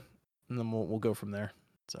trailer, and then we'll go from there.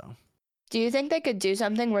 So do you think they could do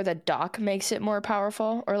something where the dock makes it more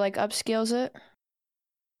powerful or like upscales it?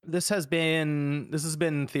 This has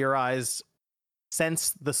been theorized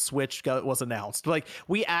since the Switch was announced. Like,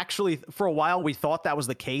 we actually, for a while, we thought that was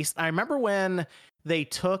the case. I remember when they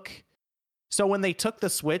took the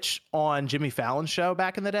Switch on Jimmy Fallon's show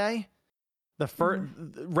back in the day,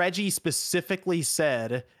 Reggie specifically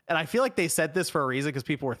said, and I feel like they said this for a reason because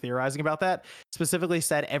people were theorizing about that, specifically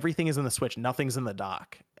said everything is in the Switch, nothing's in the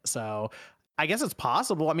dock. So I guess it's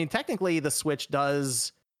possible. I mean, technically the Switch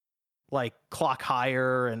does like clock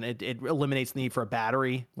higher, and it eliminates the need for a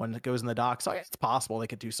battery when it goes in the dock. So I guess it's possible they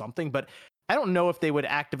could do something, but I don't know if they would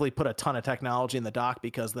actively put a ton of technology in the dock,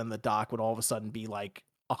 because then the dock would all of a sudden be like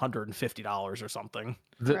 $150 or something.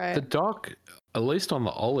 The dock, at least on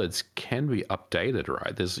the OLEDs, can be updated,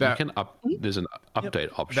 right? There's an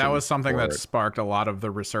update option. That was something that sparked a lot of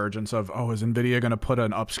the resurgence of, is NVIDIA going to put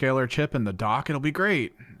an upscaler chip in the dock? It'll be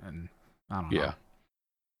great. And I don't know.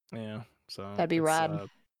 Yeah. So that'd be rad.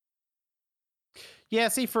 Yeah,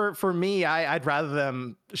 see, for me, I'd rather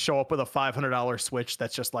them show up with a $500 Switch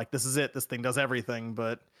that's just like, this is it. This thing does everything.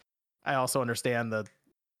 But I also understand that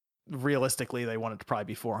realistically they want it to probably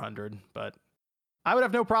be $400. But I would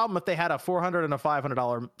have no problem if they had a $400 and a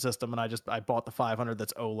 $500 system, and I bought the $500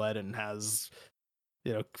 that's OLED and has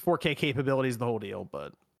 4K capabilities, the whole deal.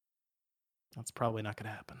 But that's probably not going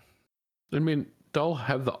to happen. I mean, they'll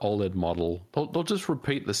have the OLED model. They'll just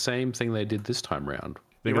repeat the same thing they did this time around.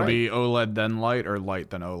 Think it'll be OLED then light or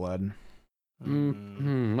light then OLED? I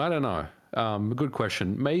don't know. Good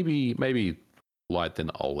question. Maybe light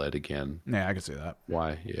then OLED again. Yeah, I could see that.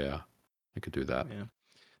 Why? Yeah, I could do that. Yeah.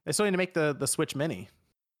 They still need to make the Switch Mini.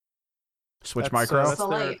 Switch Micro?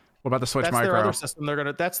 What about the Switch that's Micro? Their other system.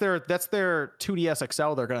 That's their 2DS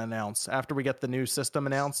XL they're going to announce. After we get the new system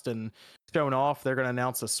announced and shown off, they're going to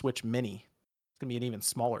announce a Switch Mini. It's going to be an even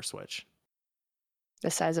smaller Switch. The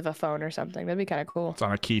size of a phone or something. That'd be kind of cool. It's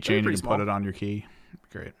on a keychain. You can put it on your key.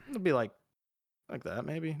 Great. It'll be like that,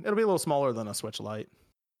 maybe. It'll be a little smaller than a Switch Lite.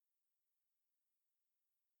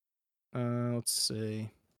 Let's see.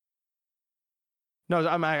 No,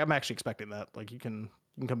 I'm actually expecting that. Like, you can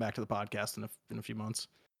come back to the podcast in a few months.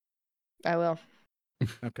 I will.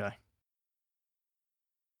 Okay.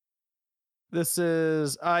 This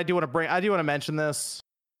is. I do want to mention this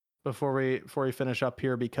before we finish up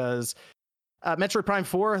here, because Metroid Prime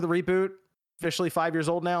 4, the reboot, officially 5 years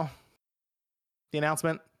old now. The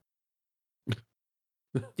announcement.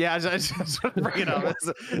 Yeah, I just want to bring it up.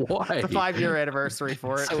 Why? The 5-year anniversary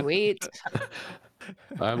for it. Sweet.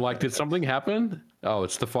 I'm like, did something happen? Oh,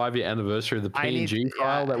 it's the 5-year anniversary of the PNG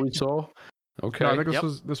file that we saw. Okay. No, I think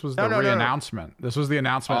this was the re-announcement. This was the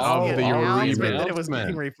announcement of the reboot. That it was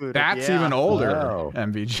being rebooted. That's even older.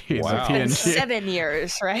 MVG. Wow. The PNG. 7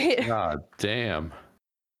 years, right? God damn.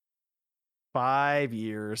 5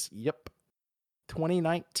 years. Yep.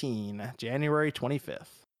 2019, January 25th.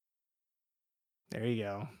 There you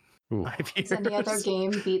go. 5 years. Does any other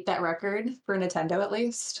game beat that record for Nintendo at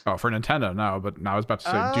least? Oh, for Nintendo, no. But I was about to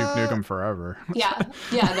say Duke Nukem Forever. Yeah,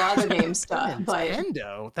 the other game stuff.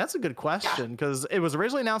 Nintendo. That's a good question, because it was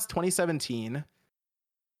originally announced 2017,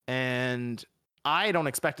 and I don't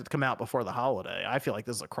expect it to come out before the holiday. I feel like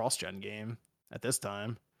this is a cross-gen game at this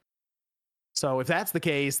time. So if that's the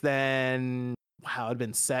case, then wow, it'd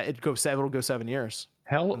been set. It'll go 7 years.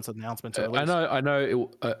 Since announcement to release. I know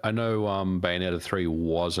Bayonetta 3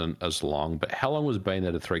 wasn't as long, but how long was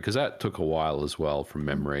Bayonetta 3? Because that took a while as well from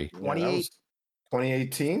memory.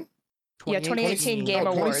 2018? Yeah, 2018 Game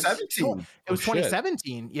Awards. 2017. It was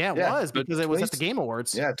 2017. Yeah, it was, because it was at the Game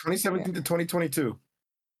Awards. Yeah, 2017 to 2022.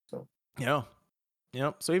 So yeah.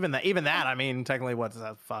 So even that, I mean, technically, what's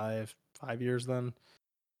that? 5 years then?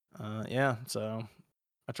 Yeah. So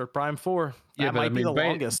Metroid Prime 4. That might be the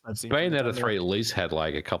longest I've seen. Bayonetta 3 at least had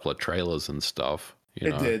like a couple of trailers and stuff.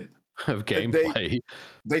 It did. Of gameplay.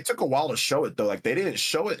 They took a while to show it though. Like, they didn't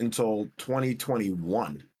show it until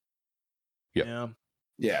 2021. Yep.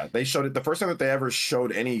 Yeah, they showed it. The first time that they ever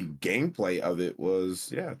showed any gameplay of it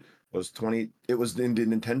was in the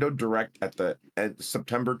Nintendo Direct at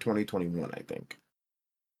September 2021, I think.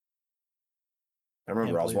 I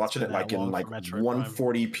remember I was watching it like in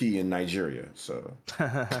 140p in Nigeria. So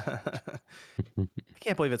I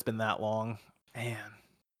can't believe it's been that long, man.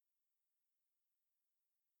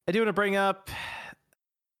 I do want to bring up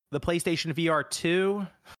the PlayStation VR 2.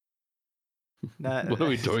 What are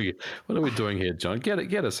we doing? What are we doing here, John?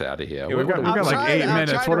 Get us out of here. Yeah, we've got like 8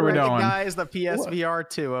 minutes. What are we doing? Guys, the PSVR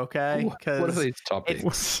 2, okay? What are these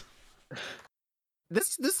topics?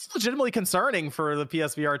 This is legitimately concerning for the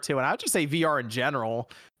PSVR 2, and I would just say VR in general.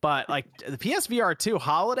 But like the PSVR 2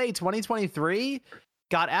 holiday 2023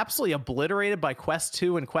 got absolutely obliterated by Quest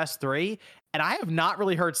 2 and Quest 3, and I have not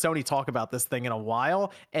really heard Sony talk about this thing in a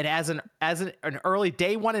while. And as an early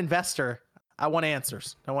day one investor, I want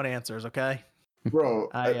answers. Okay, bro.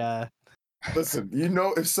 Listen,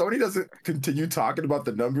 if Sony doesn't continue talking about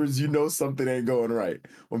the numbers, something ain't going right.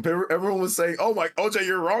 When everyone was saying, "Oh my, OJ,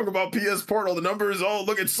 you're wrong about PS Portal. The numbers,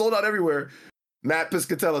 look, it's sold out everywhere." Matt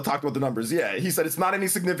Piscatella talked about the numbers. Yeah, he said it's not any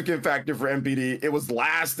significant factor for MPD. It was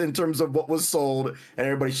last in terms of what was sold, and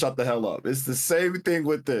everybody shut the hell up. It's the same thing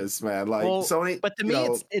with this, man. Like, Sony, but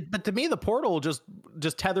to me, the Portal just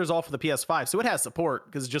tethers off of the PS5, so it has support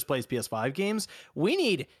because it just plays PS5 games. We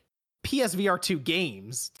need PSVR 2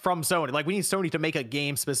 games from Sony. Like, we need Sony to make a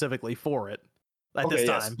game specifically for it at this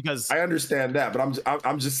time, because I understand that, but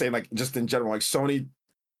I'm just saying, like, just in general, like, Sony,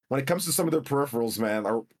 when it comes to some of their peripherals, man,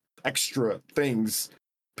 or extra things,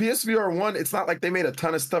 PSVR 1, it's not like they made a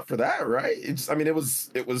ton of stuff for that, right? I mean, it was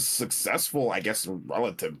successful, I guess, in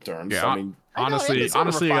relative terms. Yeah, I mean, honestly, you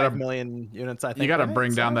 5 gotta million units. I think you gotta right?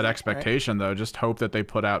 bring down that Sounds right. expectation though. Just hope that they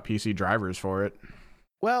put out PC drivers for it.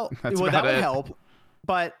 Well, That's that about would it. help.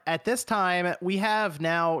 But at this time, we have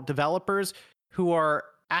now developers who are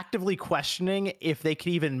actively questioning if they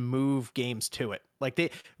could even move games to it.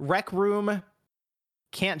 Like Rec Room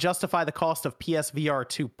can't justify the cost of PSVR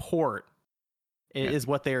 2 port, is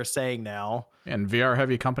what they are saying now. And VR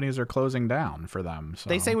heavy companies are closing down for them. So.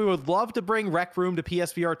 They say we would love to bring Rec Room to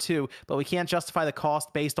PSVR 2, but we can't justify the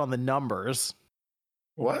cost based on the numbers.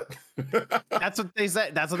 what? That's what they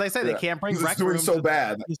say. That's what they say. They can't bring It's Rec doing Room so to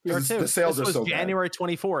bad. PSVR 2. The sales This are was so January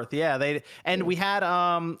 24th. Yeah, we had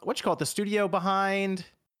what you call it, the studio behind.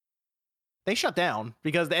 They shut down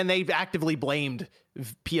and they actively blamed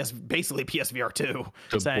basically PSVR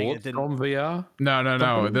 2, saying it didn't. From VR?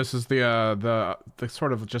 No. This is the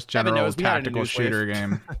sort of just general we had a tactical news shooter wave.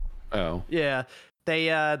 game. Oh. Yeah,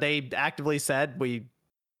 they actively said we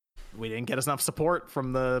didn't get enough support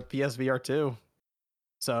from the PSVR 2.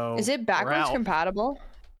 So Is it backwards compatible?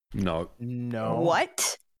 No.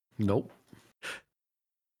 What? Nope.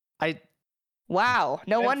 Wow.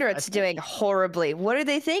 No wonder it's doing horribly. What are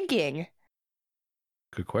they thinking?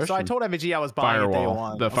 Good question. So I told MVG I was buying it day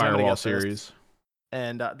one. The I was gonna Firewall get this. series.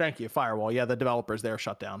 And thank you, Firewall. Yeah, the developers there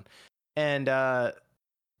shut down. And I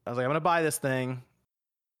was like, I'm gonna buy this thing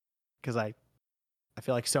because I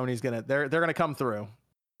feel like Sony's they're gonna come through.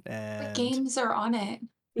 And What games are on it?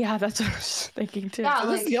 Yeah, that's what I was thinking too. Yeah,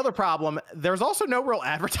 so this is the other problem. There's also no real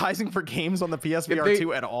advertising for games on the PSVR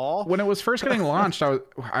 2 at all. When it was first getting launched,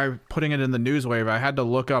 I putting it in the news wave. I had to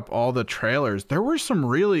look up all the trailers. There were some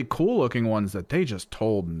really cool looking ones that they just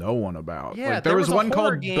told no one about. Yeah, like, there was a one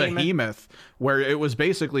horror called game. Behemoth where it was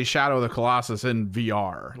basically Shadow of the Colossus in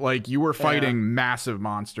VR. Like you were fighting massive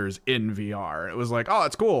monsters in VR. It was like, oh,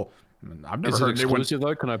 it's cool. I've never Is it heard anyone. exclusive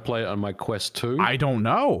though? Can I play it on my Quest 2? I don't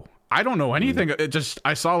know. I don't know anything.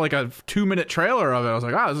 I saw like a 2-minute trailer of it. I was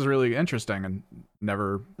like, oh, this is really interesting, and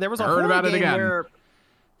never There was a heard horror about it game again. where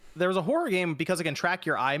there was a horror game because it can track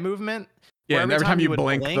your eye movement. Yeah, where and every time you would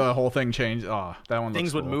blink, the whole thing changed. Oh, that one.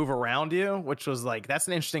 things looks would cool. move around you, which was like, that's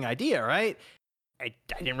an interesting idea, right? I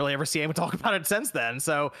didn't really ever see anyone talk about it since then.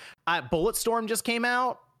 So Bulletstorm just came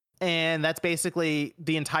out, and that's basically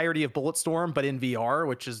the entirety of Bulletstorm, but in VR,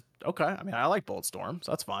 which is okay. I mean, I like Bulletstorm,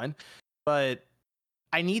 so that's fine. But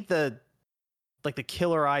I need the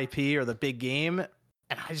killer IP or the big game,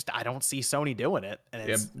 and I don't see Sony doing it. And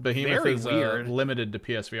it's Behemoth very is weird. Limited to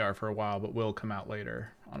PSVR for a while, but will come out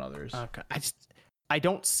later on others. Okay, I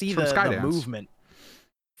don't see From the Skydance. movement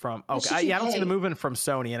from. What Okay, should you I don't see pay? the movement from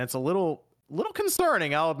Sony, and it's a little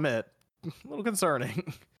concerning. I'll admit, a little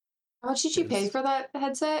concerning. How much did you pay for that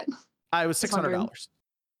headset? I was Just wondering. $600.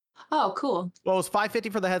 Oh, cool. Well, it was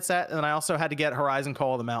 $550 for the headset, and then I also had to get Horizon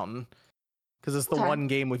Call of the Mountain because it's the Okay. one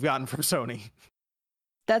game we've gotten from Sony.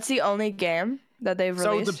 That's the only game that they've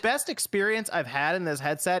released. So the best experience I've had in this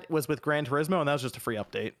headset was with Gran Turismo, and that was just a free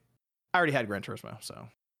update. I already had Gran Turismo, so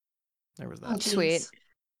there was that. Oh, geez. Sweet.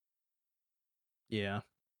 Yeah.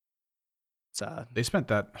 It's, They spent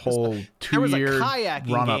that whole there was a 2-year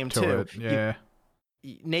kayaking run game up to too. it. Yeah.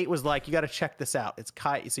 Nate was like, "You got to check this out. It's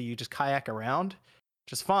so you just kayak around,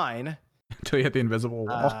 which is fine." Until you hit the invisible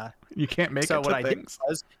wall. You can't make so it to what I did things.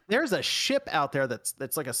 was, there's a ship out there that's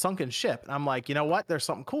like a sunken ship, and I'm like, you know what? There's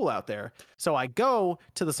something cool out there. So I go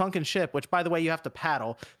to the sunken ship, which by the way you have to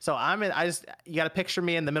paddle. So you got to picture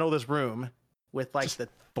me in the middle of this room with like the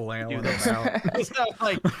Flailing this. about. So,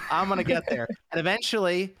 like, I'm gonna get there, and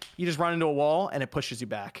eventually you just run into a wall and it pushes you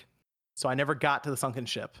back. So I never got to the sunken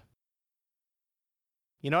ship.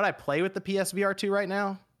 You know what I play with the PSVR 2 right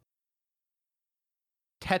now?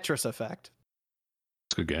 Tetris Effect.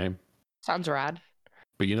 It's a good game. Sounds rad.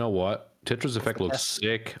 But you know what? Tetris Effect the looks best.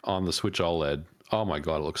 sick on the Switch OLED. Oh my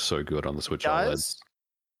god, it looks so good on the Switch OLED.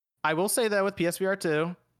 I will say that with PSVR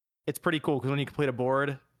 2, it's pretty cool because when you complete a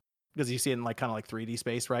board, because you see it in like kind of like 3D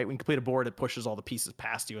space, right? When you complete a board, it pushes all the pieces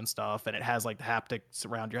past you and stuff, and it has like the haptics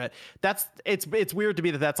around your head. It's weird to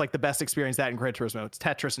me that's like the best experience that in Gran Turismo. It's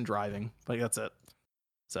Tetris and driving. Like that's it.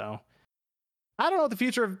 So I don't know what the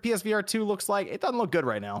future of PSVR 2 looks like. It doesn't look good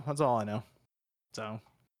right now. That's all I know. So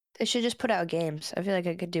They should just put out games. I feel like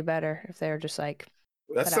it could do better if they were just like,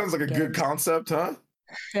 That Put out sounds like a some good games. concept, huh?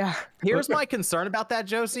 yeah. here's my concern about that,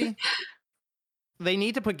 Josie. They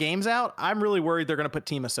need to put games out. I'm really worried they're going to put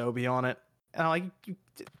Team Asobi on it. And I'm like,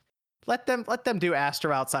 let them do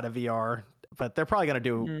Astro outside of VR, but they're probably going to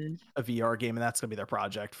do a VR game, and that's going to be their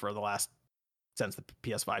project for since the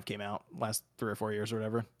PS5 came out, last 3 or 4 years or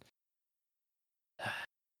whatever.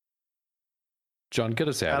 John, get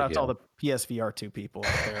us out Shout of out here. to all the PSVR 2 people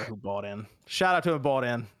out there who bought in. Shout out to who bought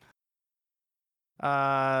in.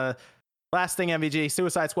 Last thing, MVG,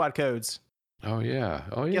 Suicide Squad codes. Oh yeah.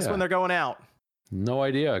 Guess when they're going out? No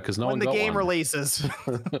idea, because no when one the got game one. releases.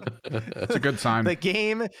 It's a good sign. The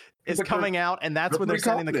game is coming out, and that's when they're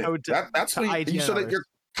sending the code to that's to when you show that your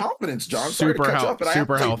confidence, John. Sorry to Super cut you off, but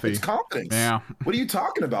super healthy. It's confidence. Yeah. What are you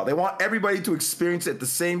talking about? They want everybody to experience it at the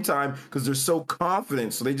same time because they're so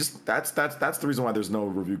confident. So they just that's the reason why there's no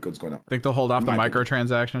review codes going out. I think they'll hold off the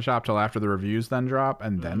microtransaction shop till after the reviews then drop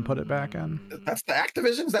and then put it back in. That's the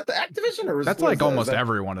Activision? Is that the Activision? Or that's like almost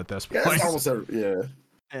everyone at this point. Yeah, that's almost yeah.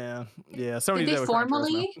 Sony Did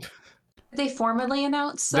they formally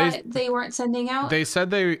announce that they weren't sending out? They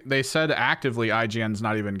said actively IGN's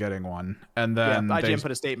not even getting one, and then IGN put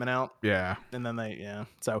a statement out. Yeah, and then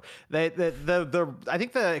so I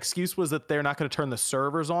think the excuse was that they're not going to turn the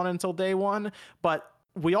servers on until day one, but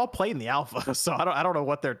we all played in the alpha, so I don't know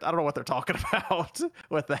what they're talking about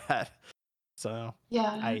with that. So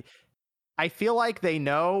yeah, I feel like they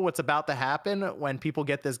know what's about to happen when people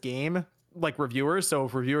get this game, like reviewers. So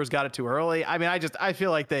if reviewers got it too early, I mean, I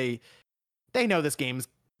feel like they know this game's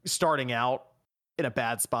starting out in a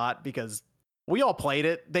bad spot because we all played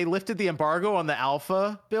it. They lifted the embargo on the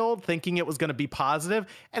alpha build thinking it was going to be positive,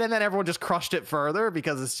 and then everyone just crushed it further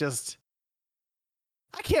because it's just,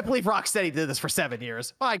 I can't believe Rocksteady did this for 7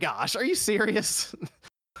 years. My gosh, are you serious?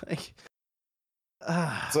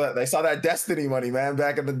 So they saw that Destiny money, man.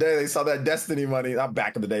 Back in the day, they saw that Destiny money. Not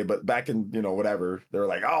back in the day, but back in, whatever. They were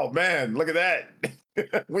like, oh man, look at that.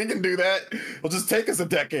 We can do that. It'll just take us a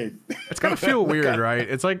decade. It's gonna feel weird, right?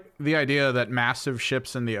 It's like the idea that massive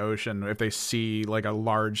ships in the ocean, if they see like a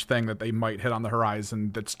large thing that they might hit on the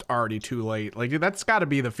horizon that's already too late, like that's got to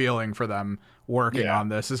be the feeling for them working on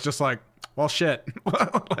this. It's just like, well, shit.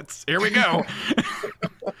 Here we go.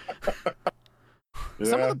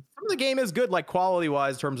 Some of the game is good, like quality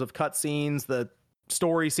wise, in terms of cutscenes. The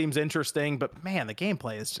story seems interesting, but man, the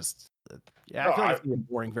gameplay is just I feel like it's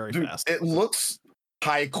boring very fast. It looks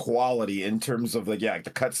high quality in terms of like the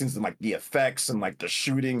cutscenes and like the effects and like the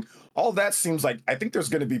shooting. All that seems like, I think there's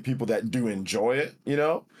going to be people that do enjoy it,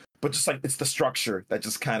 but just like it's the structure that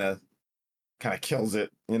just kind of kills it,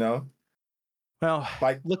 Well,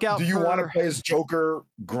 like look out. Do you want to play as Joker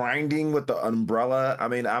grinding with the umbrella? I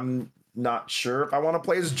mean, I'm not sure if I want to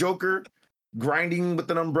play as Joker grinding with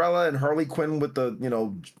an umbrella and Harley Quinn with the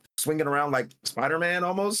swinging around like Spider-Man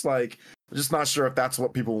almost. Like, I'm just not sure if that's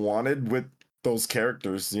what people wanted with those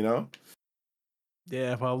characters,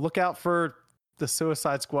 Yeah, well, look out for the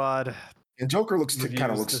Suicide Squad. And Joker looks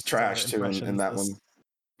trash too in that one.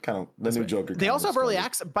 Kind of the new Joker. They also have early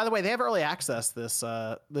access. By the way, they have early access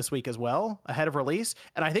this week as well, ahead of release.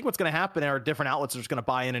 And I think what's going to happen are different outlets are just going to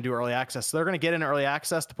buy in and do early access. So they're going to get in early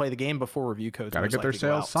access to play the game before review codes. Gotta get their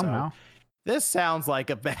sales somehow. So this sounds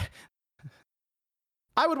like a bad.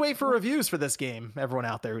 I would wait for reviews for this game. Everyone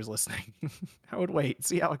out there who's listening, I would wait,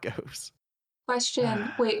 see how it goes. Question: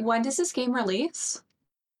 wait, when does this game release?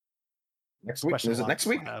 Next week. Is it next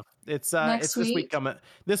week? It's this week coming.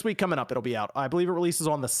 This week coming up, it'll be out. I believe it releases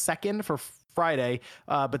on the 2nd for Friday,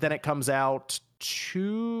 but then it comes out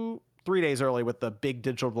 3 days early with the big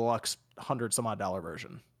digital deluxe $100-some-odd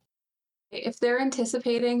version. If they're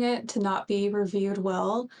anticipating it to not be reviewed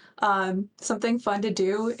well, something fun to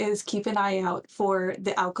do is keep an eye out for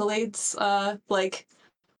the accolades, like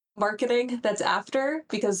marketing that's after,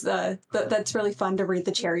 because that's really fun to read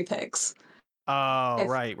the cherry picks. Oh,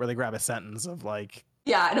 right, where they grab a sentence of like,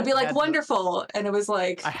 yeah, and it'll be like wonderful, and it was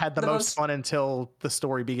like, I had the most fun until the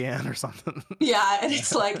story began or something. Yeah, and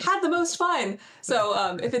it's like, had the most fun.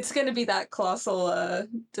 So if it's going to be that colossal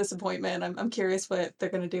disappointment, I'm curious what they're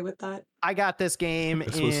going to do with that. I got this game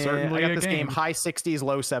game high 60s,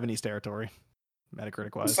 low 70s territory,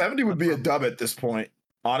 Metacritic wise. 70 would be a dub at this point,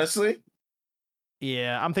 honestly.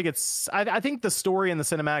 Yeah, I'm thinking I think the story and the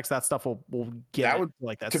cinematics, that stuff will get that would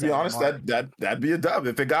like that. To be honest, that'd be a dub.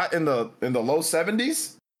 If it got in the low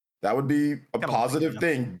 70s, that would be a positive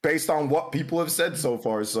thing based on what people have said so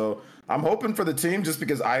far. So I'm hoping for the team just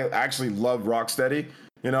because I actually love Rocksteady,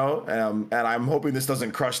 and I'm hoping this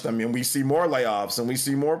doesn't crush them and we see more layoffs and we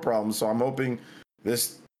see more problems. So I'm hoping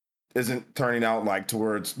this isn't turning out like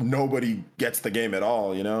towards nobody gets the game at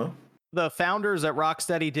all, The founders at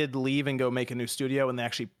Rocksteady did leave and go make a new studio, and they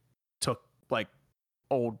actually took like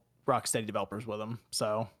old Rocksteady developers with them.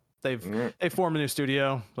 So they formed a new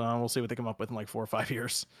studio. We'll see what they come up with in like 4 or 5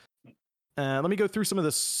 years. Let me go through some of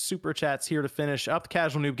the super chats here to finish up.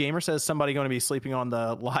 Casual Noob Gamer says somebody going to be sleeping on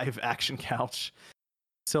the live action couch.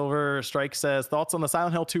 Silver Strike says thoughts on the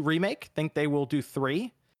Silent Hill 2 remake. Think they will do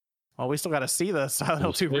 3. Well, we still got to see the Silent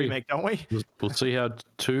Hill 2 see. remake, don't we? We'll see how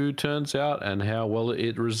 2 turns out and how well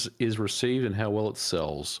it is received and how well it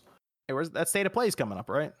sells. Hey, where's that State of Play is coming up,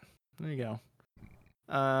 right? There you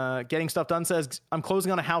go. Getting Stuff Done says, I'm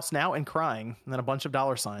closing on a house now and crying, and then a bunch of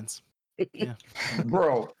dollar signs. Yeah.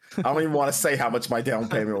 Bro, I don't even want to say how much my down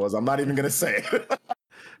payment was. I'm not even going to say it.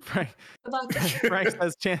 Frank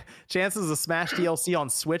says, chances of Smash DLC on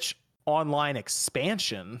Switch online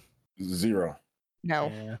expansion? 0.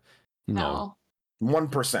 No. Yeah. No.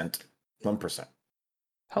 1%. 1%.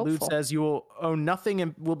 Hopeful. Luke says you will own nothing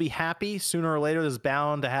and will be happy sooner or later. This is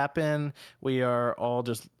bound to happen. We are all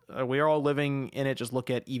living in it. Just look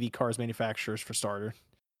at EV cars manufacturers for starter.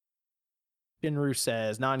 Binru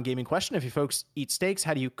says, non-gaming question. If you folks eat steaks,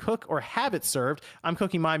 how do you cook or have it served? I'm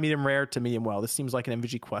cooking mine medium rare to medium well. This seems like an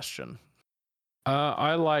MVG question.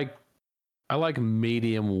 I like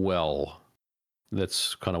medium well.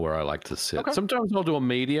 That's kind of where I like to sit. Okay. Sometimes I'll do a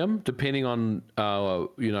medium, depending on how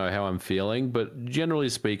I'm feeling. But generally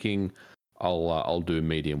speaking, I'll do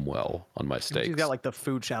medium well on my steaks. He's got like the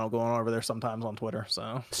food channel going on over there sometimes on Twitter.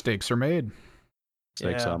 So Steaks are made.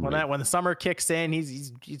 Steaks are made. When the summer kicks in,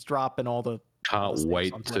 he's dropping all the. Can't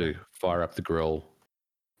wait to fire up the grill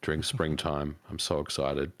during springtime. I'm so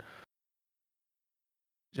excited.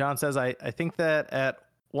 John says, I think that at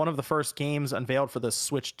one of the first games unveiled for the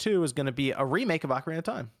Switch 2 is going to be a remake of Ocarina of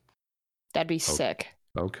Time. That'd be sick.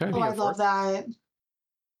 Okay. Oh, I love that. It's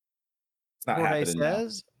not Jorge happening now.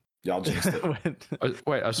 says, Y'all jinxed it.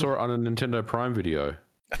 Wait, I saw it on a Nintendo Prime video.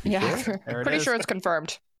 Yeah, pretty is. sure it's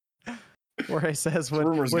confirmed. Jorge says, would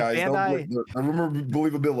Rumors, guys. Bandai, The rumor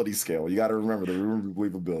believability scale. You got to remember the rumor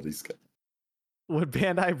believability scale. would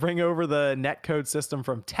Bandai bring over the netcode system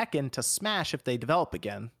from Tekken to Smash if they develop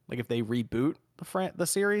again? Like if they reboot the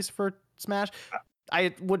series for Smash?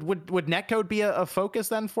 Would netcode be a focus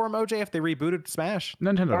then for them, OJ, if they rebooted Smash?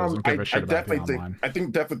 Nintendo doesn't give a shit about the online. I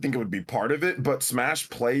definitely think it would be part of it, but Smash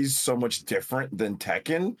plays so much different than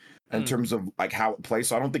Tekken in terms of like how it plays.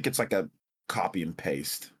 So I don't think it's like a copy and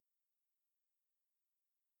paste.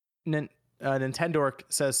 Nintendo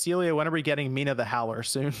says, Celia, when are we getting Mina the Howler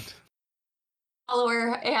soon?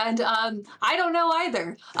 Follower, and I don't know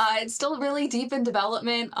either. It's still really deep in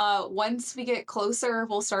development. Once we get closer,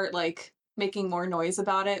 we'll start like making more noise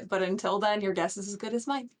about it. But until then, your guess is as good as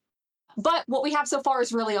mine. But what we have so far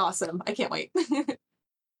is really awesome. I can't wait.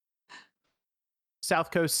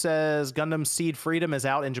 South Coast says Gundam Seed Freedom is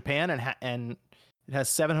out in Japan and it has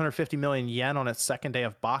 750 million yen on its second day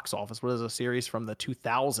of box office. What is a series from the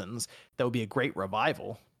 2000s that would be a great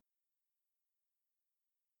revival?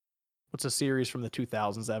 What's a series from the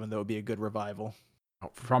 2000s, Evan, that would be a good revival?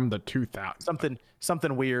 From the 2000s.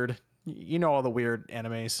 Something weird. You know all the weird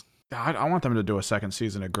animes. I want them to do a second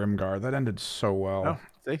season of Grimgar. That ended so well. Oh,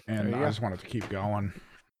 see? And I just want it to keep going.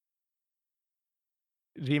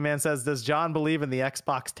 G-Man says, does John believe in the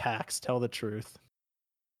Xbox tax? Tell the truth.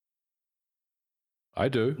 I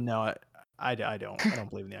do. No, I don't. I don't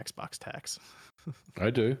believe in the Xbox tax. I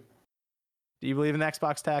do. Do you believe in the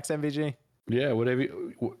Xbox tax, MVG? Yeah,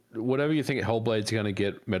 whatever you think Hellblade's going to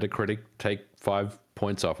get, Metacritic, take 5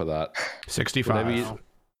 points off of that. 65.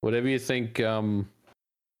 Whatever you think, Avowed's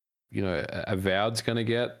going to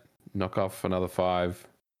get, knock off another 5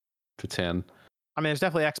 to 10. I mean, it's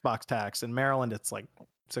definitely Xbox tax. In Maryland, it's like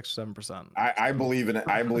 6 or 7%. I believe in it.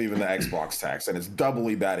 I believe in the Xbox tax, and it's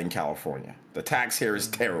doubly bad in California. The tax here is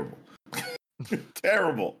terrible.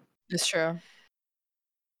 Terrible. It's true.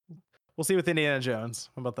 We'll see with Indiana Jones.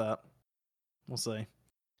 How about that? We'll see. You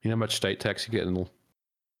know how much state tax you get in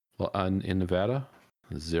Nevada?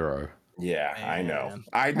 0. Yeah, Man.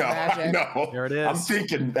 I know. There it is. I'm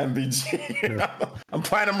thinking MVG. I'm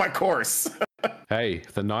planning my course. Hey,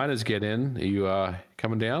 if the Niners get in, are you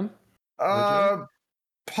coming down?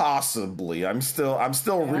 Possibly. I'm still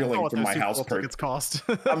reeling from my house purchase. Cost.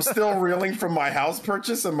 I'm still reeling from my house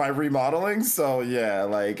purchase and my remodeling. So yeah,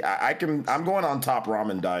 like I'm going on top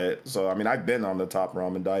ramen diet. So I mean, I've been on the top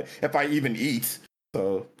ramen diet if I even eat.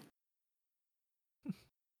 So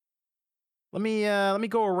let me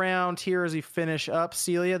go around here as we finish up.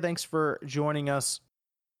 Celia, thanks for joining us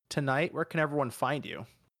tonight. Where can everyone find you?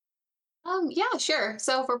 Yeah, sure.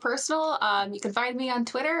 So for personal, you can find me on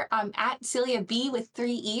Twitter. I'm at Celia B with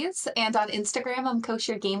 3 E's, and on Instagram, I'm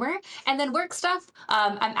Kosher Gamer. And then work stuff,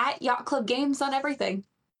 I'm at Yacht Club Games on everything.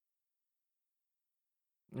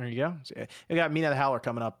 There you go. You got Mina the Howler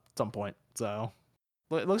coming up at some point, so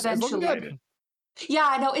it looks good. Yeah,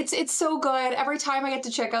 I know it's so good. Every time I get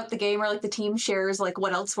to check out the game or like the team shares like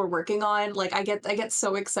what else we're working on, like I get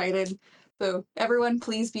so excited. So everyone,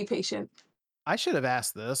 please be patient. I should have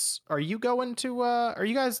asked this. Are you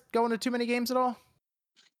guys going to too many games at all?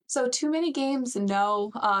 So too many games,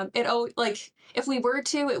 no. Like if we were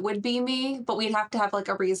to, it would be me, but we'd have to have like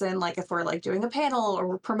a reason, like if we're like doing a panel or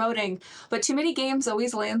we're promoting. But too many games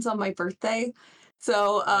always lands on my birthday,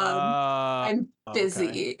 so I'm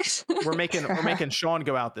busy. Okay. We're making Sean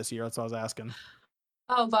go out this year. That's what I was asking.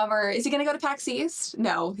 Oh, bummer. Is he gonna go to PAX East?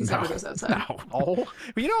 No, he's never goes outside. No. Oh,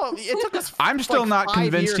 you know, it took us. I'm still not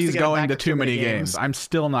convinced he's going to too many games. I'm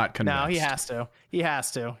still not convinced. No, he has to. He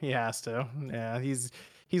has to. He has to. Yeah, he's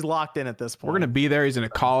locked in at this point. We're gonna be there. He's gonna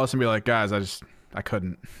call us and be like, guys, I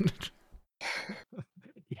couldn't.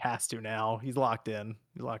 He has to now. He's locked in.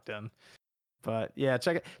 He's locked in. But yeah,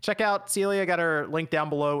 check out Celia. Got her link down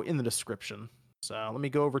below in the description. So let me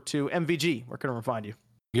go over to MVG. Where can I find you?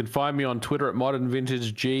 You can find me on Twitter at Modern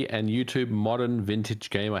Vintage G and YouTube Modern Vintage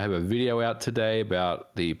Game. I have a video out today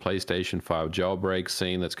about the PlayStation 5 jailbreak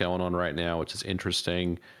scene that's going on right now, which is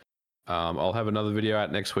interesting. I'll have another video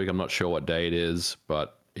out next week. I'm not sure what day it is,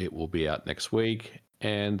 but it will be out next week.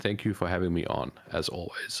 And thank you for having me on, as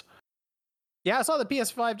always. Yeah, I saw the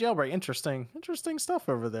PS5 jailbreak. Interesting stuff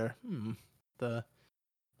over there. The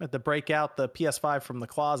break out the PS5 from the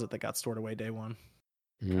closet that got stored away day one.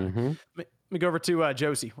 Mm-hmm. Let me go over to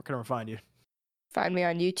Josie. Where can I find you? Find me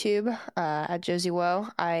on YouTube at Josie Woe.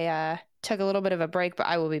 I took a little bit of a break, but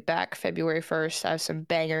I will be back February 1st. I have some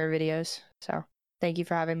banger videos. So thank you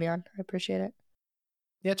for having me on. I appreciate it.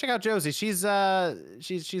 Yeah, check out Josie. She's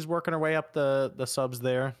working her way up the subs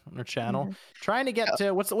there on her channel. Mm-hmm. Trying to get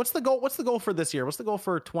to what's the goal? What's the goal for this year? What's the goal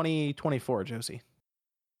for 2024, Josie?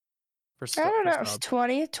 I don't know.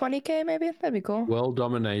 20K maybe. That'd be cool. World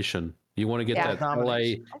domination. You want to get that LA?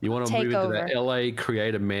 You want to move into that LA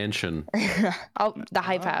creator mansion? The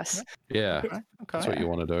hype house. Yeah, okay. That's what you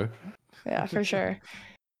want to do. Yeah, for sure.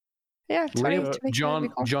 Yeah,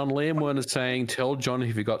 John Liam was saying, tell John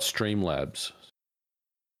if you got Streamlabs.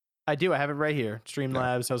 I do. I have it right here.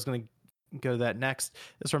 Streamlabs. I was going to go to that next.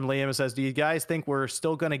 This is from Liam. It says, do you guys think we're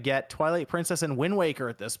still going to get Twilight Princess and Wind Waker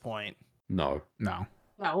at this point? No.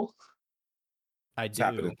 I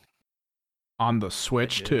do. On the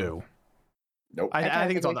Switch too. Nope. I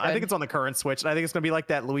think it's on the current Switch. And I think it's gonna be like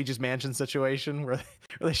that Luigi's Mansion situation where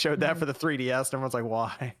they showed that for the 3DS and everyone's like,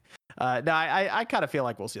 why? No, I kind of feel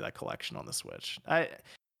like we'll see that collection on the Switch.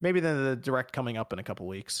 Maybe then the Direct coming up in a couple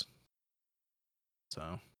weeks.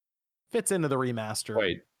 So fits into the remaster.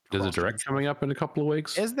 Wait, there's a Direct coming up in a couple of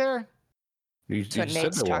weeks? Is there? That's what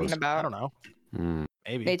Nate's talking about. I don't know.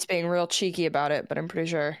 Maybe. Nate's being real cheeky about it, but I'm pretty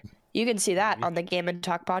sure. You can see that on the Game and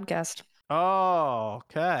Talk podcast. Oh,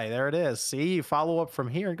 okay. There it is. See, you follow up from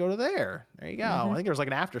here and go to there. There you go. I think there was like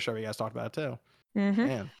an after show you guys talked about it too.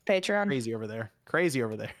 Man, Patreon. Crazy over there.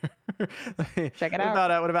 Check it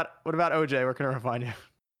out. What about OJ? Where can I find you?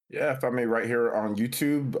 Yeah, find me right here on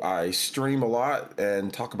YouTube. I stream a lot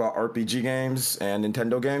and talk about RPG games and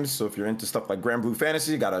Nintendo games. So if you're into stuff like Grand Blue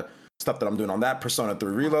Fantasy, got stuff that I'm doing on that, Persona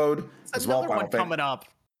 3 Reload as well. Another one coming up.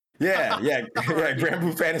 Yeah. Grand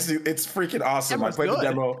Blue Fantasy. It's freaking awesome. I played the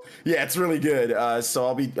demo. Yeah, it's really good. So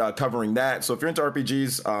I'll be covering that. So if you're into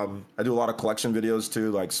RPGs, I do a lot of collection videos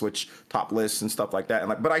too, like Switch top lists and stuff like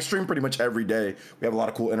that. But I stream pretty much every day. We have a lot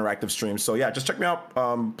of cool interactive streams. So yeah, just check me out.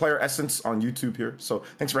 Player Essence on YouTube here. So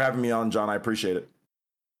thanks for having me on, John. I appreciate it.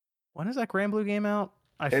 When is that Grand Blue game out?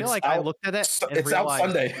 I feel like I looked at it. It's out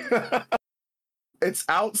Sunday. It's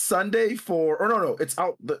out Sunday it's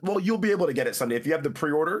out. Well, you'll be able to get it Sunday if you have the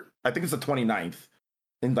pre-order. I think it's the 29th.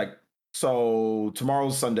 And so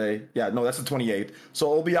tomorrow's Sunday. Yeah, no, that's the 28th.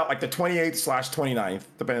 So it'll be out like the 28th/29th,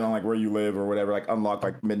 depending on like where you live or whatever, like unlocked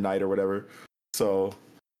like midnight or whatever. So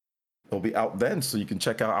it'll be out then, so you can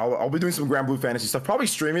check out. I'll be doing some Grand Blue Fantasy stuff, probably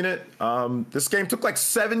streaming it. This game took like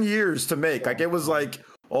 7 years to make. Like it was like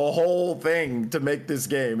a whole thing to make this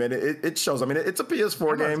game, and it shows. I mean, it's a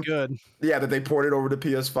PS4 game. Good. Yeah, that they ported over to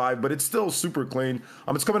PS5, but it's still super clean.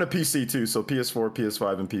 It's coming to PC too, so PS4,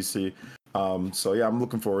 PS5, and PC. So yeah, I'm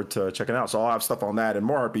looking forward to checking it out. So I'll have stuff on that and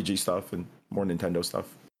more RPG stuff and more Nintendo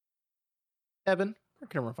stuff. Evan, where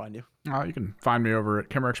can I find you? You can find me over at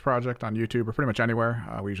Kimmerix Project on YouTube or pretty much anywhere.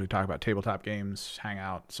 We usually talk about tabletop games, hang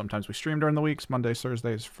out. Sometimes we stream during the weeks, Mondays,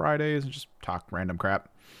 Thursdays, Fridays, and just talk random crap.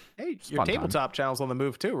 Hey, your tabletop channel's on the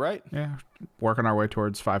move too, right? Yeah, working our way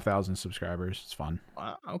towards 5,000 subscribers. It's fun.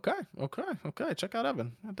 Okay. Check out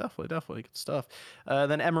Evan. Yeah, definitely good stuff.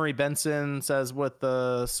 Then Emery Benson says what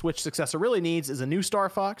the Switch successor really needs is a new Star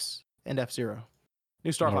Fox and F-Zero.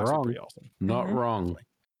 New Star Fox is pretty awesome. Not wrong.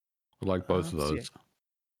 I like both of those.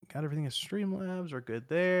 Got everything at Streamlabs. We're good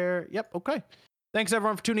there. Yep. Okay. Thanks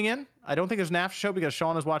everyone for tuning in. I don't think there's an after show because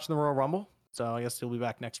Sean is watching the Royal Rumble, so I guess he'll be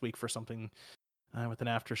back next week for something. With an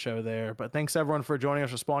after show there. But thanks everyone for joining us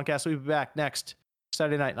for Spawncast. We'll be back next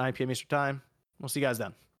Saturday night, 9 p.m. Eastern Time. We'll see you guys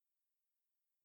then.